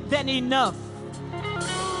than enough.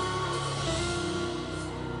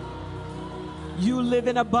 You live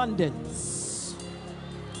in abundance.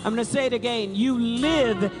 I'm going to say it again. You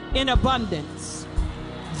live in abundance.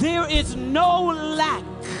 There is no lack.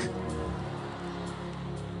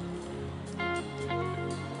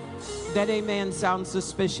 That amen sounds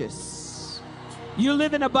suspicious. You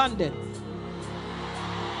live in abundance.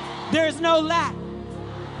 There is no lack.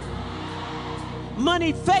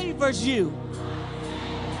 Money favors you.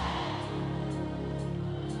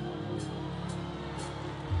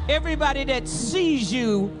 Everybody that sees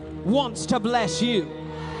you wants to bless you.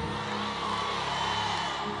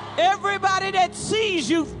 Everybody that sees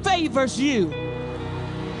you favors you.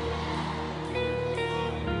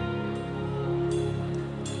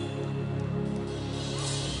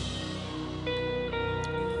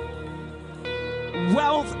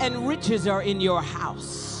 Wealth and riches are in your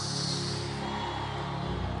house.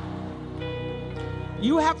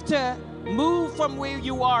 You have to move from where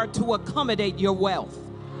you are to accommodate your wealth.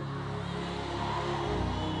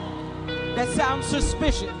 That sounds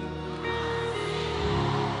suspicious.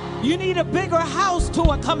 You need a bigger house to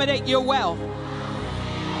accommodate your wealth.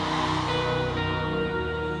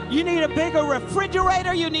 You need a bigger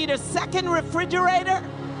refrigerator. You need a second refrigerator.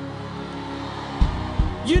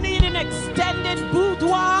 You need an extended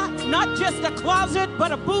boudoir, not just a closet,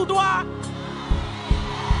 but a boudoir.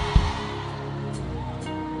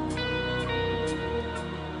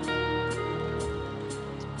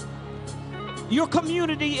 Your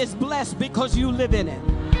community is blessed because you live in it.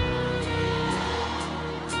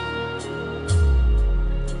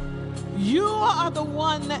 You are the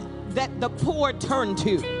one that the poor turn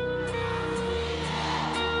to.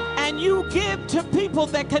 And you give to people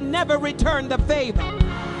that can never return the favor.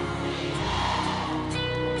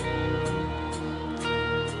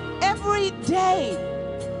 Every day,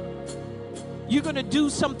 you're going to do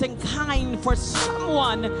something kind for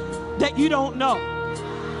someone that you don't know.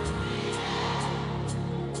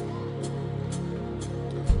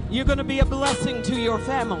 You're going to be a blessing to your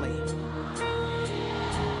family.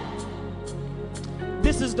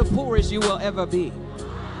 This is the poorest you will ever be.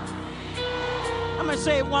 I'm going to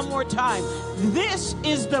say it one more time. This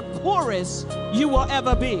is the poorest you will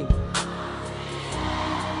ever be.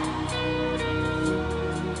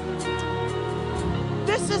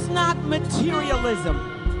 This is not materialism.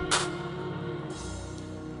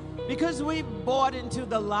 Because we bought into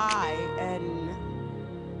the lie and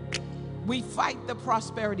we fight the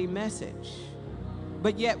prosperity message,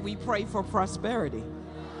 but yet we pray for prosperity.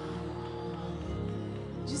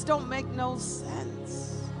 Just don't make no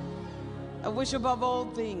sense. I wish above all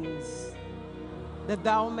things that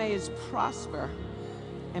thou mayest prosper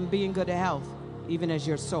and be in good health, even as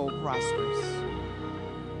your soul prospers.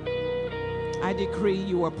 I decree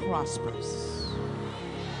you are prosperous.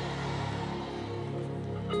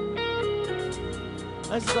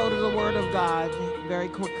 Let's go to the Word of God very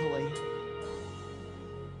quickly.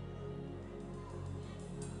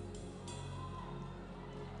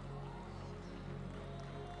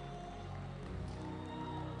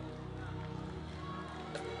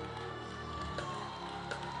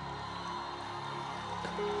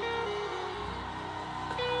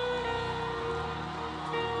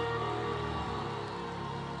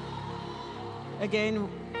 Again,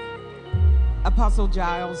 Apostle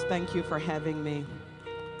Giles, thank you for having me.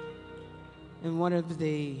 And one of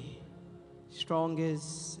the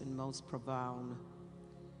strongest and most profound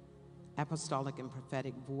apostolic and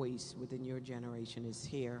prophetic voice within your generation is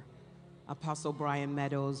here. Apostle Brian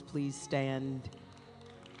Meadows, please stand.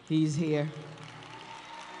 He's here.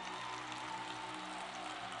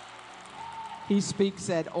 He speaks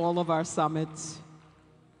at all of our summits.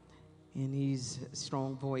 And he's a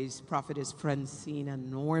strong voice. Prophetess Francina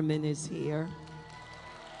Norman is here.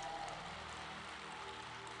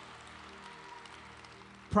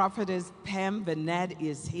 Prophetess Pam Vanette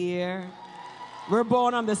is here. We're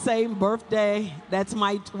born on the same birthday. That's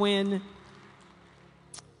my twin.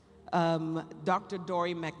 Dr.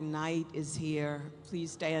 Dory McKnight is here.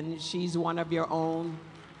 Please stand. She's one of your own.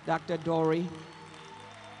 Dr. Dory.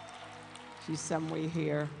 She's somewhere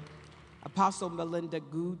here. Apostle Melinda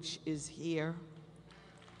Gooch is here.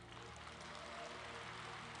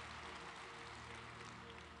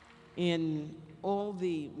 In all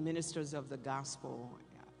the ministers of the gospel,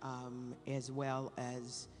 as well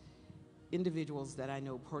as individuals that I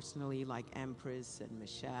know personally, like Empress and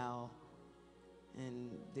Michelle,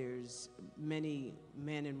 and there's many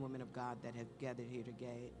men and women of God that have gathered here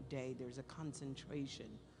today. There's a concentration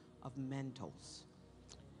of mantles.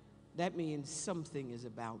 That means something is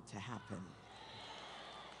about to happen.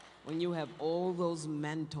 When you have all those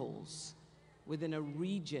mantles within a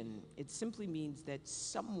region, it simply means that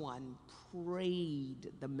someone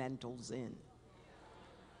prayed the mantles in.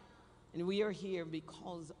 And we are here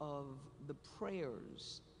because of the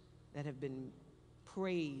prayers that have been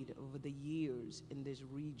prayed over the years in this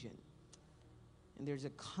region. And there's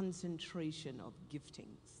a concentration of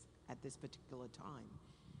giftings at this particular time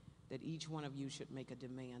that each one of you should make a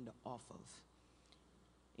demand off of.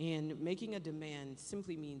 And making a demand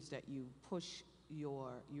simply means that you push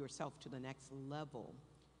yourself to the next level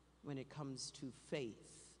when it comes to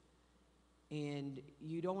faith. And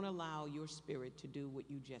you don't allow your spirit to do what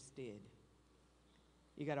you just did.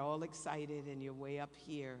 You got all excited and you're way up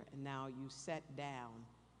here, and now you sat down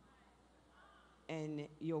and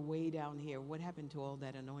you're way down here. What happened to all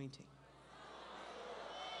that anointing?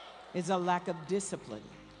 It's a lack of discipline.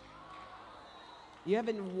 You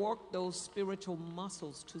haven't worked those spiritual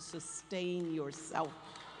muscles to sustain yourself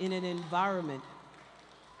in an environment.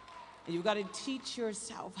 And you've got to teach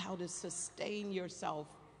yourself how to sustain yourself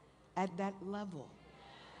at that level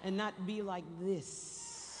and not be like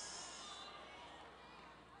this.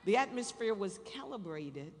 The atmosphere was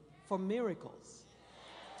calibrated for miracles.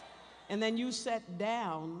 And then you sat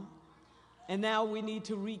down, and now we need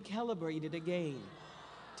to recalibrate it again.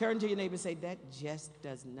 Turn to your neighbor and say, that just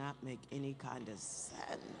does not make any kind of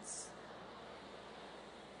sense.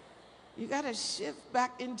 You got to shift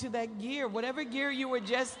back into that gear. Whatever gear you were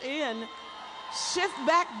just in, shift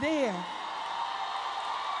back there.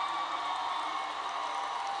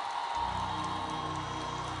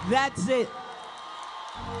 That's it.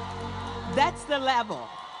 That's the level.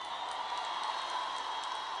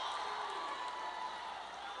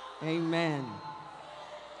 Amen.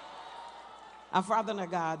 Our Father and our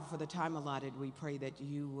God, for the time allotted, we pray that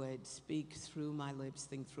you would speak through my lips,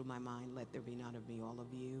 think through my mind. Let there be none of me, all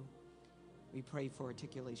of you. We pray for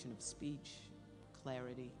articulation of speech,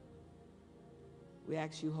 clarity. We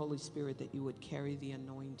ask you, Holy Spirit, that you would carry the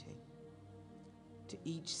anointing to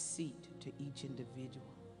each seat, to each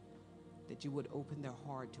individual, that you would open their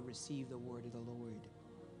heart to receive the word of the Lord.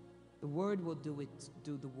 The word will do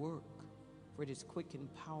the work, for it is quick and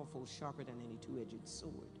powerful, sharper than any two-edged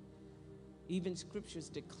sword. Even scriptures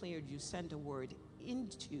declared you sent a word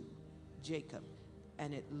into Jacob,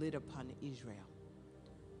 and it lit upon Israel.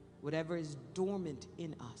 Whatever is dormant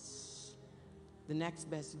in us, the next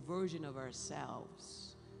best version of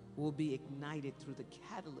ourselves, will be ignited through the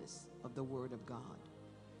catalyst of the word of God.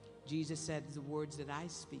 Jesus said, the words that I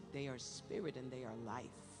speak, they are spirit and they are life.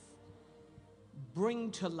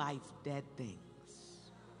 Bring to life dead things.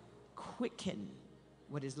 Quicken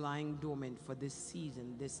what is lying dormant for this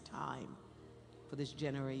season, this time, for this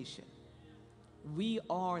generation. We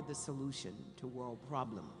are the solution to world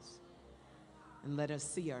problems, and let us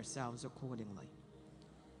see ourselves accordingly.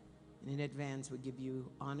 And in advance, we give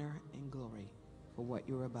you honor and glory for what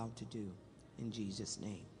you're about to do. In Jesus'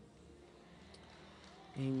 name,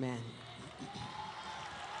 amen.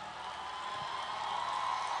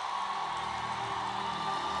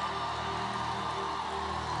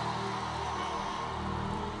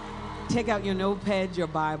 Take out your notepads, your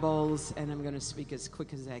Bibles, and I'm going to speak as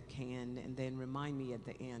quick as I can, and then remind me at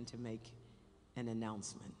the end to make an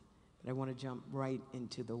announcement. But I want to jump right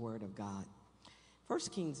into the Word of God. 1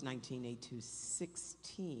 Kings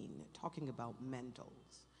 19:8-16, talking about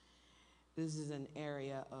mantles. This is an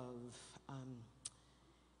area of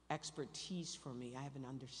expertise for me. I have an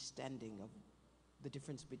understanding of the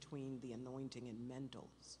difference between the anointing and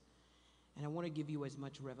mantles. And I want to give you as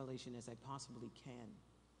much revelation as I possibly can.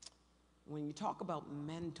 When you talk about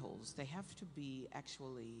mantles, they have to be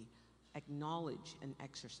actually acknowledged and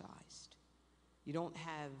exercised. You don't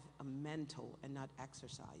have a mantle and not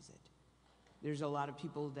exercise it. There's a lot of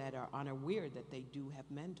people that are unaware that they do have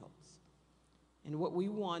mantles. And what we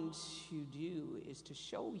want to do is to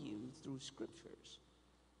show you through scriptures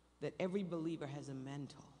that every believer has a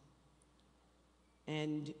mantle.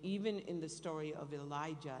 And even in the story of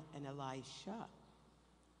Elijah and Elisha,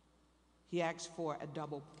 he asked for a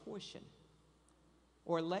double portion,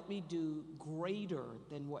 or let me do greater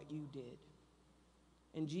than what you did.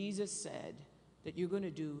 And Jesus said that you're going to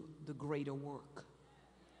do the greater work.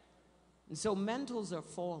 And so mantles are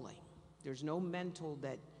falling. There's no mantle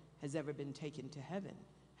that has ever been taken to heaven.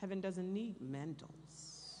 Heaven doesn't need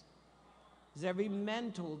mantles. Because every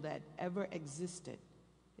mantle that ever existed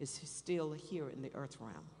is still here in the earth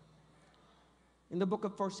realm. In the book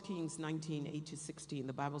of 1 Kings 19:8-16,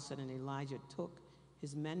 the Bible said, and Elijah took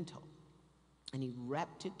his mantle and he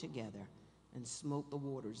wrapped it together and smote the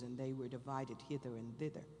waters, and they were divided hither and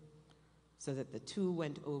thither, so that the two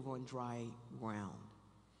went over on dry ground.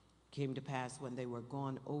 It came to pass when they were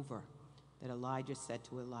gone over that Elijah said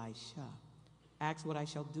to Elisha, ask what I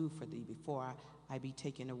shall do for thee before I be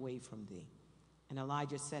taken away from thee. And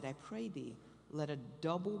Elijah said, I pray thee, let a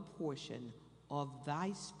double portion of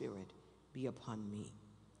thy spirit be upon me.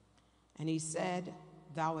 And he said,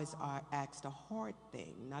 thou hast asked a hard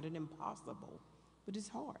thing, not an impossible, but it's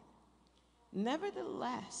hard.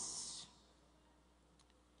 Nevertheless,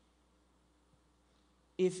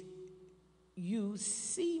 if you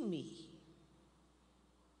see me,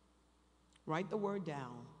 write the word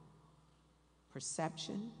down,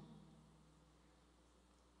 perception,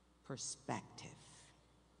 perspective.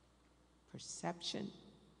 Perception,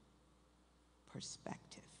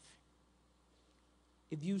 perspective.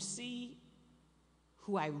 If you see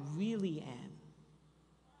who I really am,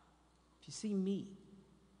 if you see me,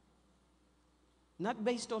 not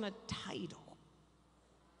based on a title,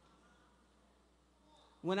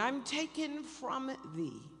 when I'm taken from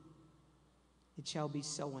thee, it shall be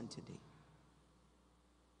so unto thee.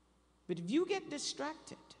 But if you get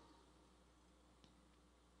distracted,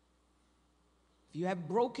 if you have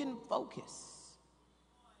broken focus,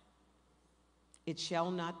 it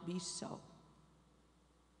shall not be so.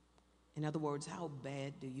 In other words, how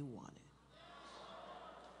bad do you want it?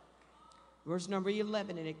 Verse number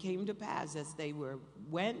 11, and it came to pass as they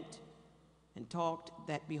went and talked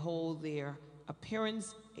that, behold, their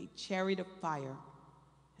appearance a chariot of fire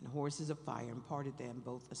and horses of fire, and parted them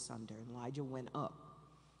both asunder. And Elijah went up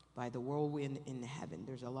by the whirlwind in heaven.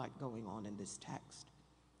 There's a lot going on in this text.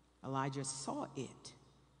 Elijah saw it,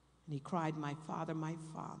 and he cried, my father,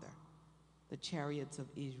 the chariots of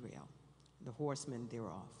Israel, the horsemen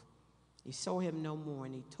thereof. He saw him no more,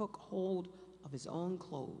 and he took hold of his own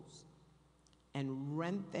clothes and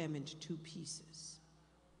rent them into two pieces.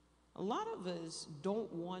 A lot of us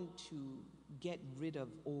don't want to get rid of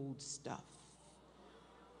old stuff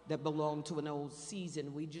that belonged to an old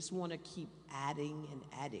season. We just want to keep adding and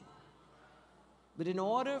adding. But in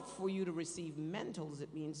order for you to receive mantles,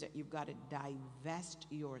 it means that you've got to divest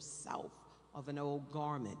yourself of an old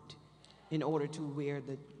garment in order to wear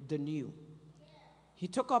the new. He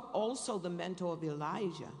took up also the mantle of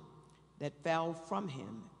Elijah that fell from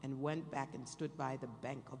him and went back and stood by the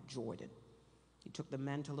bank of Jordan. He took the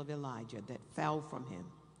mantle of Elijah that fell from him,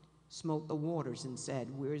 smote the waters, and said,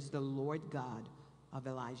 where is the Lord God of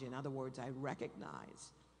Elijah? In other words, I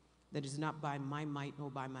recognize that it's not by my might nor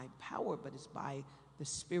by my power, but it's by the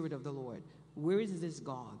Spirit of the Lord. Where is this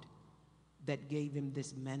God that gave him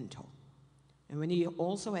this mantle? And when he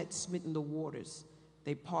also had smitten the waters,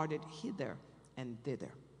 they parted hither and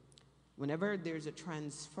thither. Whenever there's a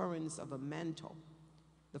transference of a mantle,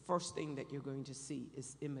 the first thing that you're going to see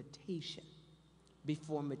is imitation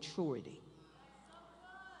before maturity.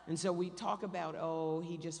 And so we talk about, oh,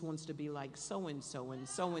 he just wants to be like so-and-so and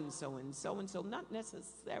so-and-so and so-and-so. Not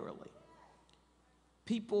necessarily.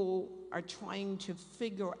 People are trying to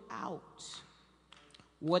figure out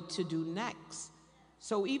what to do next.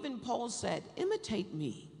 So even Paul said, imitate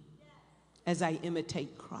me as I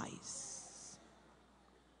imitate Christ.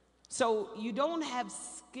 So you don't have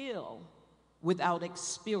skill without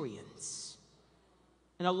experience.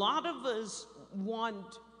 And a lot of us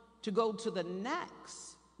want to go to the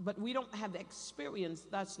next, but we don't have experience,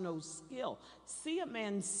 that's no skill. See a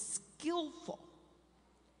man skillful,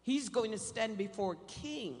 he's going to stand before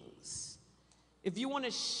kings. If you want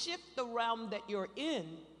to shift the realm that you're in,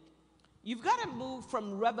 you've got to move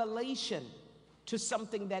from revelation to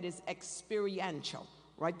something that is experiential.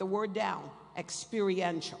 Write the word down,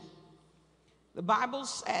 experiential. The Bible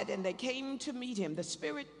said, and they came to meet him. The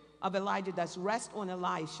spirit of Elijah does rest on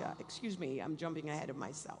Elisha. Excuse me, I'm jumping ahead of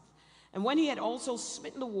myself. And when he had also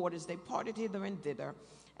smitten the waters, they parted hither and thither.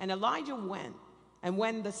 And Elijah went. And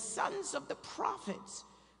when the sons of the prophets,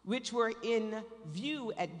 which were in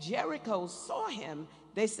view at Jericho, saw him,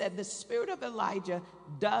 they said, the spirit of Elijah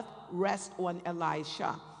doth rest on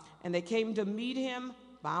Elisha. And they came to meet him,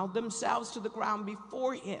 bowed themselves to the ground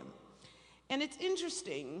before him. And it's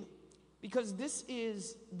interesting because this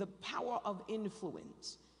is the power of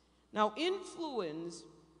influence. Now, influence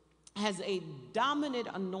has a dominant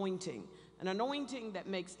anointing, an anointing that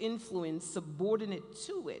makes influence subordinate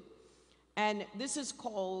to it. And this is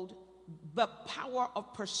called the power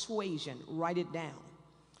of persuasion. Write it down.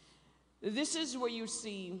 This is where you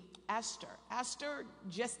see Esther. Esther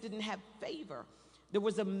just didn't have favor. There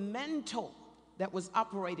was a mantle that was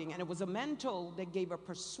operating, and it was a mantle that gave her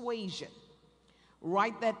persuasion.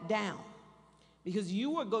 Write that down, because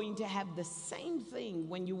you are going to have the same thing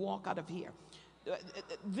when you walk out of here.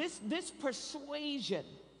 This persuasion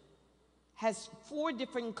has 4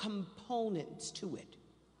 different components to it,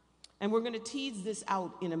 and we're going to tease this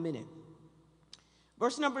out in a minute.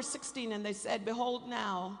 Verse number 16, and they said, behold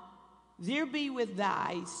now, there be with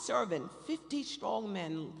thy servant 50 strong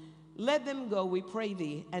men. Let them go, we pray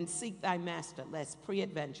thee, and seek thy master, lest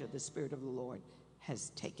peradventure the Spirit of the Lord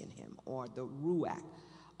has taken him, or the Ruach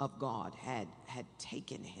of God had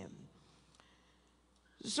taken him.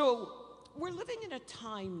 So we're living in a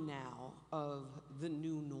time now of the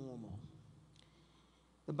new normal.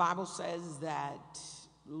 The Bible says that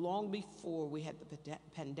long before we had the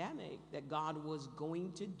pandemic, that God was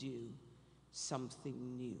going to do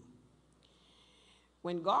something new.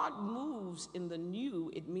 When God moves in the new,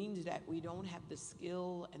 it means that we don't have the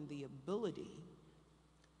skill and the ability,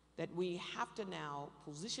 that we have to now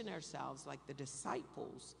position ourselves like the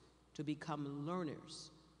disciples to become learners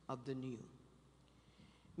of the new.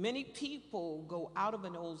 Many people go out of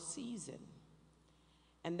an old season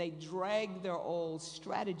and they drag their old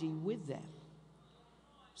strategy with them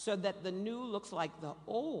so that the new looks like the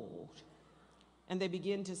old, and they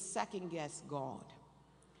begin to second guess God.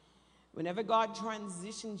 Whenever God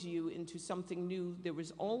transitions you into something new, there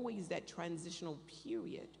is always that transitional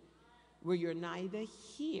period where you're neither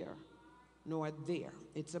here nor there.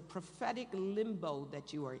 It's a prophetic limbo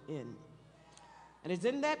that you are in. And it's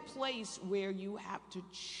in that place where you have to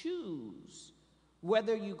choose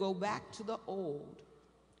whether you go back to the old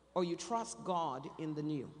or you trust God in the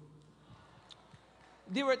new.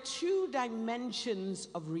 There are 2 dimensions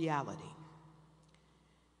of reality: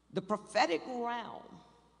 the prophetic realm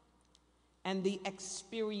and the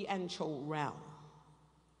experiential realm.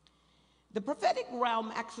 The prophetic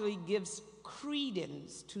realm actually gives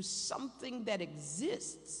credence to something that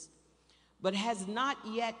exists but has not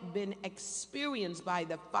yet been experienced by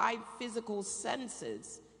the 5 physical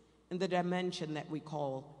senses in the dimension that we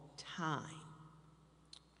call time.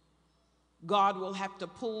 God will have to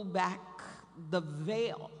pull back the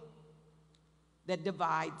veil that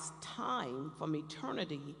divides time from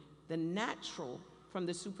eternity, the natural from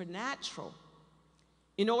the supernatural,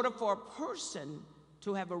 in order for a person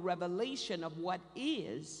to have a revelation of what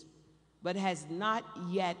is, but has not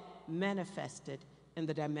yet manifested in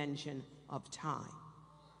the dimension of time.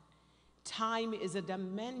 Time is a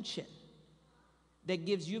dimension that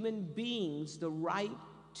gives human beings the right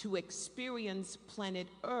to experience planet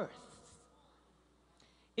Earth.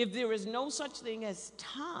 If there is no such thing as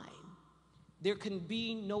time, there can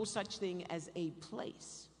be no such thing as a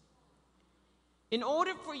place. In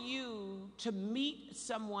order for you to meet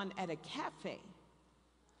someone at a cafe,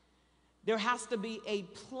 there has to be a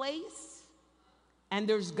place and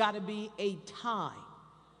there's got to be a time.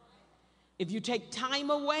 If you take time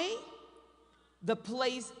away, the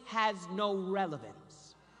place has no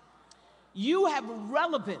relevance. You have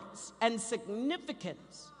relevance and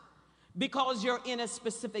significance because you're in a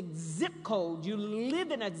specific zip code. You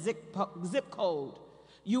live in a zip code.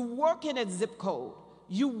 You work in a zip code.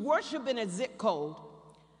 You worship in a zip code,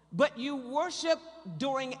 but you worship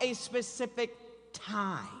during a specific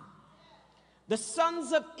time. The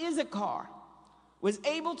sons of Issachar was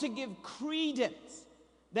able to give credence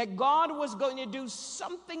that God was going to do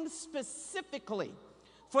something specifically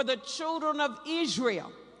for the children of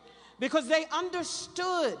Israel, because they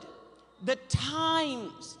understood the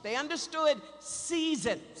times, they understood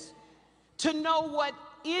seasons, to know what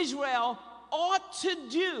Israel ought to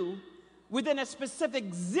do within a specific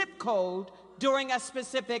zip code during a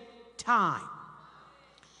specific time.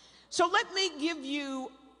 So let me give you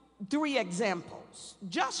 3 examples.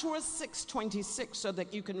 Joshua 6:26, so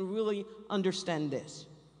that you can really understand this.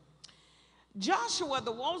 Joshua,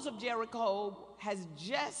 the walls of Jericho has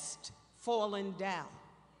just fallen down.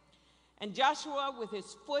 And Joshua, with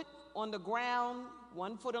his foot on the ground,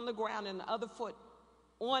 one foot on the ground and the other foot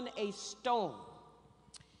on a stone,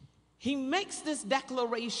 he makes this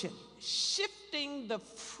declaration, shifting the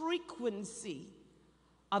frequency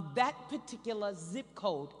of that particular zip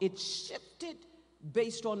code. It shifted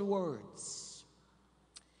based on words.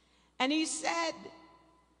 And he said,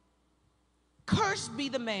 "Cursed be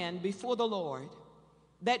the man before the Lord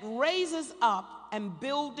that raises up and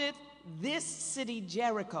buildeth this city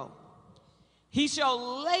Jericho. He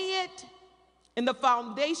shall lay it in the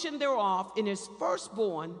foundation thereof, in his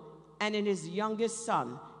firstborn and in his youngest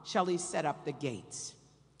son shall he set up the gates."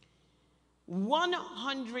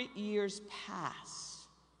 100 years pass.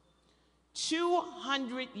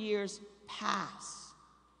 200 years pass.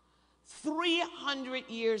 300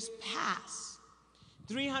 years pass.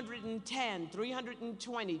 310,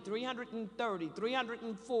 320, 330,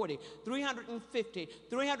 340, 350,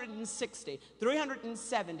 360,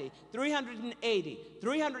 370, 380,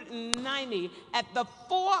 390. At the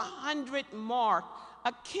 400 mark,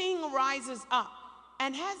 a king rises up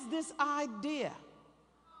and has this idea.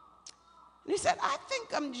 And he said, I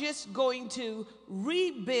think I'm just going to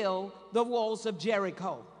rebuild the walls of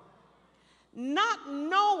Jericho. Not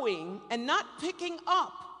knowing and not picking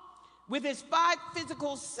up with his 5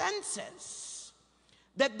 physical senses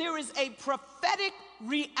that there is a prophetic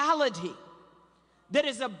reality that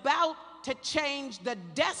is about to change the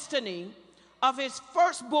destiny of his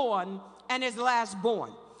firstborn and his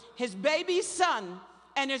lastborn, his baby son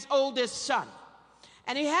and his oldest son.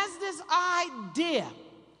 And he has this idea.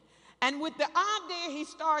 And with the idea, he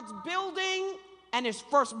starts building, and his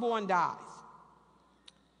firstborn dies.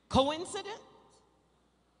 Coincidence?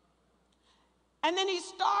 And then he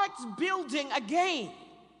starts building again,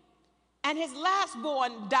 and his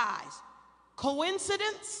lastborn dies.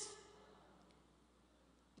 Coincidence?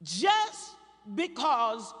 Just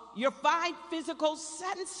because your 5 physical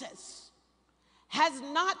senses has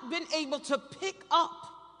not been able to pick up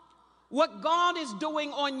what God is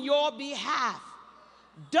doing on your behalf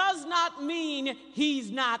does not mean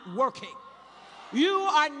he's not working. You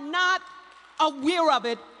are not aware of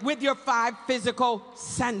it with your 5 physical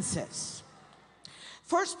senses.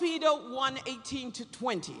 1 Peter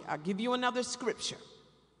 1:18-20. I'll give you another scripture.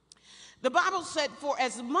 The Bible said, for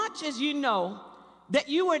as much as you know that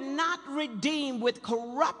you are not redeemed with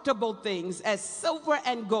corruptible things as silver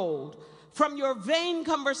and gold from your vain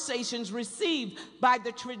conversations received by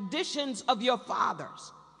the traditions of your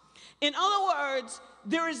fathers. In other words,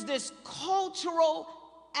 there is this cultural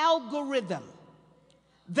algorithm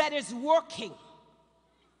that is working,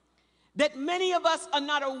 that many of us are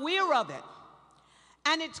not aware of it,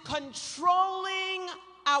 and it's controlling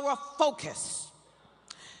our focus.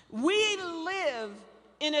 We live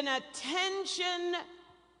in an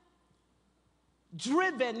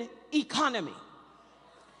attention-driven economy.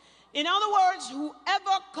 In other words,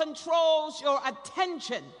 whoever controls your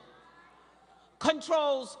attention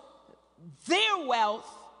controls their wealth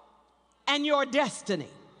and your destiny.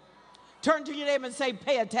 Turn to your neighbor and say,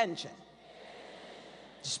 pay attention.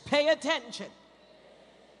 Just pay attention.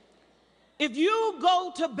 If you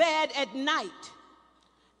go to bed at night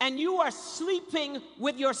and you are sleeping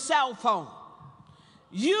with your cell phone,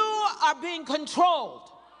 you are being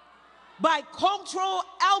controlled by cultural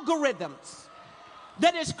algorithms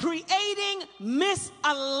that is creating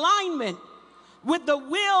misalignment with the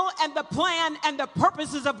will and the plan and the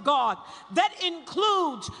purposes of God. That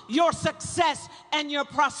includes your success and your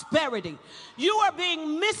prosperity. You are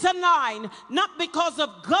being misaligned, not because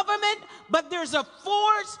of government, but there's a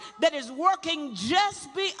force that is working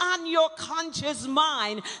just beyond your conscious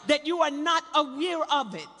mind that you are not aware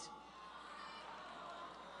of it.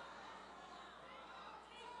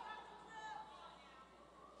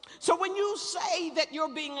 So when you say that you're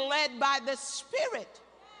being led by the Spirit,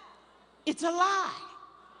 it's a lie.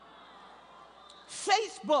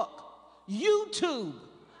 Facebook, YouTube,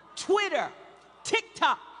 Twitter,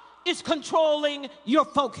 TikTok is controlling your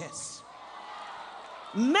focus.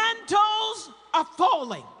 Mantles are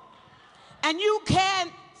falling, and you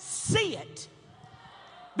can't see it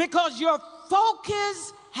because your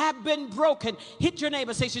focus have been broken. Hit your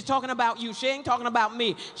neighbor, say, she's talking about you. She ain't talking about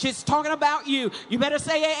me. She's talking about you. You better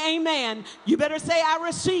say amen. You better say I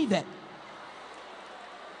receive it.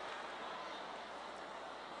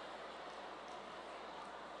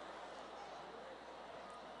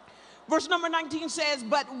 Verse number 19 says,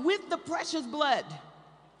 but with the precious blood,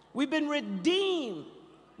 we've been redeemed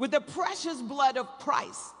with the precious blood of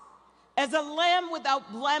Christ, as a lamb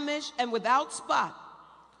without blemish and without spot,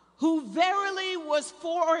 who verily was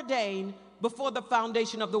foreordained before the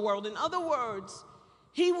foundation of the world. In other words,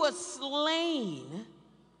 he was slain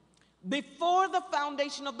before the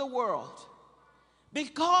foundation of the world,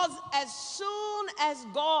 because as soon as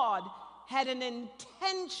God had an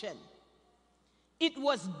intention, it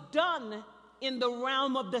was done in the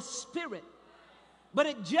realm of the Spirit, but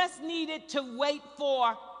it just needed to wait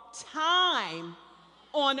for time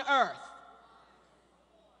on earth.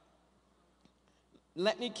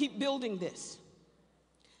 Let me keep building this.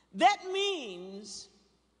 That means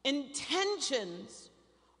intentions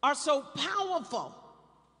are so powerful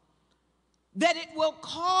that it will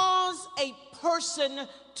cause a person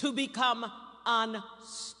to become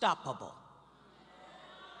unstoppable.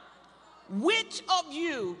 Which of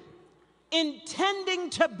you intending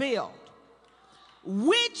to build?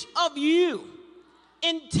 Which of you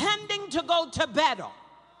intending to go to battle?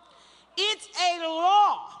 It's a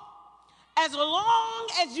law. As long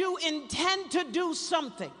as you intend to do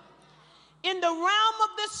something in the realm of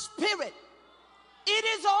the spirit, it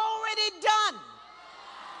is already done.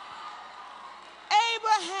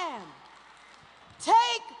 Abraham,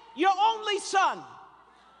 take your only son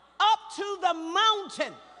up to the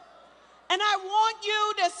mountain, and I want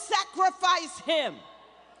you to sacrifice him.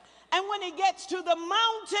 And when he gets to the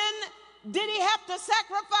mountain, did he have to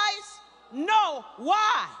sacrifice? No.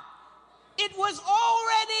 Why? It was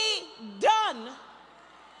already done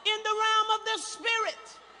in the realm of the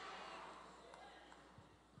spirit.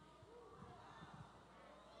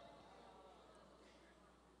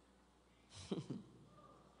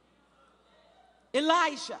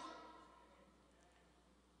 Elijah,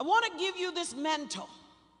 I want to give you this mantle.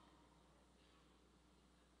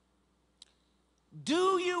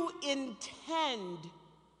 Do you intend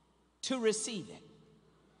to receive it?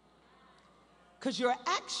 Because your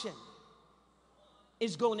action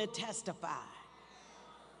is going to testify.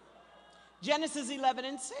 Genesis 11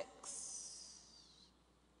 and 6.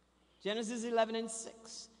 Genesis 11 and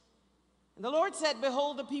 6. And the Lord said,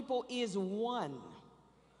 behold, the people is one.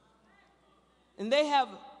 And they have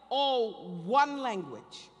all one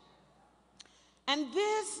language. And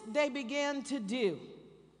this they began to do.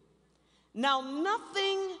 Now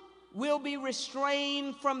nothing will be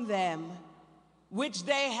restrained from them which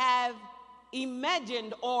they have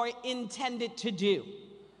imagined or intended to do.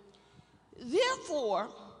 Therefore,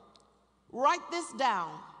 write this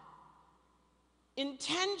down.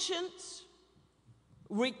 Intentions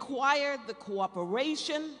require the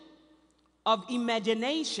cooperation of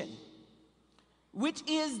imagination, which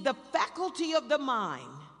is the faculty of the mind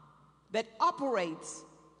that operates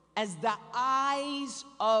as the eyes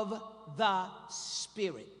of the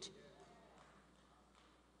Spirit.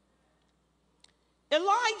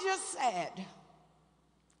 Elijah said,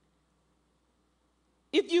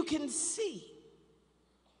 if you can see,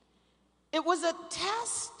 it was a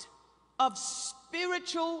test of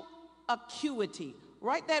spiritual acuity.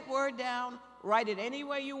 Write that word down, write it any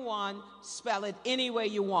way you want, spell it any way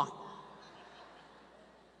you want.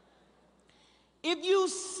 If you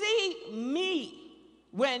see me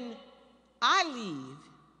when I leave,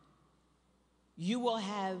 you will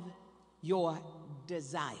have your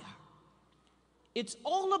desire. It's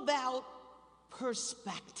all about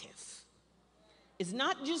perspective. It's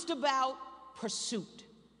not just about pursuit.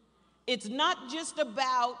 It's not just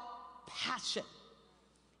about passion.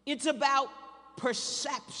 It's about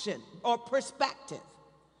perception or perspective.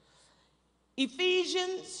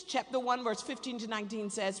 Ephesians chapter 1 verse 15 to 19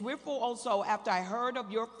 says, wherefore also after I heard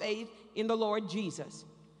of your faith in the Lord Jesus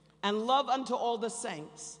and love unto all the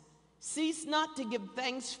saints, cease not to give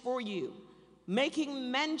thanks for you,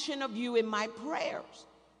 making mention of you in my prayers,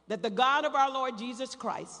 that the God of our Lord Jesus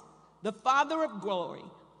Christ, the Father of glory,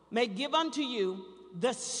 may give unto you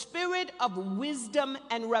the spirit of wisdom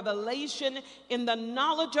and revelation in the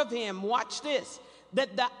knowledge of him. Watch this,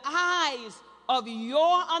 that the eyes of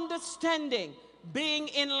your understanding being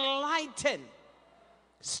enlightened.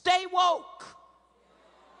 Stay woke.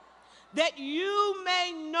 That you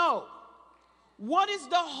may know what is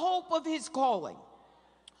the hope of his calling.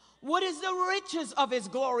 What is the riches of his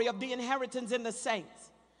glory, of the inheritance in the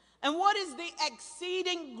saints? And what is the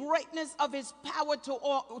exceeding greatness of his power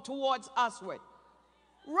towards usward?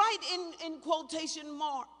 Write in quotation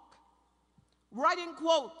mark. Write in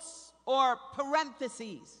quotes or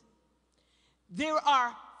parentheses. There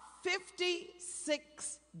are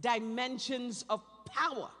 56 dimensions of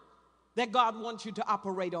power that God wants you to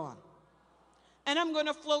operate on. And I'm going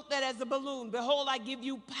to float that as a balloon. Behold, I give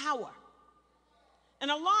you power. And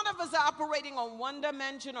a lot of us are operating on 1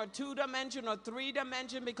 dimension or 2 dimension or 3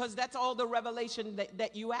 dimension because that's all the revelation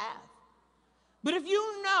that you have. But if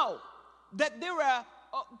you know that there are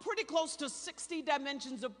pretty close to 60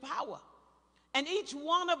 dimensions of power, and each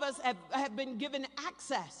one of us have been given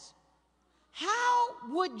access, how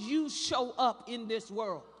would you show up in this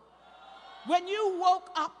world? When you woke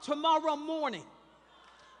up tomorrow morning,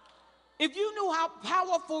 if you knew how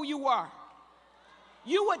powerful you are,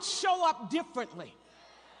 you would show up differently.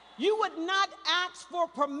 You would not ask for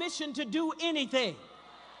permission to do anything.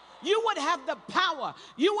 you would have the power,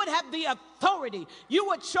 you would have the authority, you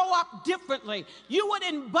would show up differently, you would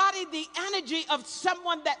embody the energy of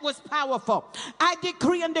someone that was powerful. I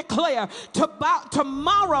decree and declare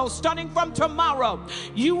tomorrow, starting from tomorrow,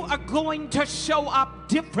 you are going to show up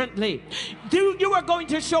differently. You are going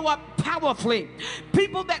to show up powerfully.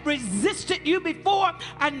 People that resisted you before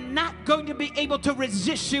are not going to be able to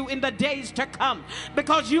resist you in the days to come,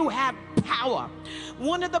 because you have power.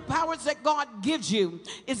 One of the powers that God gives you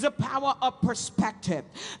is the power of perspective.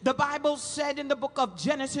 The Bible said in the book of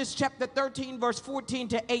Genesis chapter 13 verse 14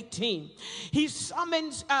 to 18, he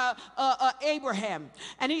summons Abraham,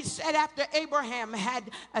 and he said after Abraham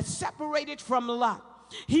had separated from Lot,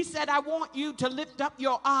 he said, I want you to lift up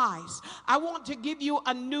your eyes. I want to give you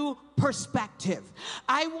a new perspective.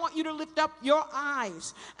 I want you to lift up your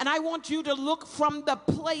eyes, and I want you to look from the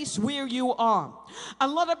place where you are. A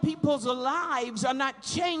lot of people's lives are not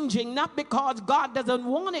changing, not because God doesn't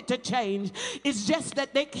want it to change. It's just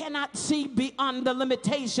that they cannot see beyond the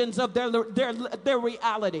limitations of their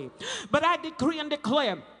reality. But I decree and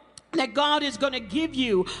declare that God is going to give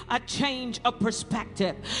you a change of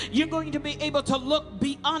perspective. You're going to be able to look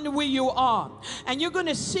beyond where you are, and you're going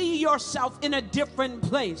to see yourself in a different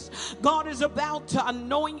place. God is about to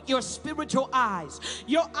anoint your spiritual eyes.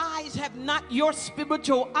 Your eyes have not, your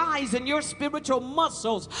spiritual eyes and your spiritual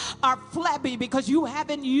muscles are flabby because you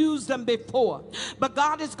haven't used them before. But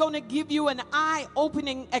God is going to give you an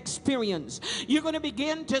eye-opening experience. You're going to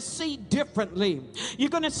begin to see differently. You're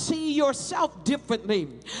going to see yourself differently.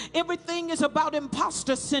 Everything is about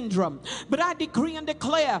imposter syndrome, but I decree and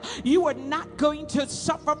declare you are not going to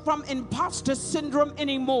suffer from imposter syndrome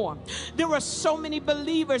anymore. There are so many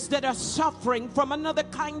believers that are suffering from another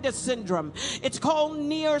kind of syndrome. It's called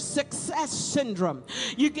near success syndrome.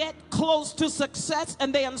 You get close to success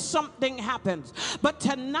and then something happens. But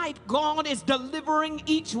tonight God is delivering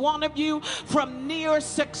each one of you from near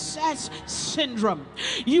success syndrome.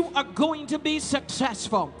 You are going to be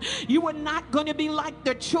successful. You are not going to be like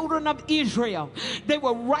the children of Israel. They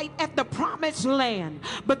were right at the promised land,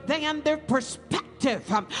 but then their perspective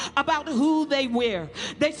about who they were.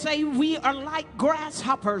 They say we are like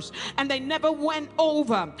grasshoppers, and they never went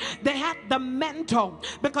over. They had the mantle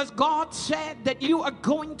because God said that you are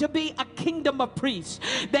going to be a kingdom of priests.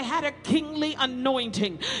 They had a kingly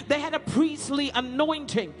anointing. They had a priestly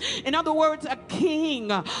anointing. In other words, a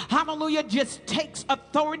king, hallelujah, just takes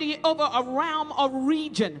authority over a realm or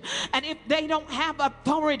region, and if they don't have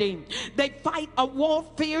authority, they fight a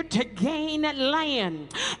warfare to gain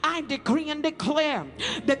land. I decree and declare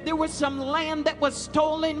that there was some land that was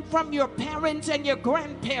stolen from your parents and your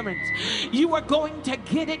grandparents. You are going to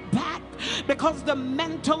get it back because the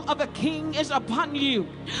mantle of a king is upon you.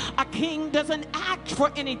 A king doesn't ask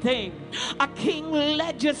for anything. A king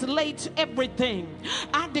legislates everything.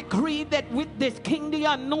 I decree that with this kingly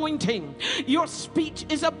anointing, your speech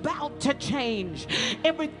is about to change.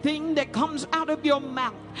 Everything that comes out of your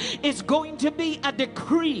mouth is going to be a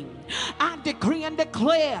decree. I decree and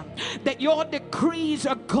declare that your decrees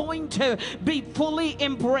are going to be fully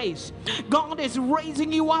embraced. God is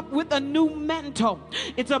raising you up with a new mantle.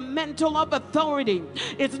 It's a mantle of authority.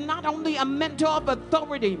 It's not only a mantle of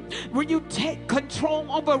authority where you take control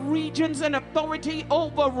over regions and authority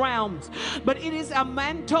over realms, but it is a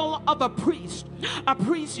mantle of a priest. A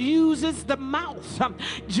priest uses the mouth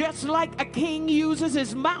just like a king uses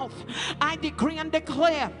his mouth. I decree and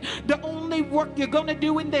declare the only work you're going to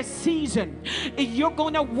do in this season is you're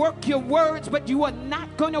going to work your words, but you are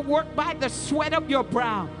not going to work by the sweat of your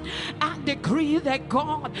brow. I decree that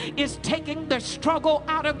God is taking the struggle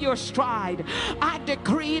out of your stride. I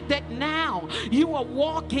decree that now you are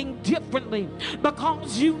walking differently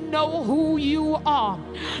because you know who you are.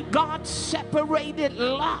 God separated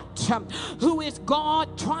Lot, who is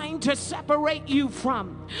God trying to separate you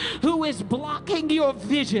from, who is blocking your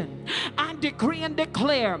vision. I decree and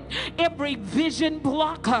declare every vision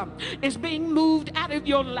blocker is being moved out of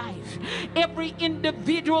your life. Every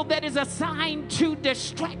individual that is assigned to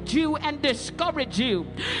distract you and discourage you,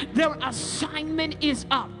 their assignment is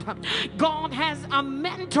up. God has a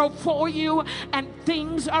mantle for you, and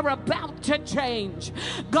things are about to change.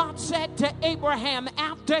 God said to Abraham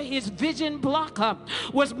after his vision blocker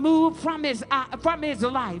was moved from his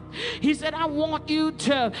life, he said, I want you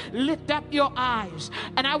to lift up your eyes,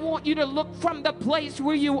 and I want you to look from the place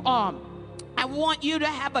where you are. I want you to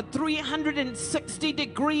have a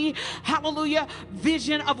 360-degree, hallelujah,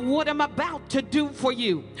 vision of what I'm about to do for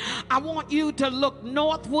you. I want you to look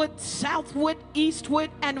northward, southward,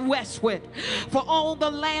 eastward, and westward. For all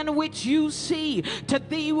the land which you see, to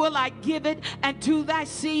thee will I give it, and to thy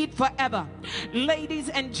seed forever. Ladies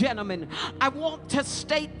and gentlemen, I want to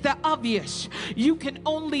state the obvious. You can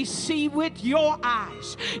only see with your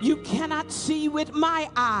eyes. You cannot see with my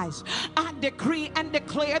eyes. I decree and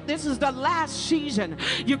declare this is the last season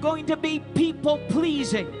you're going to be people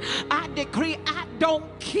pleasing. I decree, I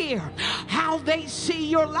don't care how they see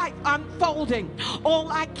your life unfolding.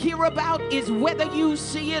 All I care about is whether you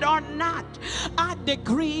see it or not. I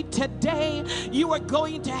decree today you are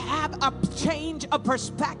going to have a change of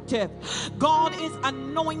perspective. God is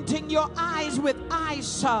anointing your eyes with eye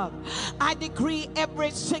salve. I decree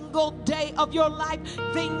every single day of your life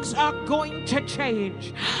things are going to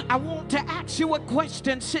change. I want to ask you a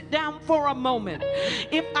question. Sit down for a moment.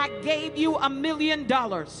 If I gave you $1 million,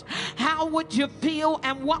 how would you feel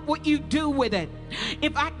and what would you do with it?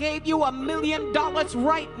 If I gave you $1 million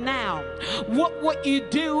right now, what would you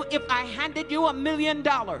do if I handed you $1 million?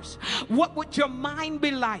 What would your mind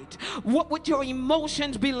be like? What would your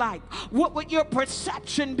emotions be like? What would your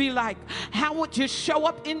perception be like? How would you show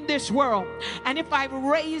up in this world? And if I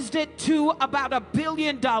raised it to about $1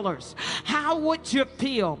 billion, how would you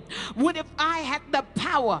feel? What if I had the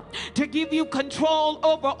power to give you control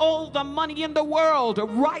over all the money in the world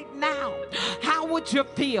right now? How would you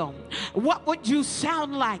feel? What would you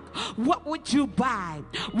sound like? What would you buy?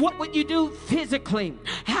 What would you do physically?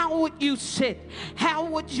 How would you sit? How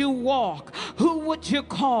would you walk? Who would you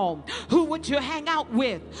call? Who would you hang out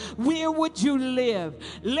with? Where would you live?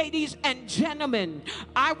 Ladies and gentlemen,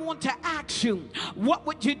 I want to ask you, what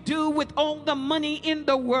would you do with all the money in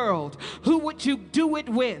the world? Who would you do it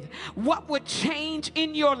with? What would change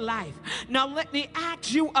in your life? Now let me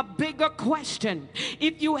ask you a bigger question.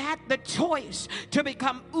 If you had the choice to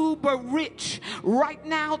become uber rich right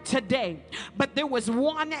now today, but there was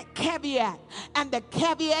one caveat, and the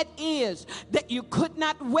caveat is that you could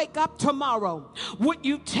not wake up tomorrow. Would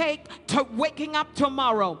you take to waking up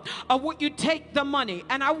tomorrow, or would you take the money?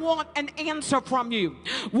 And I want an answer from you.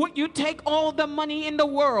 Would you take all the money in the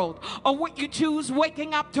world, or would you choose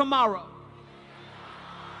waking up tomorrow?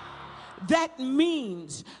 That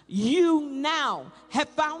means you now have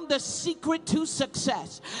found the secret to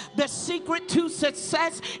success. The secret to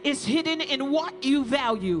success is hidden in what you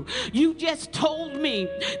value. You just told me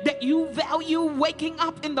that you value waking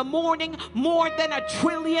up in the morning more than $1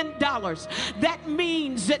 trillion. That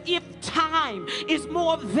means that if time is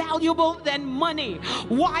more valuable than money,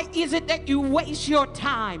 why is it that you waste your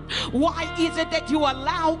time? Why is it that you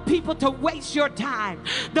allow people to waste your time?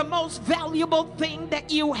 The most valuable thing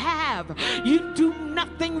that you have, you do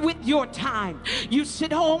nothing with your time. You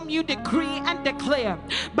sit home, you decree and declare,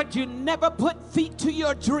 but you never put feet to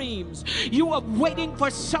your dreams. You are waiting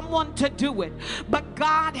for someone to do it. But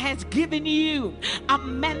God has given you a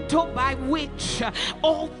mantle by which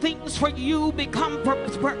all things for you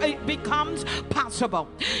becomes possible.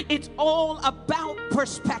 It's all about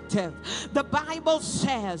perspective. The Bible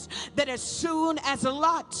says that as soon as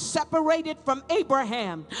Lot separated from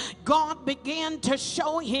Abraham, God began to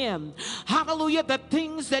show him, hallelujah, the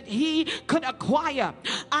things that he could acquire.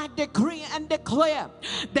 I decree and declare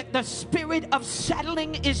that the spirit of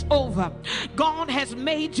settling is over. God has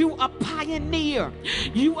made you a pioneer.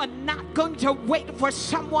 You are not going to wait for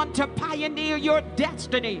someone to pioneer your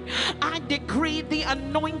destiny. I decree the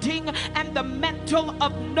anointing and the mantle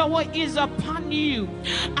of Noah is upon you.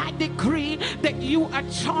 I decree that you are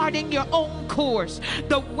charting your own course.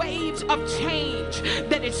 The waves of change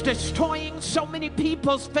that is destroying so many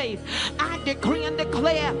people's faith, I decree and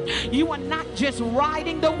declare you are not just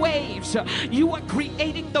riding the waves, you are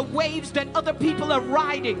creating the waves that other people are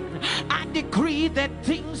riding. I decree that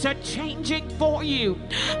things are changing for you.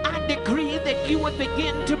 I decree that you would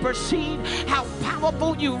begin to perceive how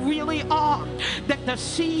powerful you really are, that the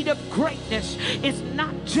seed of greatness is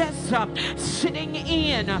not just sitting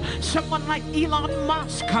in someone like Elon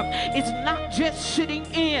Musk. It's not just sitting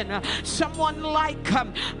in someone like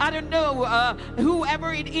I don't know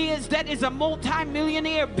whoever it is that is a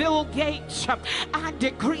multi-millionaire, Bill Gates. I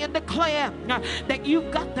decree and declare that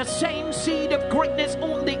you've got the same seed of greatness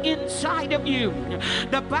on the inside of you.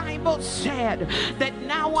 The Bible said that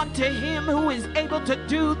now unto him who is able to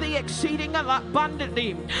do the exceeding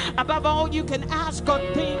abundantly above all you can ask or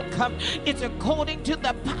think, it's according to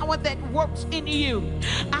the power that works in you.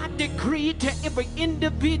 I decree to every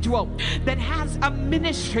individual that has a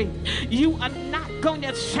ministry, you are not going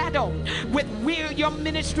to settle with where your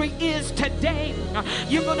ministry is today.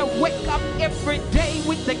 You're going to wake up every day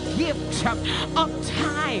with the gift of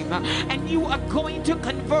time, and you are going to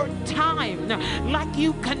convert time like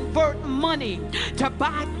you convert money to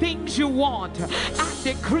buy things you want. I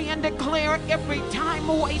decree and declare every time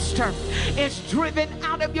waster is driven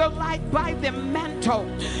out of your life by the mantle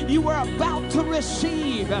you are about to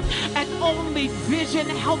receive, and only vision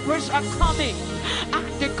helpers are coming. I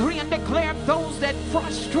decree and declare those that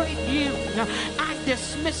frustrate you, I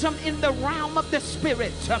dismiss them in the realm of the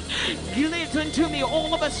spirit. Listen to me,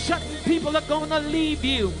 all of a sudden people are going to leave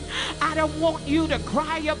you. I don't want you to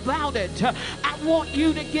cry about it. I want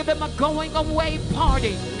you to give them a going away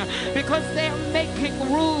party, because they're making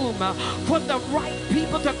room for the right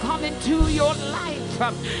people to come into your life.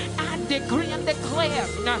 I decree and declare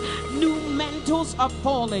new mantles are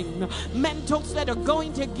falling, mantles that are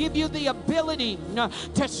going to give you the ability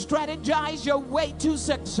to strategize your way to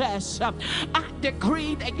success. I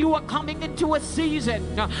decree that you are coming into a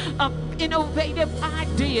season of innovative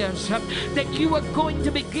ideas, that you are going to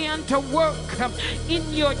begin to work in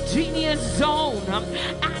your genius zone.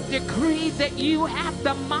 I decree that you have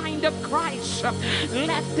the mind of Christ.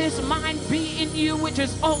 Let this mind be in you, which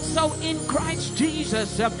is also in Christ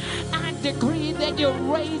Jesus. I decree that you're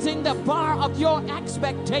raising the bar of your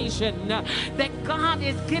expectation, that God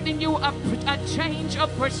is giving you a change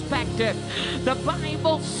of perspective. The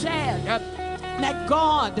Bible said that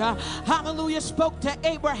God, hallelujah, spoke to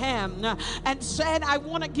Abraham and said, I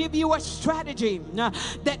want to give you a strategy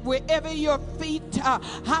that wherever your feet,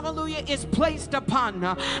 hallelujah, is placed upon,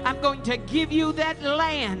 I'm going to give you that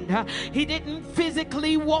land. He didn't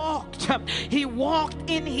physically walk, he walked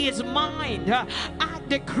in his mind. I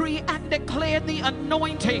decree and declare the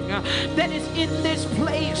anointing that is in this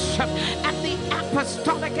place, and the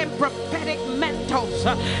apostolic and prophetic mantles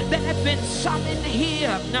that have been summoned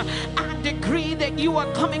here. I decree that you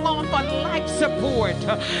are coming off a life support.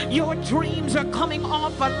 Your dreams are coming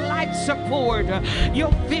off a life support.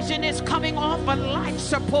 Your vision is coming off a life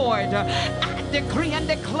support. I decree and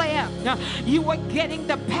declare you are getting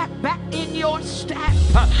the pep back in your step.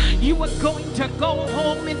 You are going to go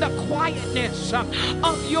home in the quietness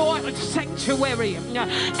of your sanctuary,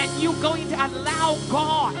 and you're going to allow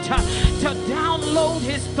God to download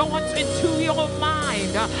his thoughts into your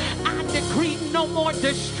mind. I decree no more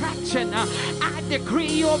distraction. I decree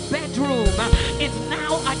your bedroom is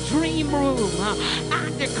now a dream room.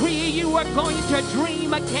 I decree you are going to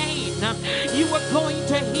dream again. You are going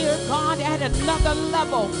to hear God at another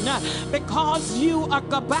level, because you are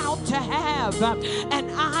about to have an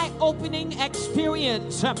eye-opening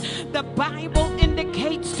experience. The Bible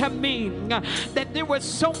indicates to me that there were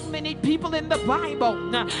so many people in the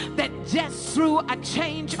Bible that just through a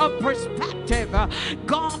change of perspective,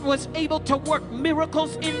 God was able to work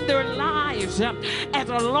miracles in their lives. As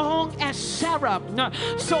long as Sarah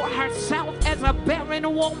saw herself as a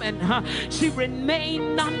barren woman, she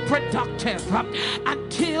remained non-productive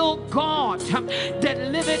until God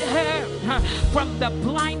delivered her from the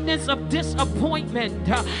blindness of disappointment.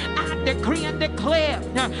 I decree and declare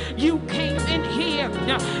you came in here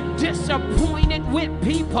disappointed with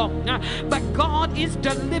people, but God is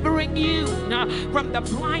delivering you from the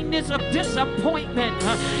blindness of disappointment.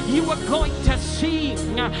 You are going to see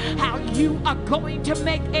how you are going to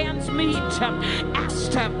make ends meet.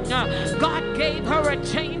 Esther, God gave her a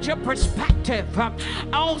change of perspective.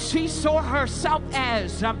 Oh, she saw herself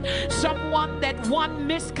as someone that won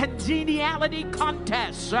Miss Congeniality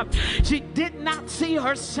contest. She did not see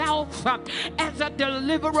herself as a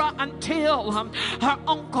deliverer until her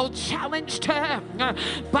uncle challenged her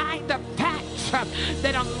by the fact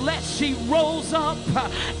that unless she rose up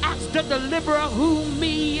as the deliverer, who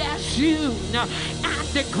me as you, I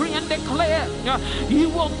decree and declare you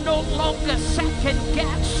will no longer second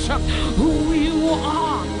guess who you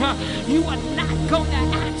are. You are not going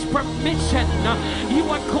to ask permission. You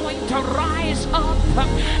are going to rise up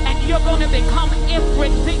and you're going to become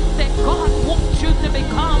everything that God wants you to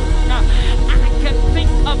become. I can think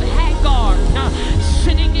of Hagar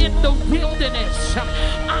sitting in the wilderness,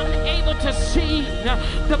 unable to see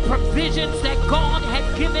the provisions that God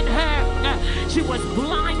had given her. She was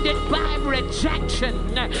blinded by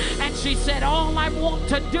rejection, and she said, all I want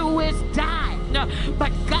to do is die.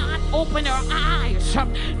 But God opened her eyes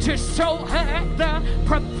to show her the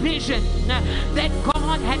provision that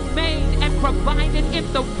God had made and provided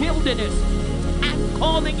in the wilderness. I'm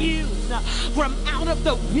calling you from out of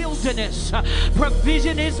the wilderness.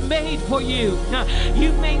 Provision is made for you.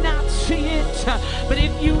 You may not see it, but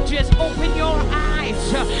if you just open your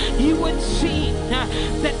eyes, you would see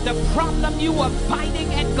that the problem you are fighting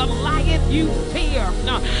and Goliath you fear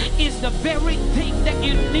is the very thing that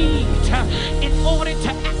you need in order to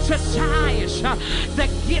exercise the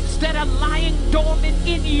gifts that are lying dormant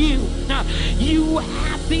in you. You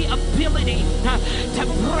have the ability to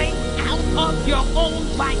break out of your own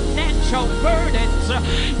financial burdens.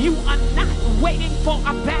 You are not waiting for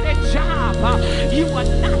a better job. You are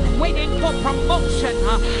not waiting for promotion.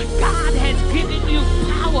 God has given you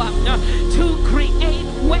power to create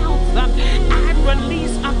wealth. I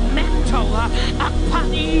release a mantle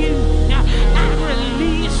upon you. I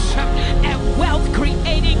release a wealth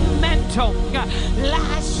creating mantle.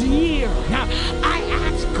 Last year, I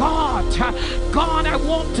asked God, I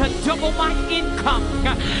want to double my income.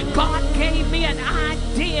 God gave me an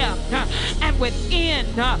idea, and within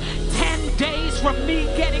 10 days from me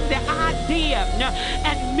getting the idea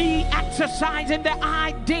and me exercising the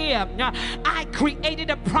idea, I created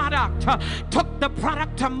a product, took the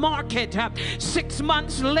product to market. 6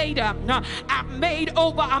 months later, I made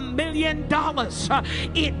over $1 million.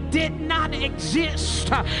 It did not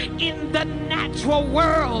exist in the natural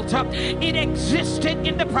world. It existed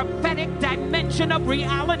in the prophetic dimension of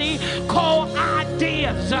reality called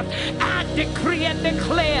ideas. I decree and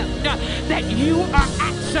declare that you are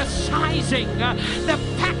exercising the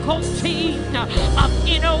faculty of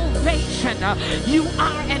innovation. You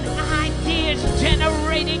are an ideas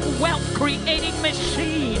generating, wealth creating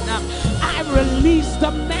machine. I release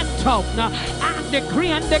the mantle. I decree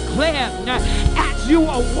and declare as you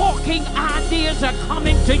are walking, ideas are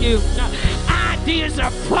coming to you. Ideas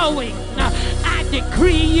are flowing. I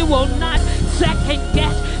decree you will not second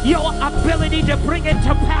guess your ability to bring it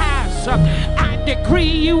to pass. I decree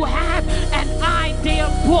you have an idea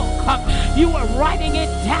book. You are writing it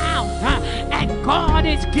down, and God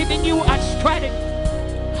is giving you a strategy.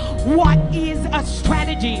 What is a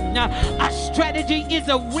strategy? A strategy is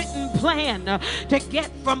a written plan to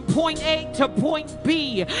get from point A to point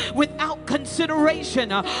B without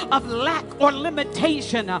consideration of lack or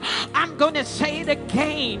limitation. I'm going to say it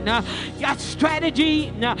again. A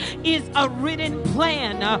strategy is a written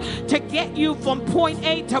plan to get you from point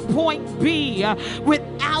A to point B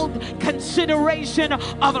without consideration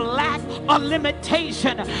of lack or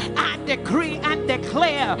limitation. I decree and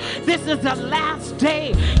declare this is the last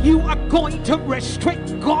day you are going to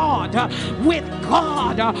restrict God. With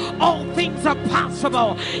God, all things are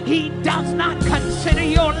possible. He does not consider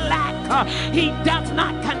your lack. He does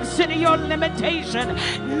not consider your limitation.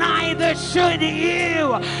 Neither should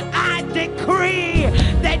you. I decree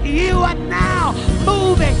that you are now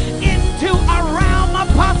moving into a realm of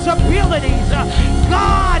possibilities.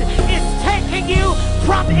 God is taking you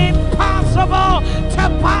from impossible to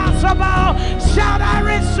possible. Shout, I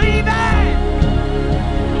receive it.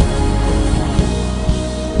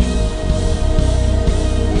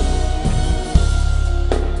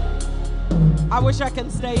 I wish I can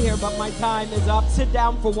stay here, but my time is up. Sit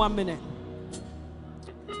down for 1 minute.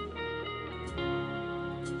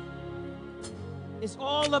 It's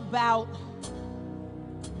all about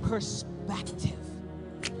perspective.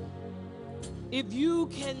 If you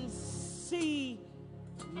can see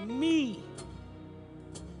me,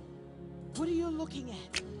 what are you looking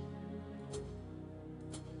at?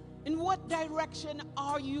 In what direction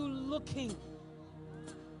are you looking?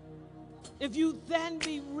 If you then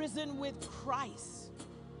be risen with Christ,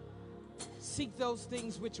 seek those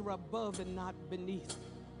things which are above and not beneath.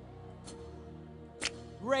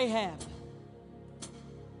 Rahab,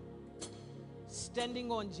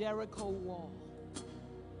 standing on Jericho wall,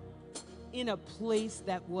 in a place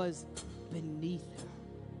that was beneath her.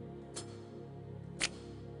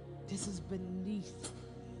 This is beneath you.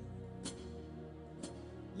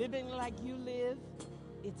 Living like you live,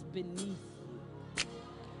 it's beneath you.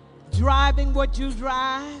 Driving what you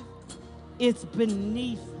drive, it's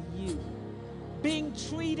beneath you. Being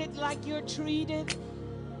treated like you're treated,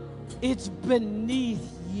 it's beneath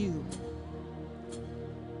you.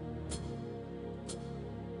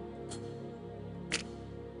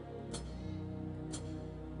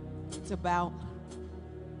 It's about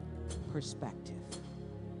perspective.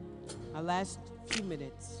 Our last few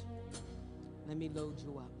minutes, let me load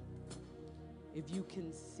you up. If you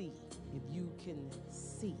can see, if you can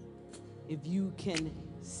see, if you can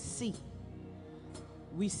see.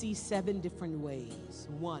 We see 7 different ways.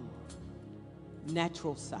 1,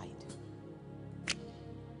 natural sight.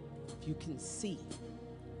 If you can see.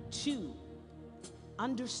 2,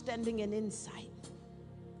 understanding and insight.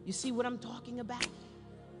 You see what I'm talking about?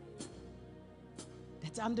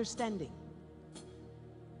 That's understanding.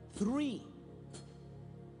 3,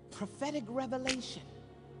 prophetic revelation.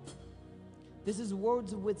 This is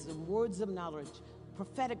words of wisdom, words of knowledge.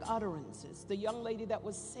 prophetic utterances. The young lady that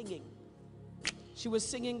was singing, she was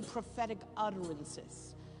singing prophetic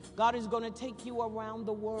utterances. God is going to take you around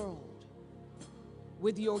the world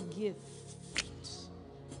with your gift.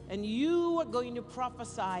 And you are going to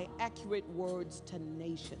prophesy accurate words to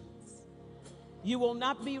nations. You will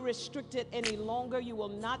not be restricted any longer. You will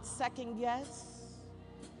not second guess.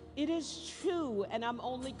 It is true, and I'm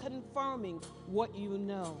only confirming what you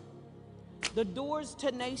know. The doors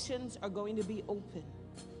to nations are going to be open.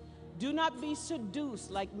 Do not be seduced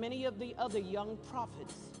like many of the other young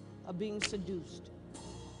prophets are being seduced.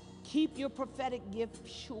 Keep your prophetic gift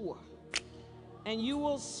pure, and you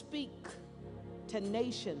will speak to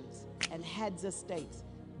nations and heads of states.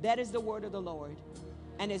 That is the word of the Lord,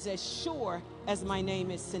 and is as sure as my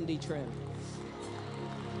name is Cindy Trimm.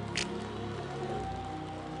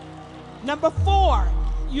 Number 4,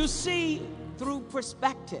 you see through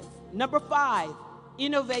perspective. Number 5,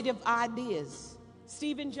 innovative ideas.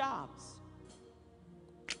 Stephen Jobs.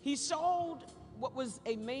 He sold what was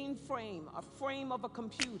a mainframe, a frame of a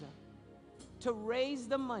computer, to raise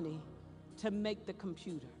the money to make the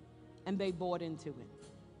computer. And they bought into it.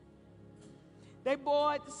 They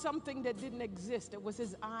bought something that didn't exist. It was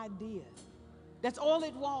his idea. That's all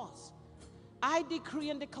it was. I decree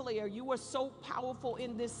and declare you are so powerful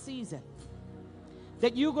in this season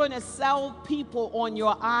that you're going to sell people on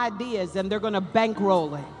your ideas and they're going to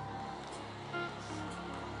bankroll it.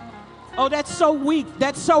 Oh, that's so weak.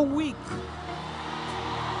 That's so weak.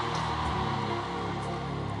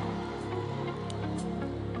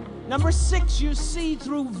 Number 6, you see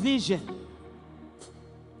through vision.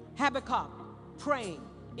 Habakkuk praying,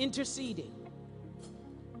 interceding.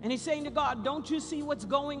 And he's saying to God, don't you see what's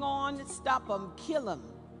going on? Stop them, kill them.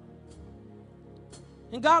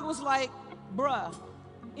 And God was like, bruh,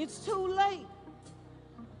 it's too late.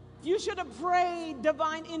 You should have prayed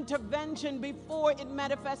divine intervention before it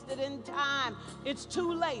manifested in time. It's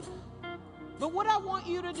too late. But what I want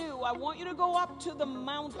you to do, I want you to go up to the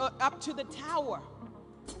mount, up to the tower.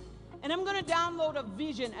 And I'm going to download a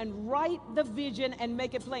vision and write the vision and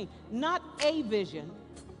make it plain. Not a vision.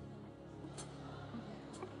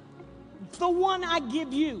 The one I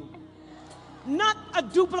give you. Not a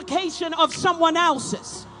duplication of someone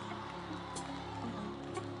else's.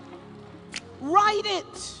 Write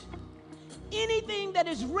it. Anything that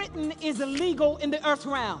is written is illegal in the earth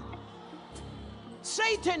realm.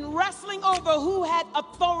 Satan, wrestling over who had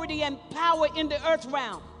authority and power in the earth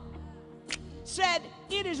realm, said,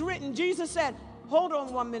 it is written. Jesus said, hold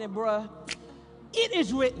on 1 minute, bruh. It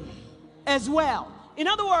is written as well. In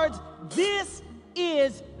other words, this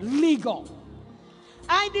is legal.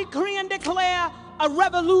 I decree and declare a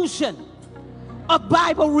revolution of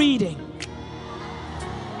Bible reading.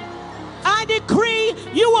 I decree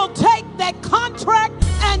you will take that contract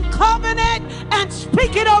and covenant and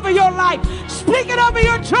speak it over your life. Speak it over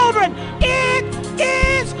your children. It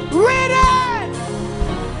is written.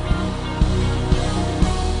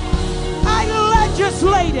 I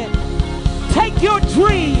legislate it. Take your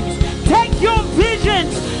dreams, take your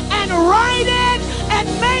visions, and write it and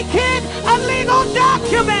make it a legal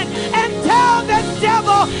document and tell the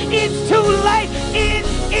devil it's too late. It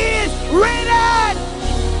is written.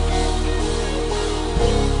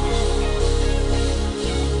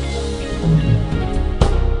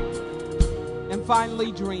 And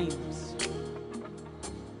finally, dreams.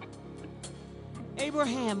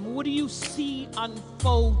 Abraham, what do you see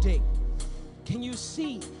unfolding? Can you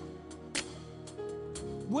see?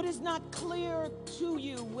 What is not clear to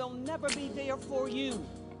you will never be there for you.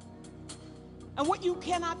 And what you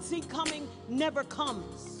cannot see coming never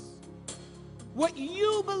comes. What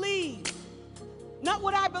you believe, not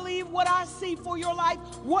what I believe, what I see for your life,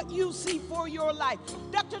 what you see for your life.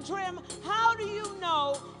 Dr. Trimm, how do you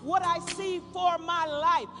know what I see for my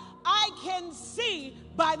life? I can see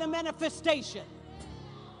by the manifestation.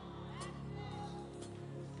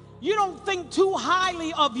 You don't think too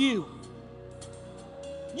highly of you.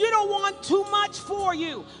 You don't want too much for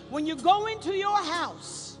you. When you go into your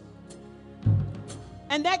house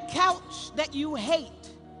and that couch that you hate,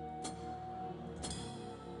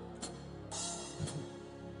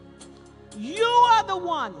 you are the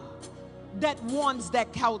one that wants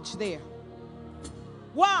that couch there.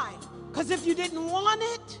 Why? Because if you didn't want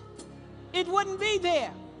it, it wouldn't be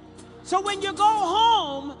there. So when you go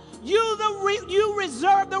home, you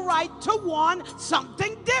reserve the right to want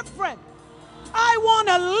something different. I want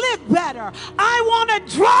to live better. I want to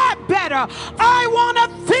drive better. I want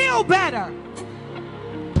to feel better.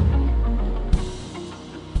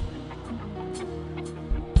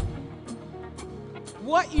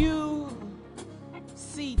 What you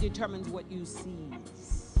see determines what you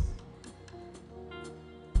seize.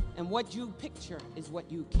 And what you picture is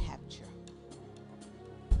what you capture.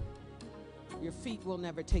 Your feet will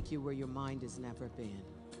never take you where your mind has never been.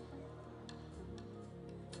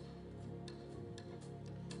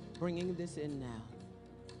 Bringing this in now.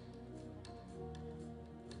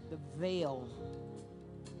 The veil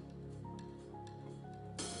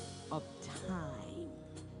of time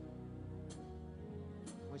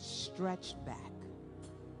was stretched back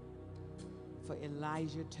for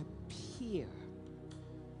Elijah to peer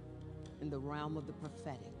in the realm of the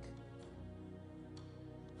prophetic.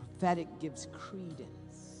 Prophetic gives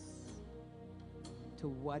credence to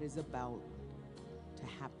what is about to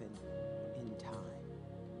happen in time.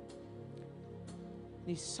 And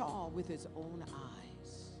he saw with his own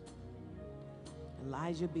eyes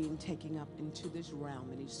Elijah being taken up into this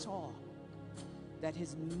realm, and he saw that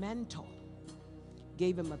his mantle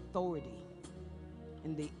gave him authority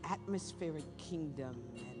in the atmospheric kingdom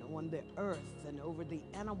and on the earth and over the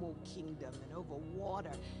animal kingdom and over water.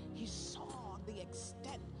 He saw the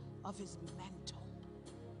extent of his mantle.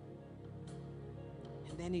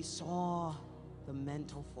 And then he saw the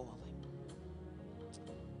mantle falling.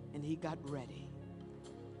 And he got ready.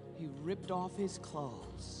 He ripped off his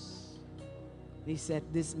clothes. He said,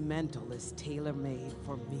 this mantle is tailor-made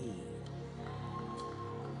for me.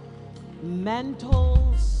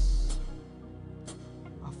 Mantles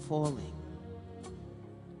are falling.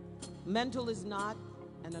 Mantle is not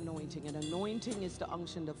an anointing. An anointing is the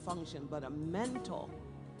unction to function, but a mantle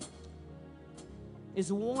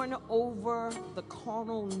is worn over the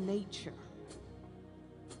carnal nature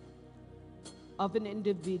of an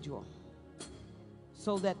individual,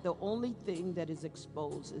 so that the only thing that is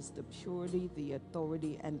exposed is the purity, the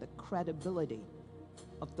authority, and the credibility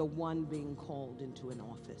of the one being called into an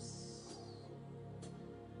office.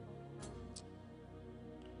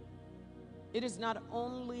 It is not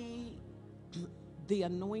only the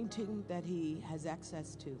anointing that he has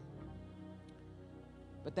access to,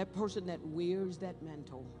 but that person that wears that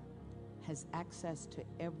mantle has access to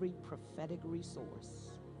every prophetic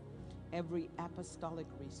resource, every apostolic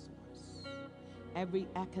resource, every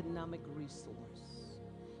economic resource,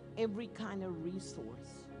 every kind of resource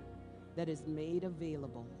that is made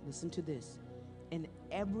available, listen to this, in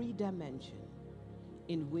every dimension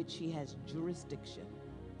in which he has jurisdiction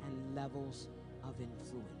and levels of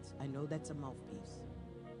influence. I know that's a mouthpiece.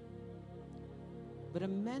 But a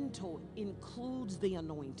mantle includes the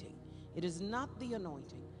anointing. It is not the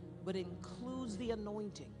anointing, but includes the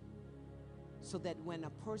anointing, so that when a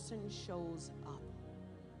person shows up,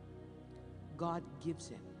 God gives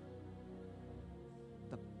him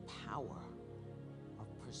the power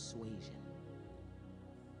of persuasion.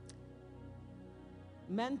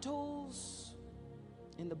 Mantles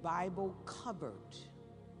in the Bible covered.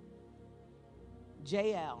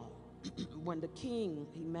 Jael, when the king,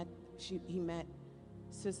 he met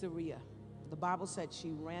Caesarea, the Bible said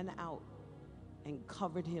she ran out and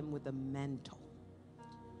covered him with a mantle.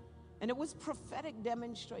 And it was prophetic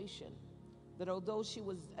demonstration that although she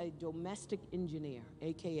was a domestic engineer,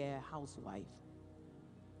 aka a housewife,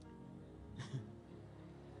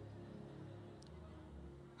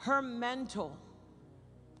 her mantle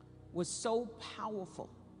was so powerful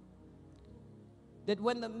that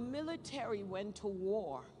when the military went to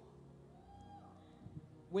war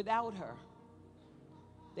without her,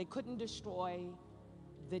 they couldn't destroy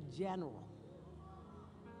the general.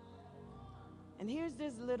 And here's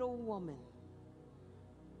this little woman.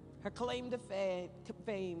 Her claim to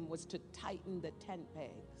fame was to tighten the tent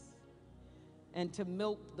pegs and to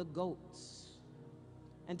milk the goats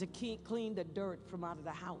and to clean the dirt from out of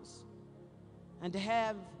the house and to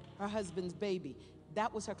have her husband's baby.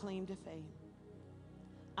 That was her claim to fame.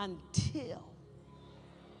 Until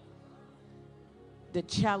the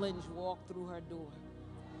challenge walked through her door.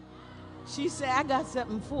 She said, I got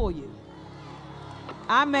something for you.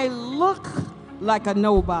 I may look like a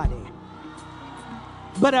nobody,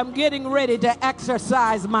 but I'm getting ready to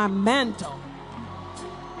exercise my mantle.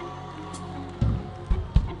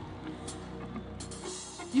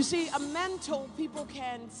 You see, a mantle people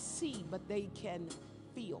can see, but they can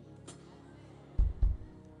feel.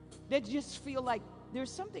 They just feel like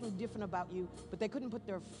there's something different about you, but they couldn't put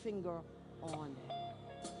their finger on it.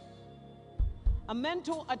 A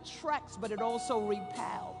mantle attracts, but it also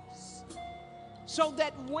repels. So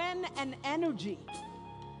that when an energy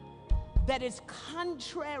that is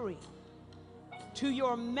contrary to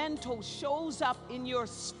your mantle shows up in your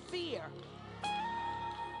sphere,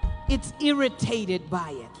 it's irritated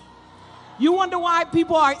by it. You wonder why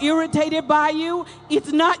people are irritated by you?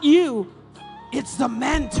 It's not you, it's the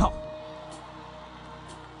mantle.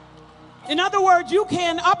 In other words, you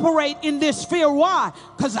can't operate in this sphere. Why?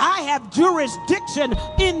 Because I have jurisdiction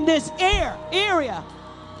in this area.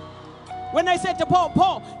 When they said to Paul,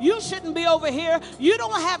 Paul, you shouldn't be over here. You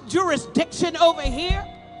don't have jurisdiction over here.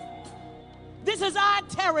 This is our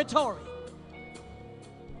territory.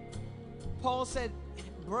 Paul said,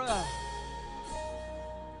 bruh.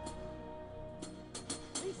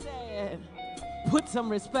 He said, put some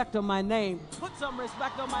respect on my name. Put some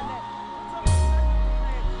respect on my name.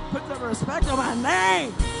 Put some respect on my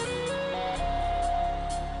name.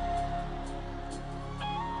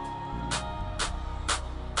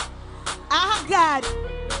 I got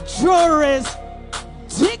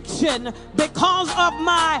jurisdiction because of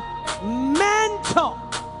my mantle.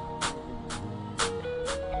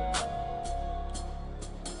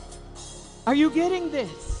 Are you getting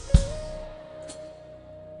this?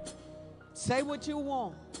 Say what you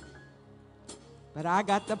want, but I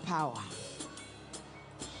got the power.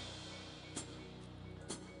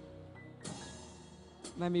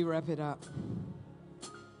 Let me wrap it up.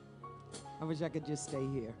 I wish I could just stay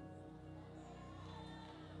here.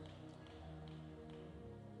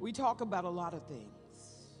 We talk about a lot of things.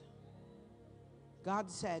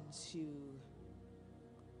 God said to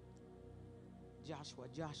Joshua,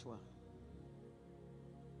 Joshua,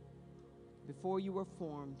 before you were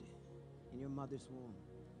formed in your mother's womb,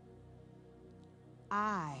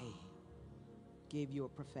 I gave you a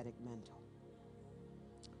prophetic mantle.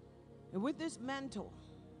 And with this mantle,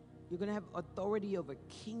 you're going to have authority over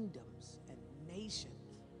kingdoms and nations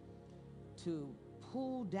to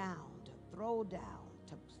pull down, to throw down,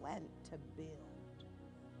 to plant, to build.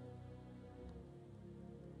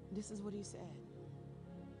 This is what he said.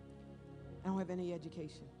 I don't have any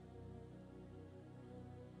education.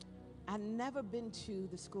 I've never been to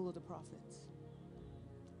the school of the prophets.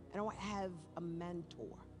 I don't have a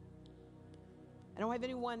mentor. I don't have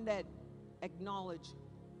anyone that acknowledged.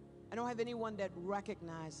 I don't have anyone that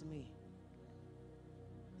recognized me.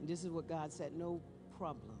 And this is what God said, no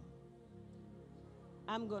problem.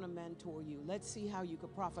 I'm going to mentor you. Let's see how you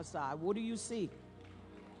could prophesy. What do you see?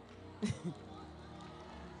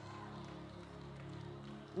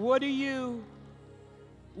 What do you?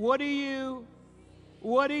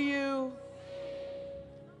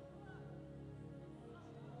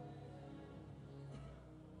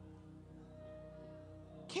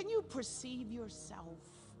 Can you perceive yourself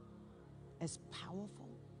as powerful?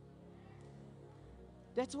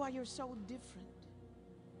 That's why you're so different.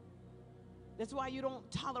 That's why you don't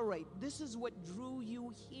tolerate. This is what drew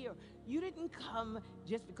you here. You didn't come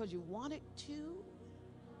just because you wanted to.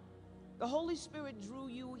 The Holy Spirit drew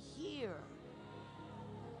you here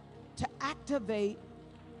to activate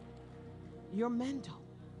your mental.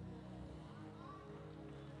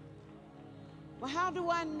 Well, how do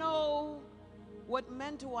I know what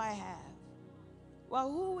mental I have?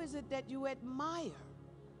 Well, who is it that you admire?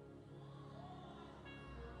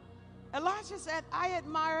 Elisha said, I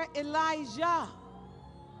admire Elijah.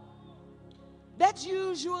 That's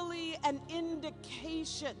usually an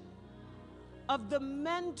indication of the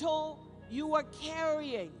mantle you are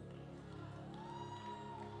carrying.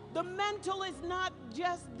 The mantle is not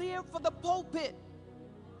just there for the pulpit.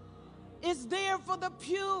 It's there for the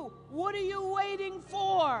pew. What are you waiting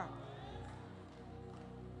for?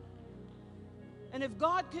 And if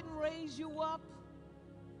God can raise you up,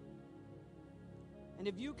 and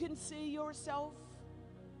if you can see yourself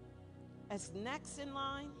as next in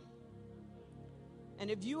line, and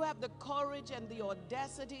if you have the courage and the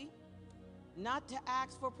audacity not to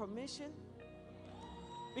ask for permission,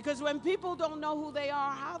 because when people don't know who they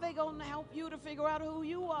are, how are they going to help you to figure out who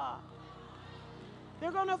you are?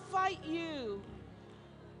 They're going to fight you.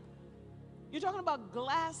 You're talking about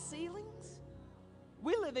glass ceilings?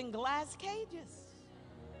 We live in glass cages.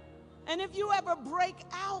 And if you ever break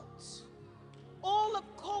out, all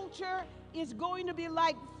of culture is going to be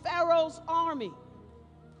like Pharaoh's army,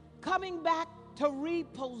 coming back to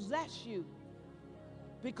repossess you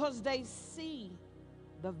because they see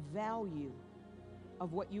the value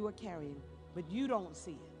of what you are carrying, but you don't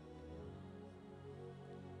see it.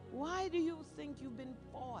 Why do you think you've been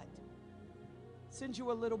fought since you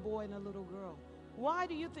were a little boy and a little girl? Why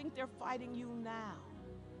do you think they're fighting you now?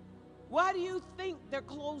 Why do you think they're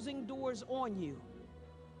closing doors on you?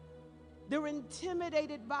 They're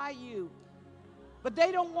intimidated by you, but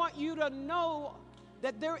they don't want you to know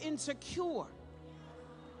that they're insecure.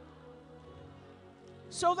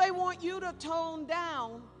 So they want you to tone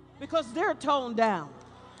down because they're toned down.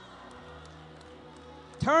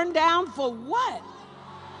 Turn down for what?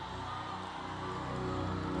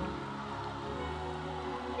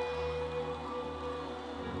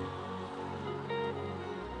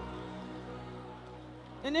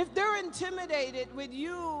 And if they're intimidated with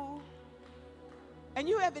you and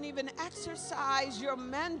you haven't even exercised your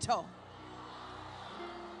mental,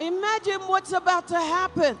 imagine what's about to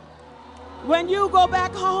happen when you go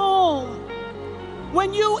back home,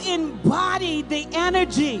 when you embody the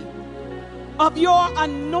energy of your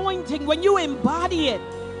anointing, when you embody it,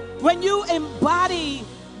 when you embody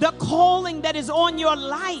the calling that is on your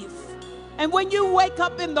life, and when you wake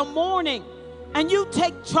up in the morning and you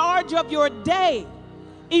take charge of your day.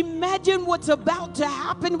 Imagine what's about to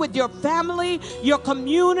happen with your family, your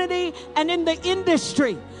community, and in the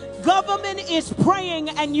industry. Government is praying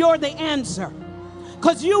and you're the answer,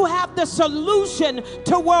 because you have the solution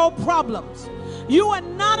to world problems. You are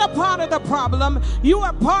not a part of the problem, you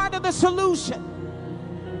are part of the solution.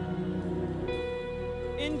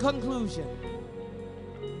 In conclusion,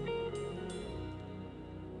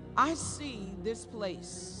 I see this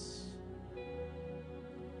place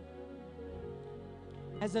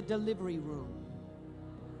as a delivery room.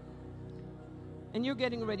 And you're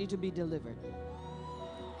getting ready to be delivered.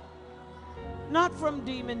 Not from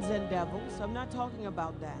demons and devils. I'm not talking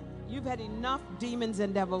about that. You've had enough demons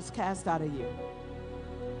and devils cast out of you.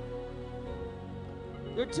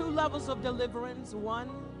 There are two levels of deliverance. One,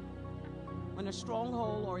 when a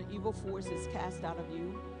stronghold or evil force is cast out of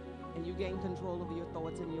you and you gain control over your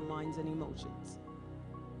thoughts and your minds and emotions.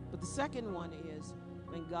 But the second one is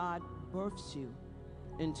when God births you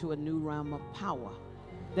into a new realm of power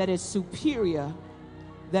that is superior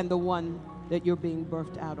than the one that you're being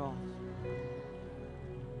birthed out of.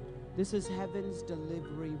 This is heaven's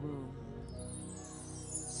delivery room.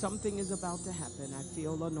 Something is about to happen. I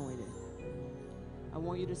feel anointed. I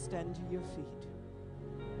want you to stand to your feet.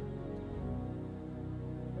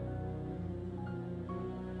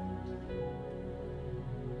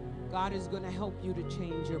 God is going to help you to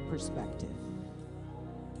change your perspective.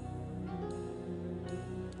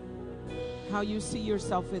 How you see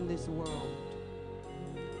yourself in this world,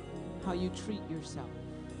 how you treat yourself,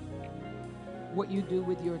 what you do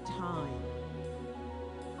with your time,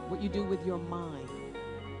 what you do with your mind.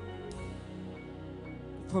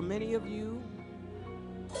 For many of you,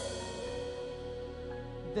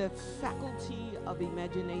 the faculty of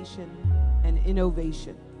imagination and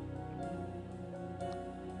innovation.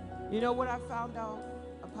 You know what I found out,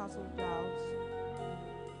 Apostle Giles?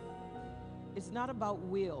 It's not about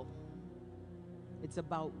will. It's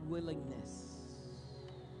about willingness.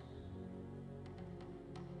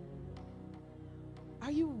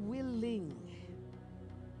 Are you willing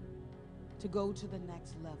to go to the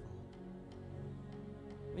next level?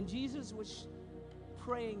 When Jesus was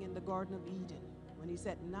praying in the Garden of Eden, when he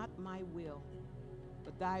said, "Not my will,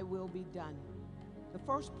 but thy will be done," the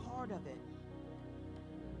first part of it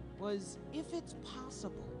was, if it's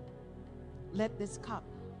possible, let this cup.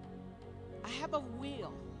 I have a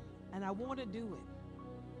will and I want to do it,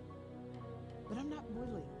 but I'm not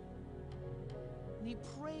willing. And he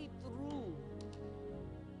prayed through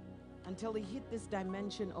until he hit this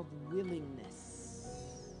dimension of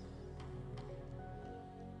willingness.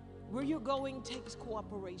 Where you're going takes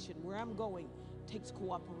cooperation. Where I'm going takes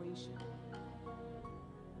cooperation.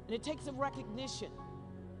 And it takes a recognition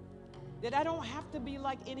that I don't have to be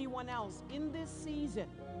like anyone else. In this season,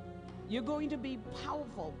 you're going to be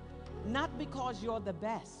powerful, not because you're the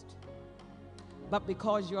best, but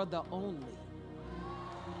because you're the only.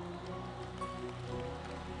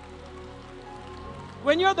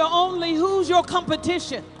 When you're the only, who's your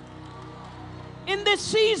competition? In this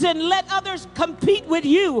season, let others compete with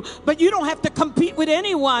you, but you don't have to compete with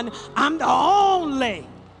anyone. I'm the only.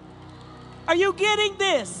 Are you getting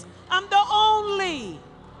this? I'm the only.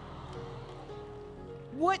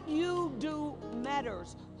 What you do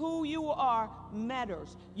matters. Who you are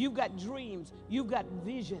matters. You've got dreams. You've got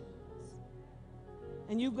visions.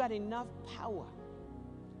 And you've got enough power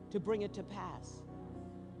to bring it to pass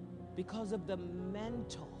because of the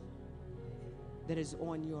mantle that is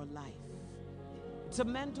on your life. It's a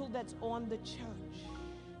mantle that's on the church.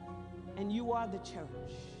 And you are the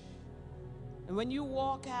church. And when you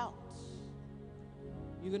walk out,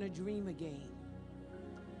 you're going to dream again.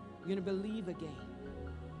 You're going to believe again.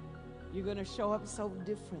 You're going to show up so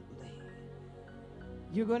differently.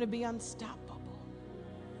 You're going to be unstoppable.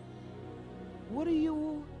 What are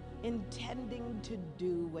you intending to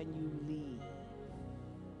do when you leave?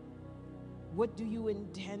 What do you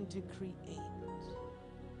intend to create?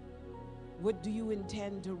 What do you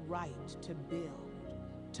intend to write, to build,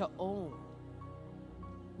 to own?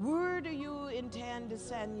 Where do you intend to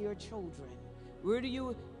send your children?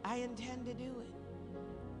 I intend to do it.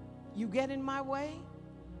 You get in my way,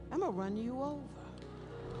 I'm going to run you over.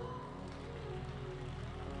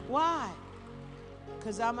 Why?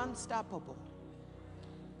 because I'm unstoppable.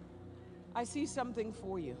 I see something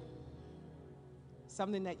for you,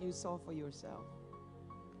 something that you saw for yourself,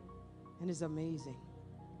 and it's amazing.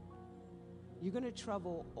 You're going to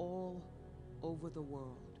travel all over the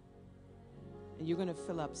world, and you're going to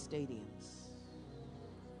fill up stadiums.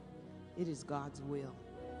 It is God's will.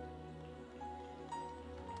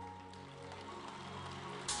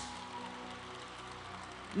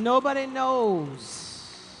 Nobody knows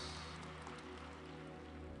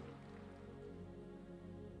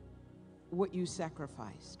what you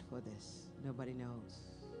sacrificed for this. Nobody knows.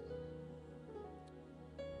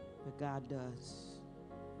 But God does.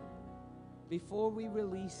 Before we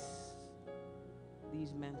release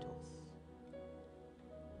these mantles,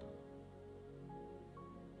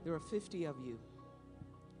 there are 50 of you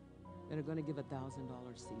that are going to give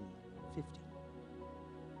 $1,000 seed. 50.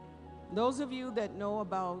 Those of you that know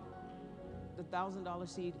about the $1,000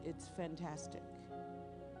 seed, it's fantastic.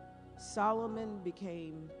 Solomon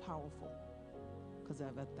became powerful because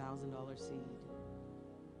of a $1,000 seed.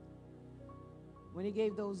 When he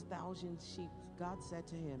gave those 1,000 sheep, God said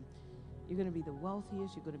to him, you're going to be the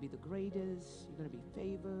wealthiest, you're going to be the greatest, you're going to be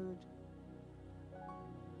favored.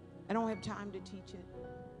 I don't have time to teach it,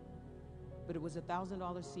 but it was a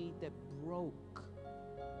 $1,000 seed that broke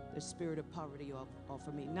the spirit of poverty off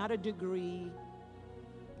of me. Not a degree.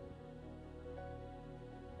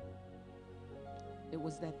 It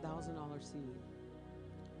was that $1,000 seed.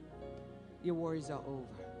 Your worries are over.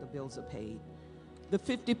 The bills are paid. The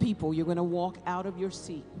 50 people, you're going to walk out of your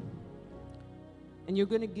seat. And you're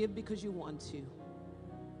going to give because you want to.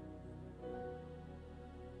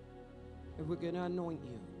 And we're going to anoint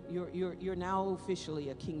you. You're now officially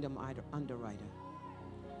a kingdom underwriter.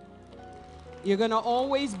 You're going to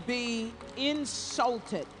always be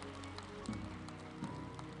insulted.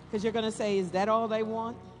 Because you're going to say, is that all they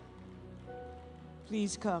want?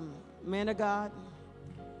 Please come. Man of God,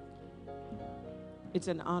 it's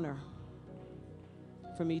an honor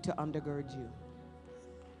for me to undergird you.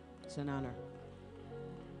 It's an honor.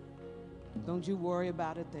 Don't you worry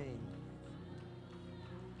about a thing.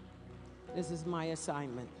 This is my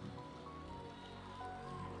assignment.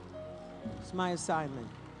 It's my assignment.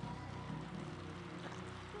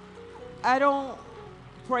 I don't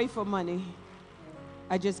pray for money.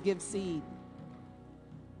 I just give seed.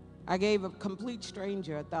 I gave a complete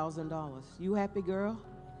stranger $1,000. You happy, girl?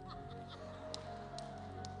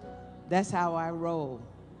 That's how I roll.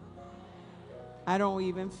 I don't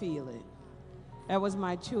even feel it. That was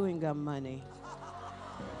my chewing gum money.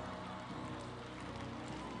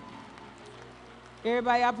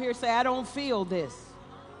 Everybody up here say, I don't feel this.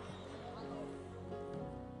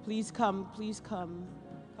 Please come,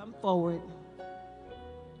 come forward.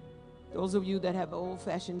 Those of you that have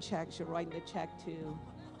old-fashioned checks, you're writing the check too.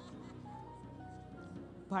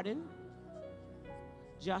 Pardon?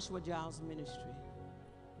 Joshua Giles Ministry.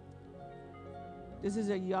 This is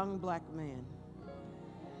a young black man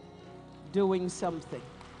doing something.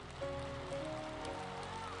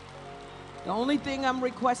 The only thing I'm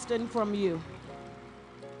requesting from you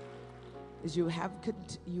is you have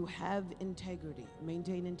integrity.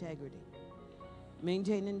 Maintain integrity.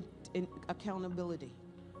 Maintain accountability.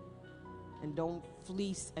 And don't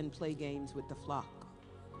fleece and play games with the flock.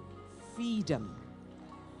 Feed them.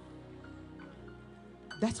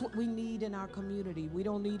 That's what we need in our community. We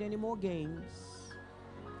don't need any more games.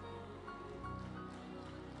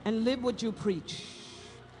 And live what you preach.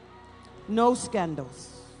 No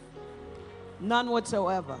scandals. None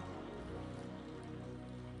whatsoever.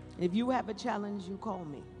 If you have a challenge, you call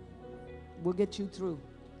me. We'll get you through.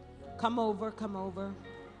 Come over, come over.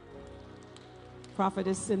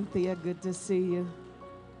 Prophetess Cynthia, good to see you.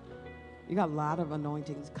 You got a lot of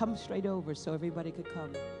anointings. Come straight over so everybody could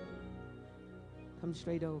come. Come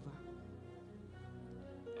straight over.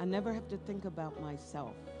 I never have to think about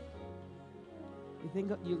myself.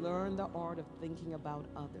 You learn the art of thinking about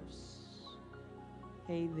others.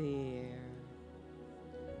 Hey there.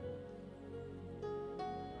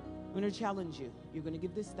 I'm going to challenge you. You're going to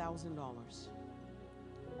give this $1,000.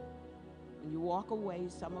 When you walk away,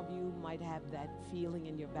 some of you might have that feeling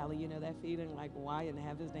in your belly. You know that feeling like, why in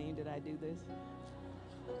heaven's name did I do this?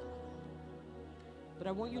 But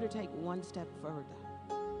I want you to take one step further.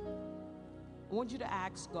 I want you to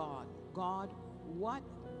ask God, God, what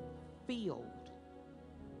field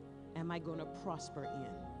am I going to prosper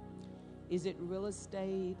in? Is it real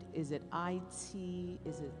estate? Is it IT?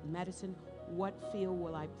 Is it medicine? What field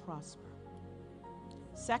will I prosper?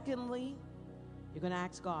 Secondly, you're going to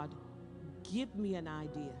ask God, give me an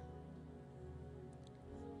idea.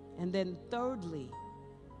 And then thirdly,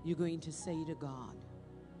 you're going to say to God,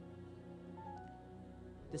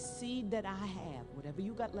 the seed that I have, whatever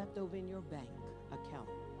you got left over in your bank account,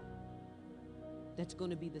 that's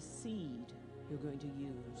going to be the seed you're going to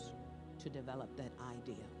use to develop that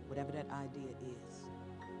idea, whatever that idea is.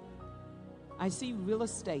 I see real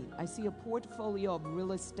estate. I see a portfolio of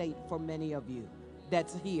real estate for many of you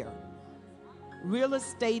that's here. Real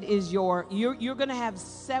estate is you're going to have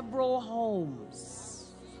several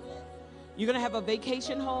homes. You're going to have a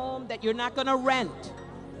vacation home that you're not going to rent.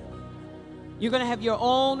 You're going to have your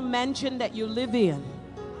own mansion that you live in.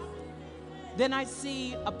 Then I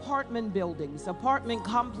see apartment buildings, apartment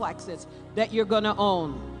complexes that you're going to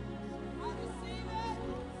own.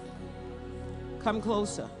 Come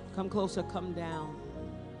closer. Come closer, come down.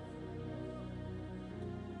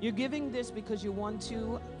 You're giving this because you want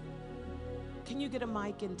to. Can you get a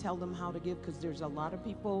mic and tell them how to give? Because there's a lot of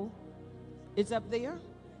people. It's up there?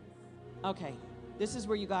 Okay. This is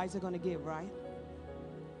where you guys are going to give, right?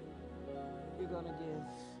 You're going to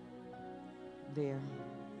give there.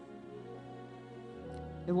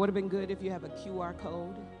 It would have been good if you have a QR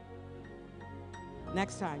code.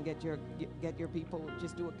 Next time, get your people,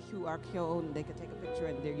 just do a QR code and they can take a picture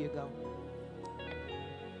and there you go.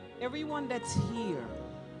 Everyone that's here,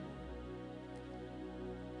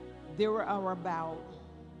 there are about,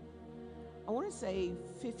 I want to say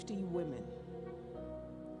 50 women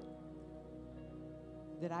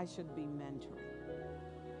that I should be mentoring.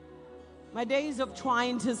 My days of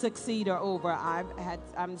trying to succeed are over.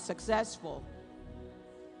 I'm successful.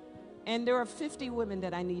 And there are 50 women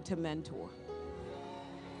that I need to mentor.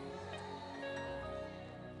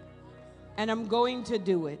 And I'm going to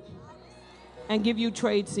do it and give you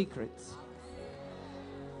trade secrets.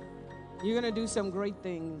 You're going to do some great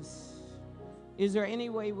things. Is there any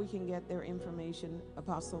way we can get their information,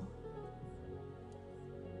 Apostle?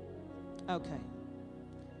 Okay.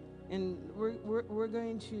 And we're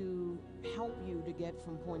going to help you to get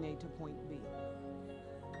from point A to point B.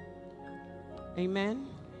 Amen?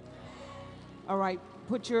 All right.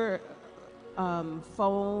 Put your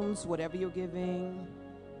phones, whatever you're giving.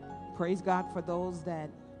 Praise God for those that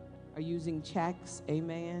are using checks.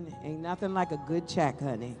 Amen. Ain't nothing like a good check,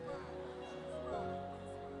 honey.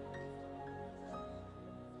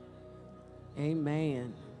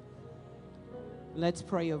 Amen. Let's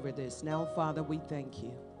pray over this. Now, Father, we thank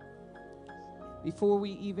you. Before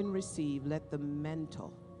we even receive, let the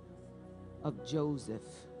mantle of Joseph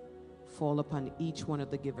fall upon each one of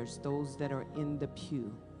the givers, those that are in the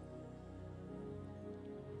pew,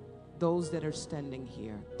 those that are standing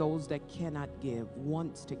here, those that cannot give,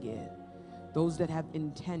 wants to give, those that have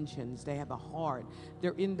intentions, they have a heart,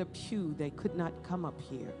 they're in the pew, they could not come up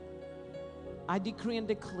here. I decree and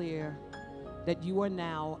declare that you are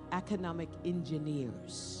now economic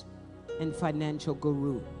engineers and financial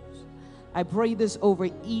gurus. I pray this over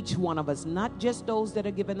each one of us, not just those that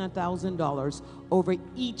are given $1,000, over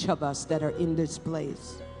each of us that are in this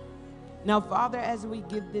place. Now, Father, as we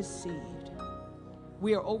give this seed,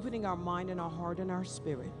 we are opening our mind and our heart and our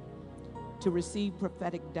spirit to receive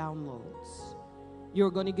prophetic downloads. You're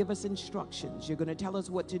going to give us instructions. You're going to tell us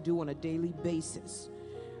what to do on a daily basis.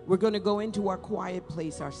 We're going to go into our quiet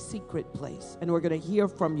place, our secret place, and we're going to hear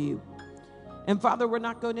from you. And Father, we're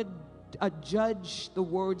not going to judge the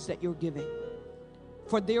words that you're giving,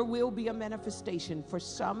 for there will be a manifestation for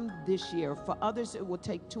some this year. For others, it will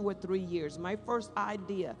take 2 or 3 years. My first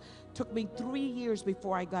idea took me 3 years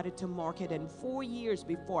before I got it to market and 4 years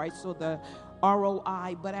before I saw the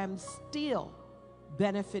ROI, but I'm still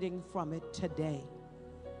benefiting from it today.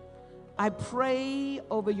 I pray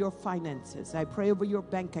over your finances. I pray over your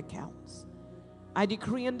bank accounts. I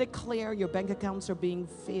decree and declare your bank accounts are being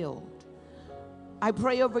filled. I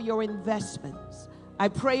pray over your investments. I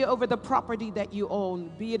pray over the property that you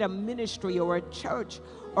own, be it a ministry or a church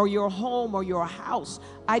or your home or your house.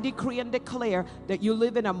 I decree and declare that you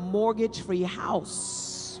live in a mortgage-free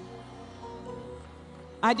house.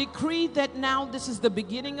 I decree that now this is the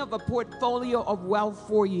beginning of a portfolio of wealth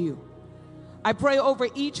for you. I pray over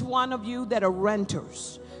each one of you that are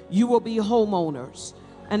renters. You will be homeowners.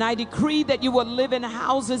 And I decree that you will live in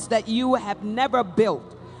houses that you have never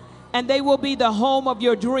built. And they will be the home of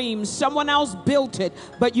your dreams. Someone else built it,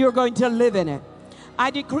 but you're going to live in it. I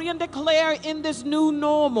decree and declare in this new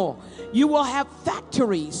normal, you will have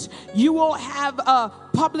factories. You will have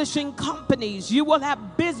publishing companies. You will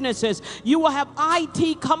have businesses. You will have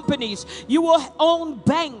IT companies. You will own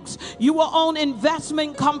banks. You will own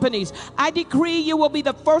investment companies. I decree you will be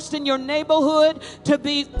the first in your neighborhood to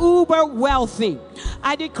be uber wealthy.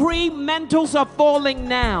 I decree mantles are falling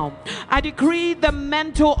now. I decree the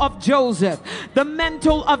mantle of Joseph, the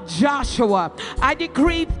mantle of Joshua. I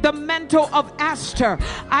decree the mantle of Esther.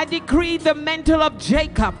 I decree the mantle of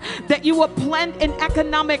Jacob, that you will plant in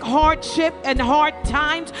economic hardship and hard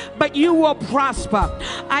times, but you will prosper.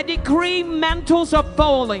 I decree mantles of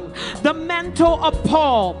falling, the mantle of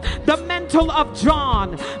Paul, the mantle of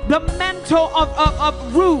John, the mantle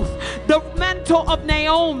of Ruth, the mantle of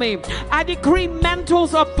Naomi. I decree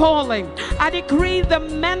mantles of falling. I decree the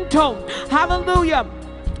mantle, hallelujah,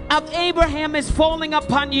 of Abraham is falling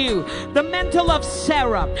upon you. The mantle of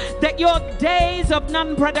Sarah, that your days of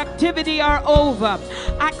non-productivity are over.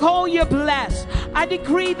 I call you blessed. I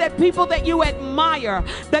decree that people that you admire,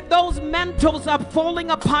 that those mantles are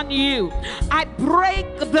falling upon you. I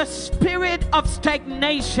break the spirit of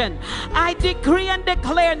stagnation. I decree and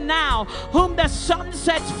declare now, whom the Son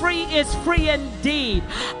sets free is free indeed.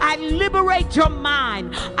 I liberate your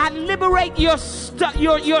mind. I liberate your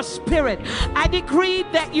spirit. I decree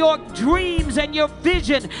that your dreams and your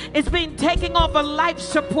vision is being taken off of life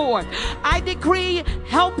support. I decree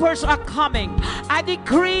helpers are coming. I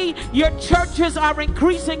decree your churches are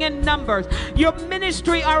increasing in numbers. Your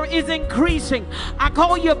ministry is increasing. I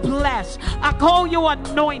call you blessed. I call you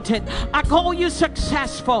anointed. I call you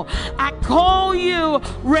successful. I call you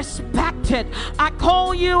respected. I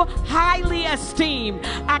call you highly esteemed.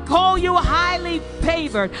 I call you highly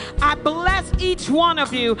favored. I bless each one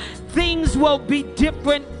of you. Things will be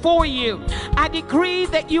different for you. I decree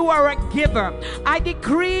that you are a giver. I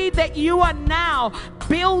decree that you are now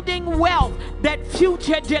building wealth that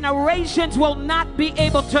future generations will not be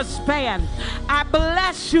able to span. I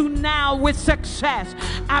bless you now with success.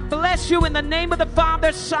 I bless you in the name of the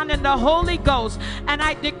Father, Son, and the Holy Ghost. And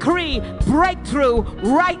I decree breakthrough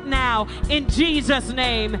right now in Jesus'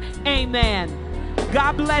 name. Amen.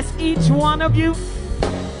 God bless each one of you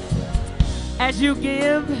as you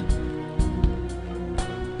give.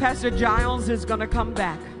 Pastor Giles is going to come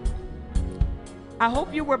back. I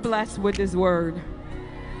hope you were blessed with his word.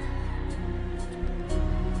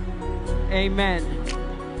 Amen.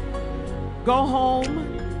 Go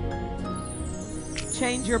home.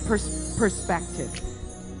 Change your perspective.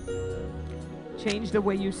 Change the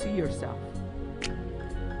way you see yourself.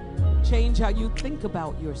 Change how you think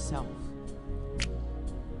about yourself.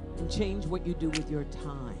 And change what you do with your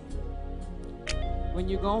time. When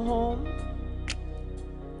you go home,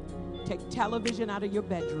 take television out of your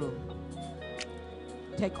bedroom.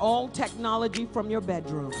 Take all technology from your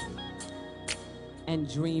bedroom and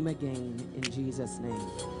dream again in Jesus' name.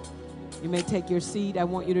 You may take your seat. I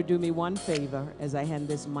want you to do me one favor as I hand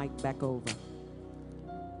this mic back over.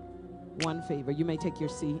 One favor. You may take your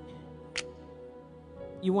seat.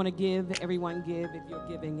 You want to give? Everyone give. If you're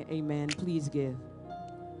giving, amen. Please give.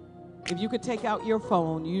 If you could take out your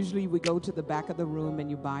phone, usually we go to the back of the room and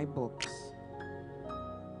you buy books.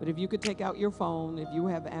 But if you could take out your phone, if you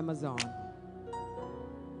have Amazon,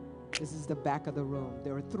 this is the back of the room.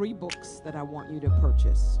 There are 3 books that I want you to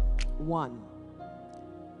purchase. 1,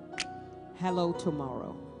 Hello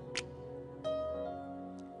Tomorrow.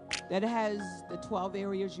 That has the 12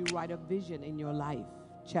 areas you write a vision in your life.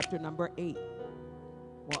 Chapter number 8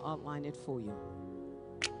 will outline it for you.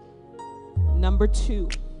 Number 2,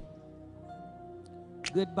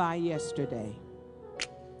 Goodbye Yesterday.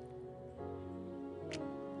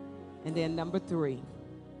 And then number 3,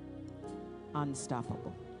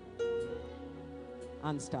 Unstoppable.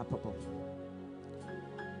 Unstoppable.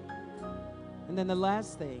 And then the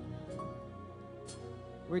last thing,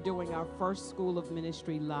 we're doing our first School of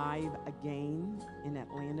Ministry live again in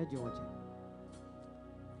Atlanta, Georgia.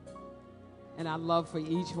 And I'd love for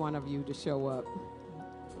each one of you to show up.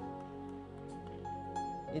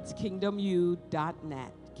 It's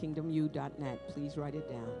kingdomu.net. Kingdomu.net. Please write it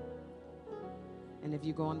down. And if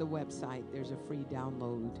you go on the website, there's a free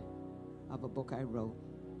download of a book I wrote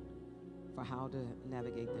for how to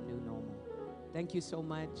navigate the new normal. Thank you so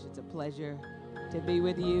much. It's a pleasure to be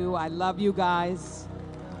with you. I love you guys.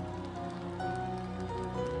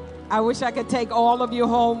 I wish I could take all of you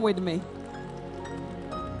home with me.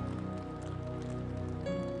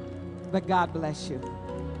 But God bless you.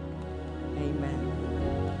 Amen.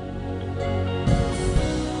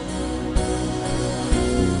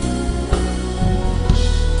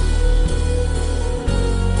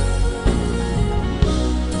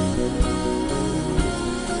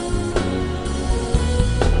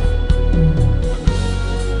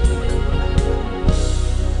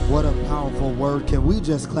 What a powerful word. Can we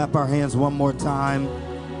just clap our hands one more time?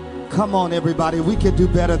 Come on, everybody. We can do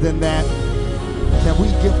better than that. Can we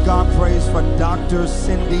give God praise for Dr.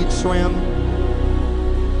 Cindy Trimm?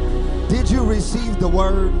 Did you receive the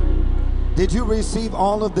word? Did you receive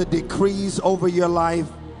all of the decrees over your life?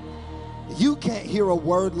 You can't hear a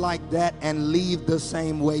word like that and leave the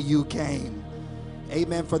same way you came.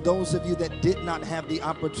 Amen. For those of you that did not have the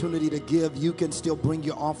opportunity to give, you can still bring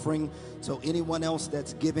your offering. So anyone else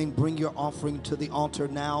that's giving, bring your offering to the altar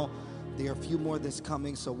now. There are a few more that's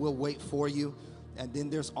coming, so we'll wait for you. And then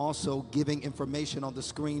there's also giving information on the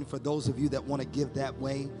screen for those of you that want to give that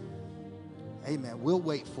way. Amen. We'll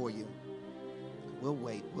wait for you. We'll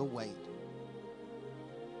wait. We'll wait.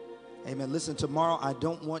 Amen. Listen, tomorrow I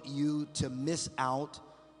don't want you to miss out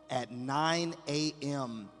at 9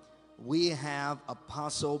 a.m. We have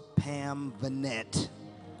Apostle Pam Vanette.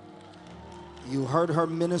 You heard her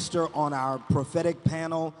minister on our prophetic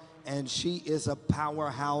panel, and she is a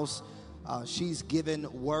powerhouse. She's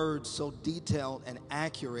given words so detailed and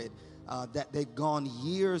accurate that they've gone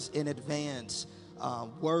years in advance.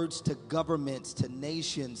 Words to governments, to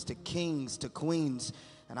nations, to kings, to queens.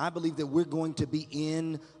 And I believe that we're going to be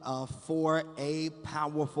in for a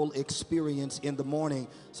powerful experience in the morning.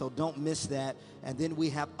 So don't miss that. And then we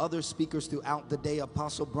have other speakers throughout the day.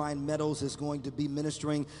 Apostle Brian Meadows is going to be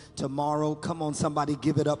ministering tomorrow. Come on, somebody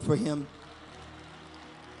give it up for him.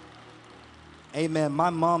 Amen. My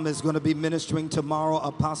mom is going to be ministering tomorrow,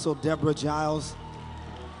 Apostle Deborah Giles.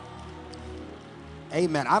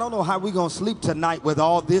 Amen. I don't know how we're going to sleep tonight with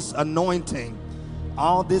all this anointing,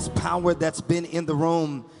 all this power that's been in the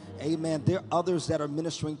room. Amen. There are others that are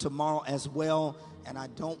ministering tomorrow as well, and I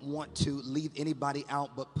don't want to leave anybody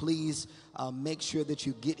out, but please make sure that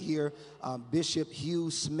you get here. Bishop Hugh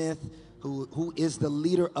Smith, who is the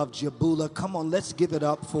leader of Jabula. Come on, let's give it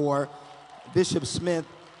up for Bishop Smith.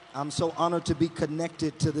 I'm so honored to be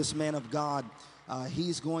connected to this man of God.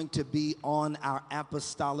 He's going to be on our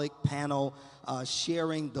apostolic panel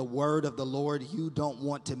sharing the word of the Lord. You don't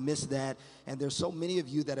want to miss that. And there's so many of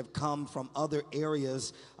you that have come from other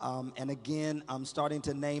areas. And again, I'm starting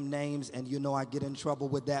to name names, and you know I get in trouble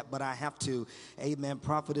with that, but I have to. Amen.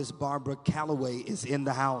 Prophetess Barbara Calloway is in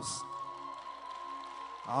the house.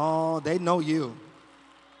 Oh, they know you.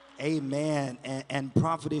 Amen. And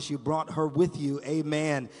prophetess, you brought her with you.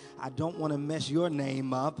 Amen. I don't want to mess your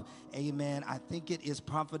name up. Amen. I think it is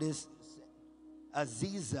prophetess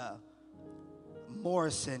Aziza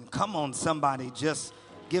Morrison. Come on, somebody, just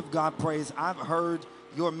give God praise. I've heard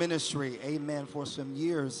your ministry, amen, for some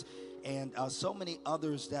years, and so many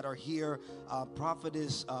others that are here.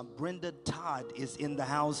 Prophetess Brenda Todd is in the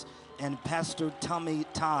house, and Pastor Tommy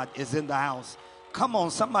Todd is in the house. Come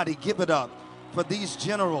on, somebody give it up for these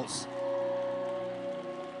generals.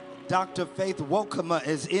 Dr. Faith Wokema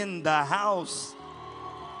is in the house.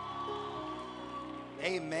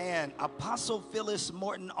 Amen. Apostle Phyllis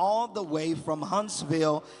Morton, all the way from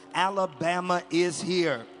Huntsville, Alabama, is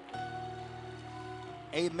here.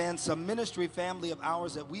 Amen. Some ministry family of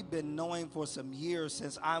ours that we've been knowing for some years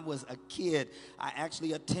since I was a kid. I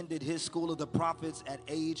actually attended his School of the Prophets at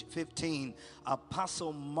age 15.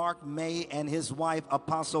 Apostle Mark May and his wife,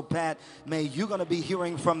 Apostle Pat May. You're going to be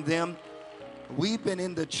hearing from them. We've been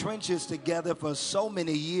in the trenches together for so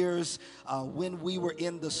many years when we were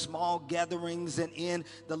in the small gatherings and in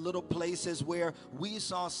the little places where we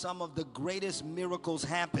saw some of the greatest miracles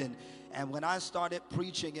happen. And when I started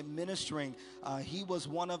preaching and ministering, he was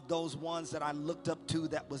one of those ones that I looked up to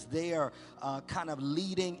that was there kind of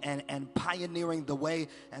leading and pioneering the way.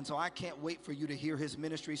 And so I can't wait for you to hear his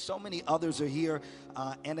ministry. So many others are here.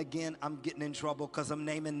 And again, I'm getting in trouble because I'm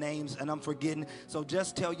naming names and I'm forgetting. So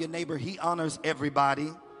just tell your neighbor he honors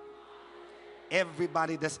everybody.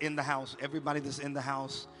 Everybody that's in the house. Everybody that's in the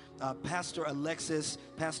house. Pastor Alexis,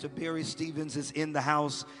 Pastor Barry Stevens is in the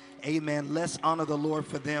house. Amen. Let's honor the Lord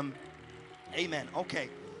for them. Amen. Okay.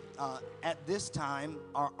 At this time,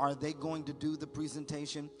 are they going to do the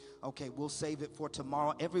presentation? Okay, we'll save it for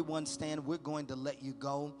tomorrow. Everyone stand. We're going to let you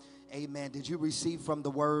go. Amen. Did you receive from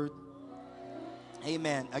the word?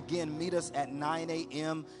 Amen. Again, meet us at 9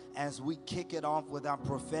 a.m. as we kick it off with our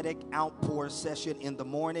prophetic outpour session in the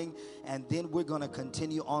morning, and then we're going to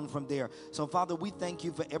continue on from there. So, Father, we thank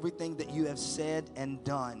you for everything that you have said and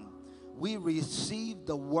done. We receive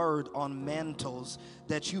the word on mantles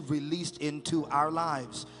that you've released into our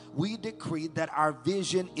lives. We decree that our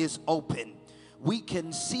vision is open. We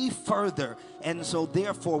can see further, and so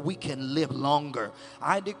therefore we can live longer.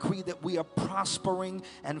 I decree that we are prospering,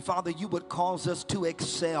 and Father, you would cause us to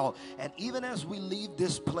excel. And even as we leave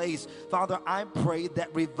this place, Father, I pray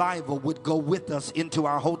that revival would go with us into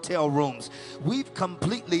our hotel rooms. We've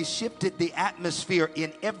completely shifted the atmosphere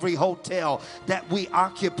in every hotel that we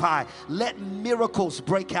occupy. Let miracles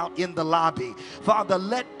break out in the lobby. Father,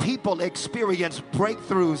 let people experience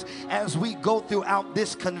breakthroughs as we go throughout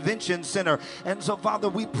this convention center. And so, Father,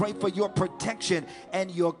 we pray for your protection and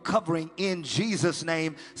your covering in Jesus'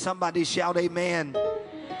 name. Somebody shout amen.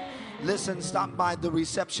 Listen, stop by the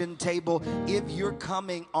reception table. If you're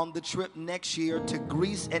coming on the trip next year to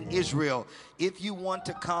Greece and Israel, if you want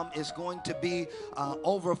to come, it's going to be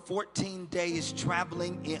over 14 days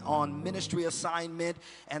traveling on ministry assignment,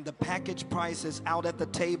 and the package price is out at the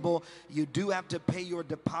table. You do have to pay your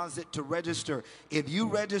deposit to register. If you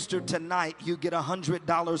register tonight, you get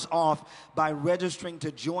 $100 off by registering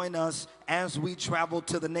to join us as we travel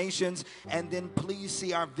to the nations. And then please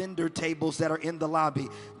see our vendor tables that are in the lobby.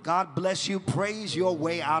 God bless you. Praise your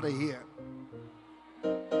way out of here.